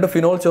ഉണ്ടാവും. 2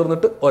 ഫിനോൾ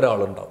ചേർന്നിട്ട്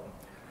ഒരാളുണ്ടാവും.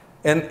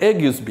 N A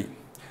gives B.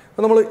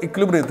 അപ്പോൾ നമ്മൾ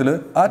ഇക്വിലിബ്രിയത്തിൽ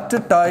at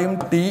time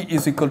T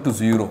is equal to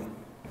 0.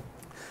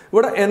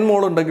 ഇവിടെ എൻ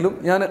മോൾ ഉണ്ടെങ്കിലും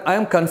ഐ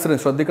ആം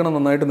കൺസിഡറിങ്, ശ്രദ്ധിക്കണം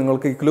നന്നായിട്ട്.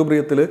 നിങ്ങൾക്ക്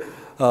ഇക്വിലിബ്രിയത്തിൽ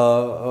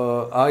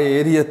ആ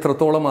ഏരിയ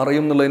എത്രത്തോളം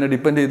അറിയും എന്നുള്ളതിനെ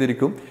ഡിപ്പെൻഡ്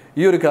ചെയ്തിരിക്കും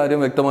ഈ ഒരു കാര്യം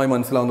വ്യക്തമായി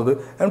മനസ്സിലാവുന്നത്.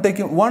 ഐ എം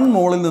ടേക്കിംഗ് 1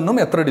 മോളിൽ നിന്നും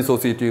എത്ര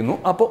ഡിസോസിയേറ്റ് ചെയ്യുന്നു.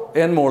 അപ്പോൾ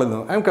എൻ മോളിൽ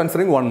നിന്നും ഐ എം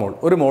കൺസിഡറിങ് 1 മോൾ.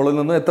 ഒരു മോളിൽ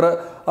നിന്ന് എത്ര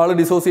ആൾ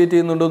ഡിസോസിയേറ്റ്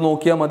ചെയ്യുന്നുണ്ടോ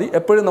നോക്കിയാൽ മതി.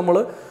 എപ്പോഴും നമ്മൾ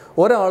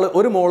ഒരാൾ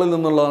ഒരു മോളിൽ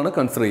നിന്നുള്ളതാണ്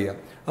കൺസിഡർ ചെയ്യുക.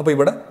 അപ്പോൾ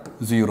ഇവിടെ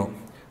 0.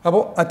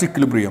 അപ്പോൾ at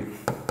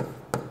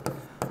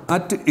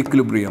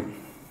equilibrium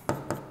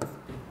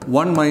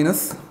 1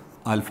 minus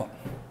alpha,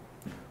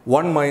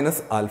 1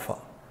 minus alpha.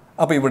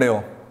 അപ്പോൾ ഇവിടെയോ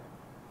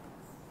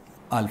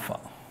ആൽഫ,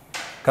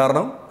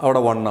 കാരണം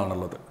അവിടെ 1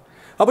 ആണുള്ളത്.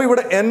 അപ്പോൾ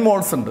ഇവിടെ n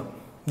മോൾസ് ഉണ്ട്.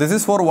 This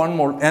is four 1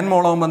 mall. n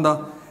മോൾ ആകുമ്പോൾ എന്താ?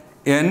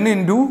 n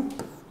into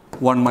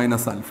 1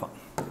 minus alpha.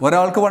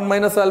 ഒരാൾക്ക് 1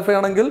 മൈനസ് ആൽഫ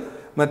ആണെങ്കിൽ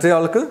മറ്റേ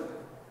ആൾക്ക്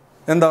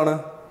എന്താണ്?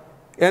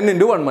 n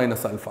into 1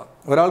 minus alpha.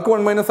 ഒരാൾക്ക്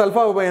 1 മൈനസ് ആൽഫ,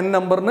 അപ്പോൾ n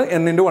നമ്പറിന്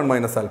n ഇൻറ്റു 1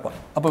 മൈനസ് ആൽഫ.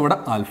 അപ്പോൾ ഇവിടെ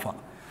ആൽഫ.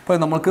 അപ്പോൾ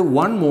നമുക്ക്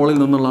 1 മോളിൽ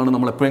നിന്നുള്ളതാണ്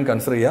നമ്മൾ എപ്പോഴും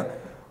കൺസിഡർ ചെയ്യുക.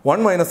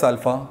 1 മൈനസ്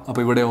ആൽഫ.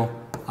 അപ്പോൾ ഇവിടെയോ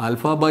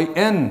alpha by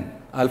n.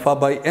 Alpha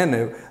by n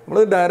നമ്മൾ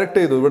ഡയറക്റ്റ്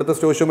ചെയ്തു. ഇവിടുത്തെ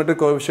സ്റ്റോഷിയോമെട്രിക്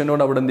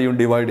കോഎഫിഷ്യൻ്റോട് അവിടെ എന്ത് ചെയ്യും?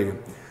 ഡിവൈഡ് ചെയ്യും.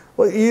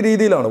 അപ്പോൾ ഈ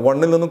രീതിയിലാണ്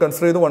 1ൽ നിന്നും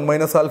കൺസിഡർ ചെയ്തു 1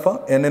 മൈനസ് ആൽഫ,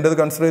 n-ൻ്റെത്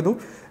കൺസിഡർ ചെയ്തു,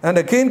 and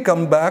again come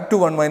back to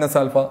 1 minus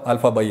alpha,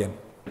 alpha by n.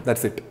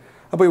 That's it.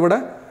 അപ്പോൾ ഇവിടെ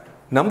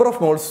number of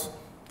moles,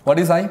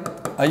 what is I?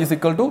 I is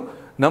equal to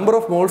number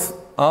of moles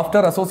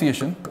after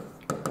association.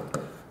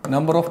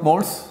 Number of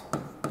moles,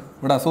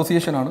 ഇവിടെ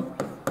association ആണ്,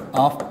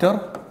 after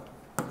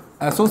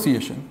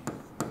association,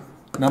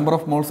 number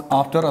of moles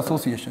after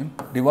association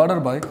divided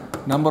by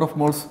number of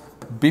moles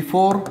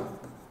before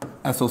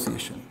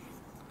association,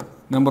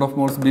 number of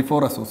moles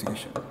before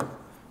association.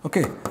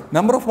 Okay,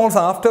 number of moles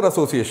after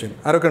association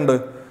ആരൊക്കെ ഉണ്ട്?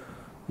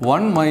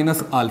 1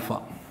 minus alpha,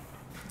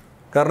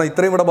 കാരണം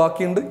ഇത്രയും ഇവിടെ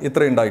ബാക്കിയുണ്ട്,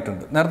 ഇത്രയും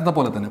ഉണ്ടായിട്ടുണ്ട് നേരത്തെ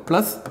പോലെ തന്നെ,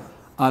 plus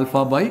alpha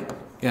by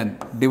n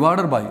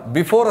divided by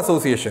before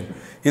association.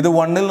 ഇത്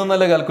 1ൽ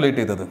നിന്നല്ലേ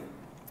കാൽക്കുലേറ്റ് ചെയ്തത്?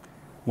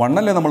 1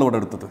 അല്ലേ നമ്മളിവിടെ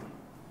എടുത്തത്?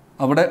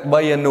 അവിടെ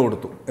ബൈ n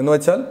കൊടുത്തു എന്ന്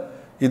വെച്ചാൽ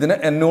ഇതിനെ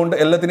n കൊണ്ട്,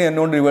 എല്ലാത്തിനും n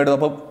കൊണ്ട് ഡിവൈഡ് ചെയ്തു.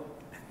 അപ്പോൾ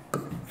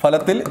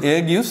ഫലത്തിൽ A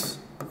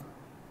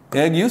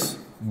gives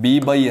B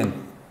by n,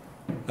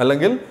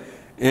 അല്ലെങ്കിൽ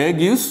എ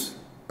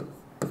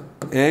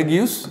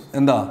ഗീവ്സ്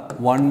എന്താ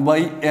 1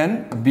 ബൈ n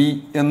ബി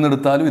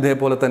എന്നെടുത്താലും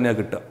ഇതേപോലെ തന്നെയാണ്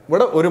കിട്ടുക.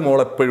 ഇവിടെ ഒരു മോൾ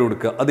എപ്പോഴും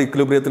എടുക്കുക, അത്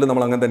ഇക്വിലിബ്രിയത്തിൽ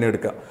നമ്മൾ അങ്ങനെ തന്നെ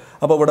എടുക്കുക.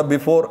 അപ്പോൾ ഇവിടെ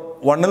ബിഫോർ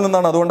 1ൽ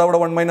നിന്നാണ്, അതുകൊണ്ട് അവിടെ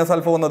 1 മൈനസ്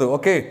ആൽഫ വന്നത്.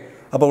 ഓക്കെ,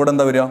 അപ്പോൾ ഇവിടെ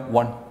എന്താ വരിക?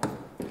 1.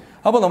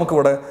 അപ്പോൾ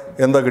നമുക്കിവിടെ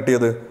എന്താ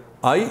കിട്ടിയത്?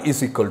 I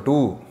is equal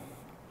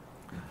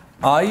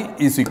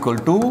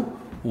to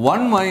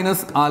 1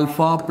 minus alpha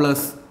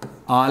plus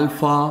alpha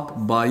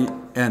by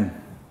n.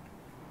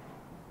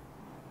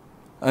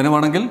 അതിന്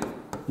വേണമെങ്കിൽ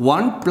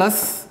 1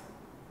 plus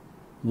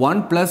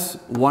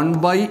 1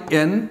 by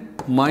n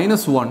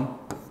minus 1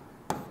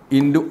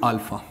 into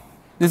alpha.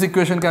 This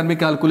equation can be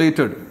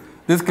calculated.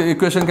 This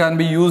equation can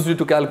be used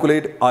to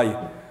calculate I.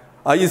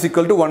 I is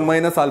equal to 1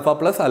 minus alpha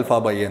plus alpha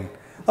by n.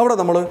 അവിടെ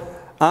നമ്മൾ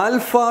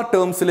alpha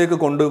ടേംസിലേക്ക്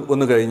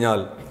കൊണ്ടുവന്നു കഴിഞ്ഞാൽ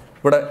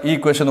ഇവിടെ ഈ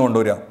equation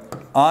കൊണ്ടുവരിക.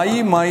 I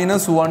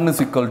minus 1 is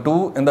equal to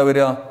എന്താ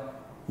വരിക?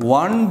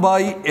 1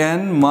 by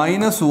n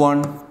minus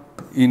 1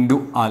 into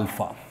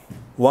alpha.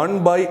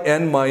 1 by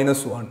n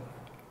minus 1.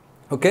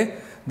 Okay,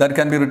 that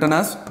can be written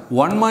as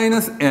 1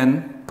 minus n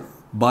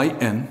by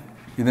n.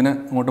 ഇതിനെ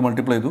അങ്ങോട്ട്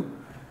മൾട്ടിപ്ലൈ ചെയ്തു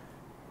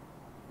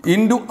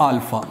into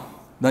alpha,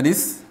 that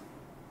is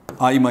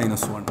I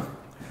minus 1.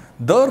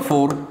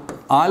 Therefore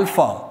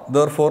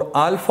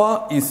alpha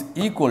is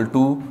equal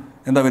to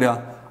എന്താ വരിക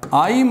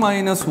I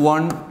minus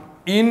 1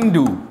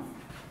 into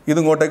ഇത്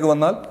ഇങ്ങോട്ടേക്ക്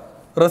വന്നാൽ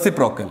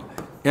reciprocal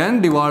n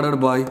divided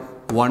by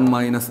 1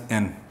 minus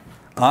n.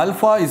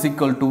 Alpha is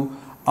equal to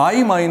I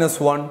minus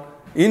 1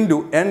 into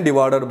n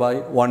divided by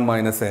 1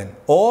 minus n,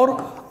 or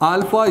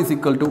alpha is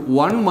equal to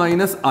 1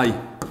 minus I.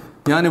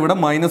 ഞാൻ ഇവിടെ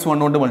minus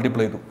 1 കൊണ്ട്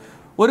multiply ചെയ്തു,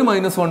 ഒരു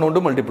മൈനസ് 1 കൊണ്ട്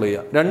multiply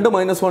ചെയ്യുക, രണ്ട്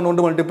മൈനസ് 1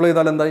 കൊണ്ട് മൾട്ടിപ്ലൈ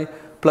ചെയ്താൽ എന്തായി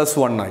പ്ലസ്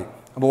 1 ആയി.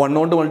 അപ്പോൾ 1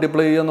 കൊണ്ട്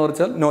മൾട്ടിപ്ലൈ ചെയ്യുക എന്ന്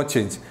വെച്ചാൽ നോ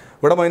ചേഞ്ച്.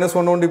 ഇവിടെ മൈനസ്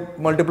 1 കൊണ്ട്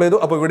മൾട്ടിപ്ലൈ ചെയ്തു,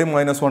 അപ്പോൾ ഇവിടെ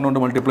മൈനസ് 1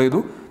 കൊണ്ട് മൾട്ടിപ്ലൈ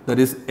ചെയ്തു,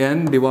 that is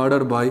n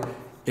divided by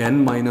n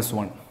minus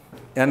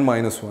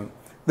 1.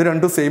 ഇത്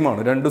രണ്ടും സെയിം ആണ്,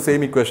 രണ്ടും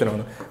സെയിം ഇക്വേഷൻ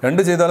ആണ്. രണ്ട്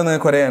ചെയ്താലും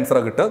നിങ്ങൾക്ക് ഒരേ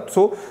ആൻസറാണ് കിട്ടുക.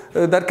 So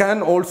that can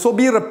also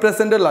be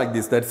represented like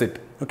this, that's it.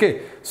 Okay,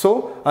 so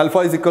alpha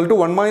is equal to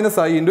 1 minus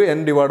I into N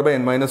divide by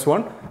N minus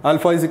 1.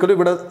 Alpha is equal to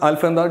ഇവിടെ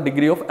alpha എന്താ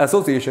degree of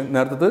association,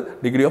 നേരത്തെ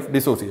degree of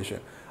dissociation.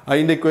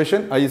 അതിൻ്റെ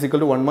equation I is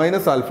equal to 1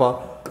 minus alpha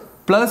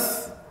plus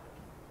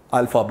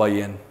alpha by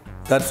N.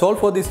 That's all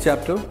for this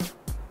chapter.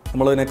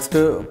 നമ്മൾ next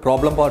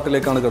problem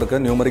പാർട്ടിലേക്കാണ് കിടക്കുക,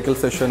 numerical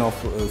session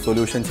of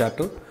solution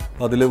chapter.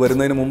 അതിൽ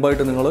വരുന്നതിന്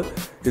മുമ്പായിട്ട് നിങ്ങൾ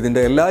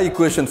ഇതിൻ്റെ എല്ലാ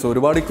ഇക്വേഷൻസും,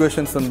 ഒരുപാട്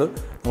ഇക്വേഷൻസ് ഉണ്ട്.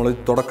 നമ്മൾ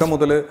തുടക്കം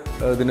മുതൽ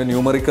ഇതിൻ്റെ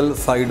ന്യൂമറിക്കൽ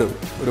സൈഡ്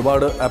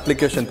ഒരുപാട്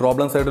ആപ്ലിക്കേഷൻ,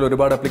 പ്രോബ്ലം സൈഡിൽ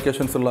ഒരുപാട്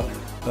ആപ്ലിക്കേഷൻസ് ഉള്ള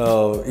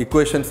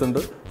ഇക്വേഷൻസ്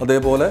ഉണ്ട്,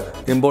 അതേപോലെ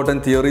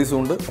ഇമ്പോർട്ടൻറ്റ് തിയറീസും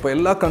ഉണ്ട്. അപ്പോൾ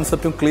എല്ലാ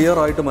കൺസെപ്റ്റും ക്ലിയർ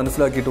ആയിട്ട്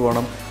മനസ്സിലാക്കിയിട്ട്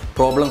വേണം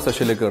പ്രോബ്ലം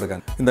സെഷനിലേക്ക്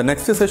കിടക്കാൻ. In the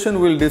next session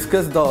will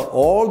discuss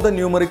all the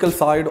numerical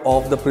side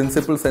of the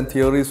principles and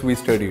theories we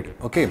studied.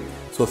 Okay,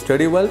 so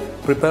study well,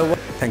 prepare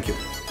well. Thank you.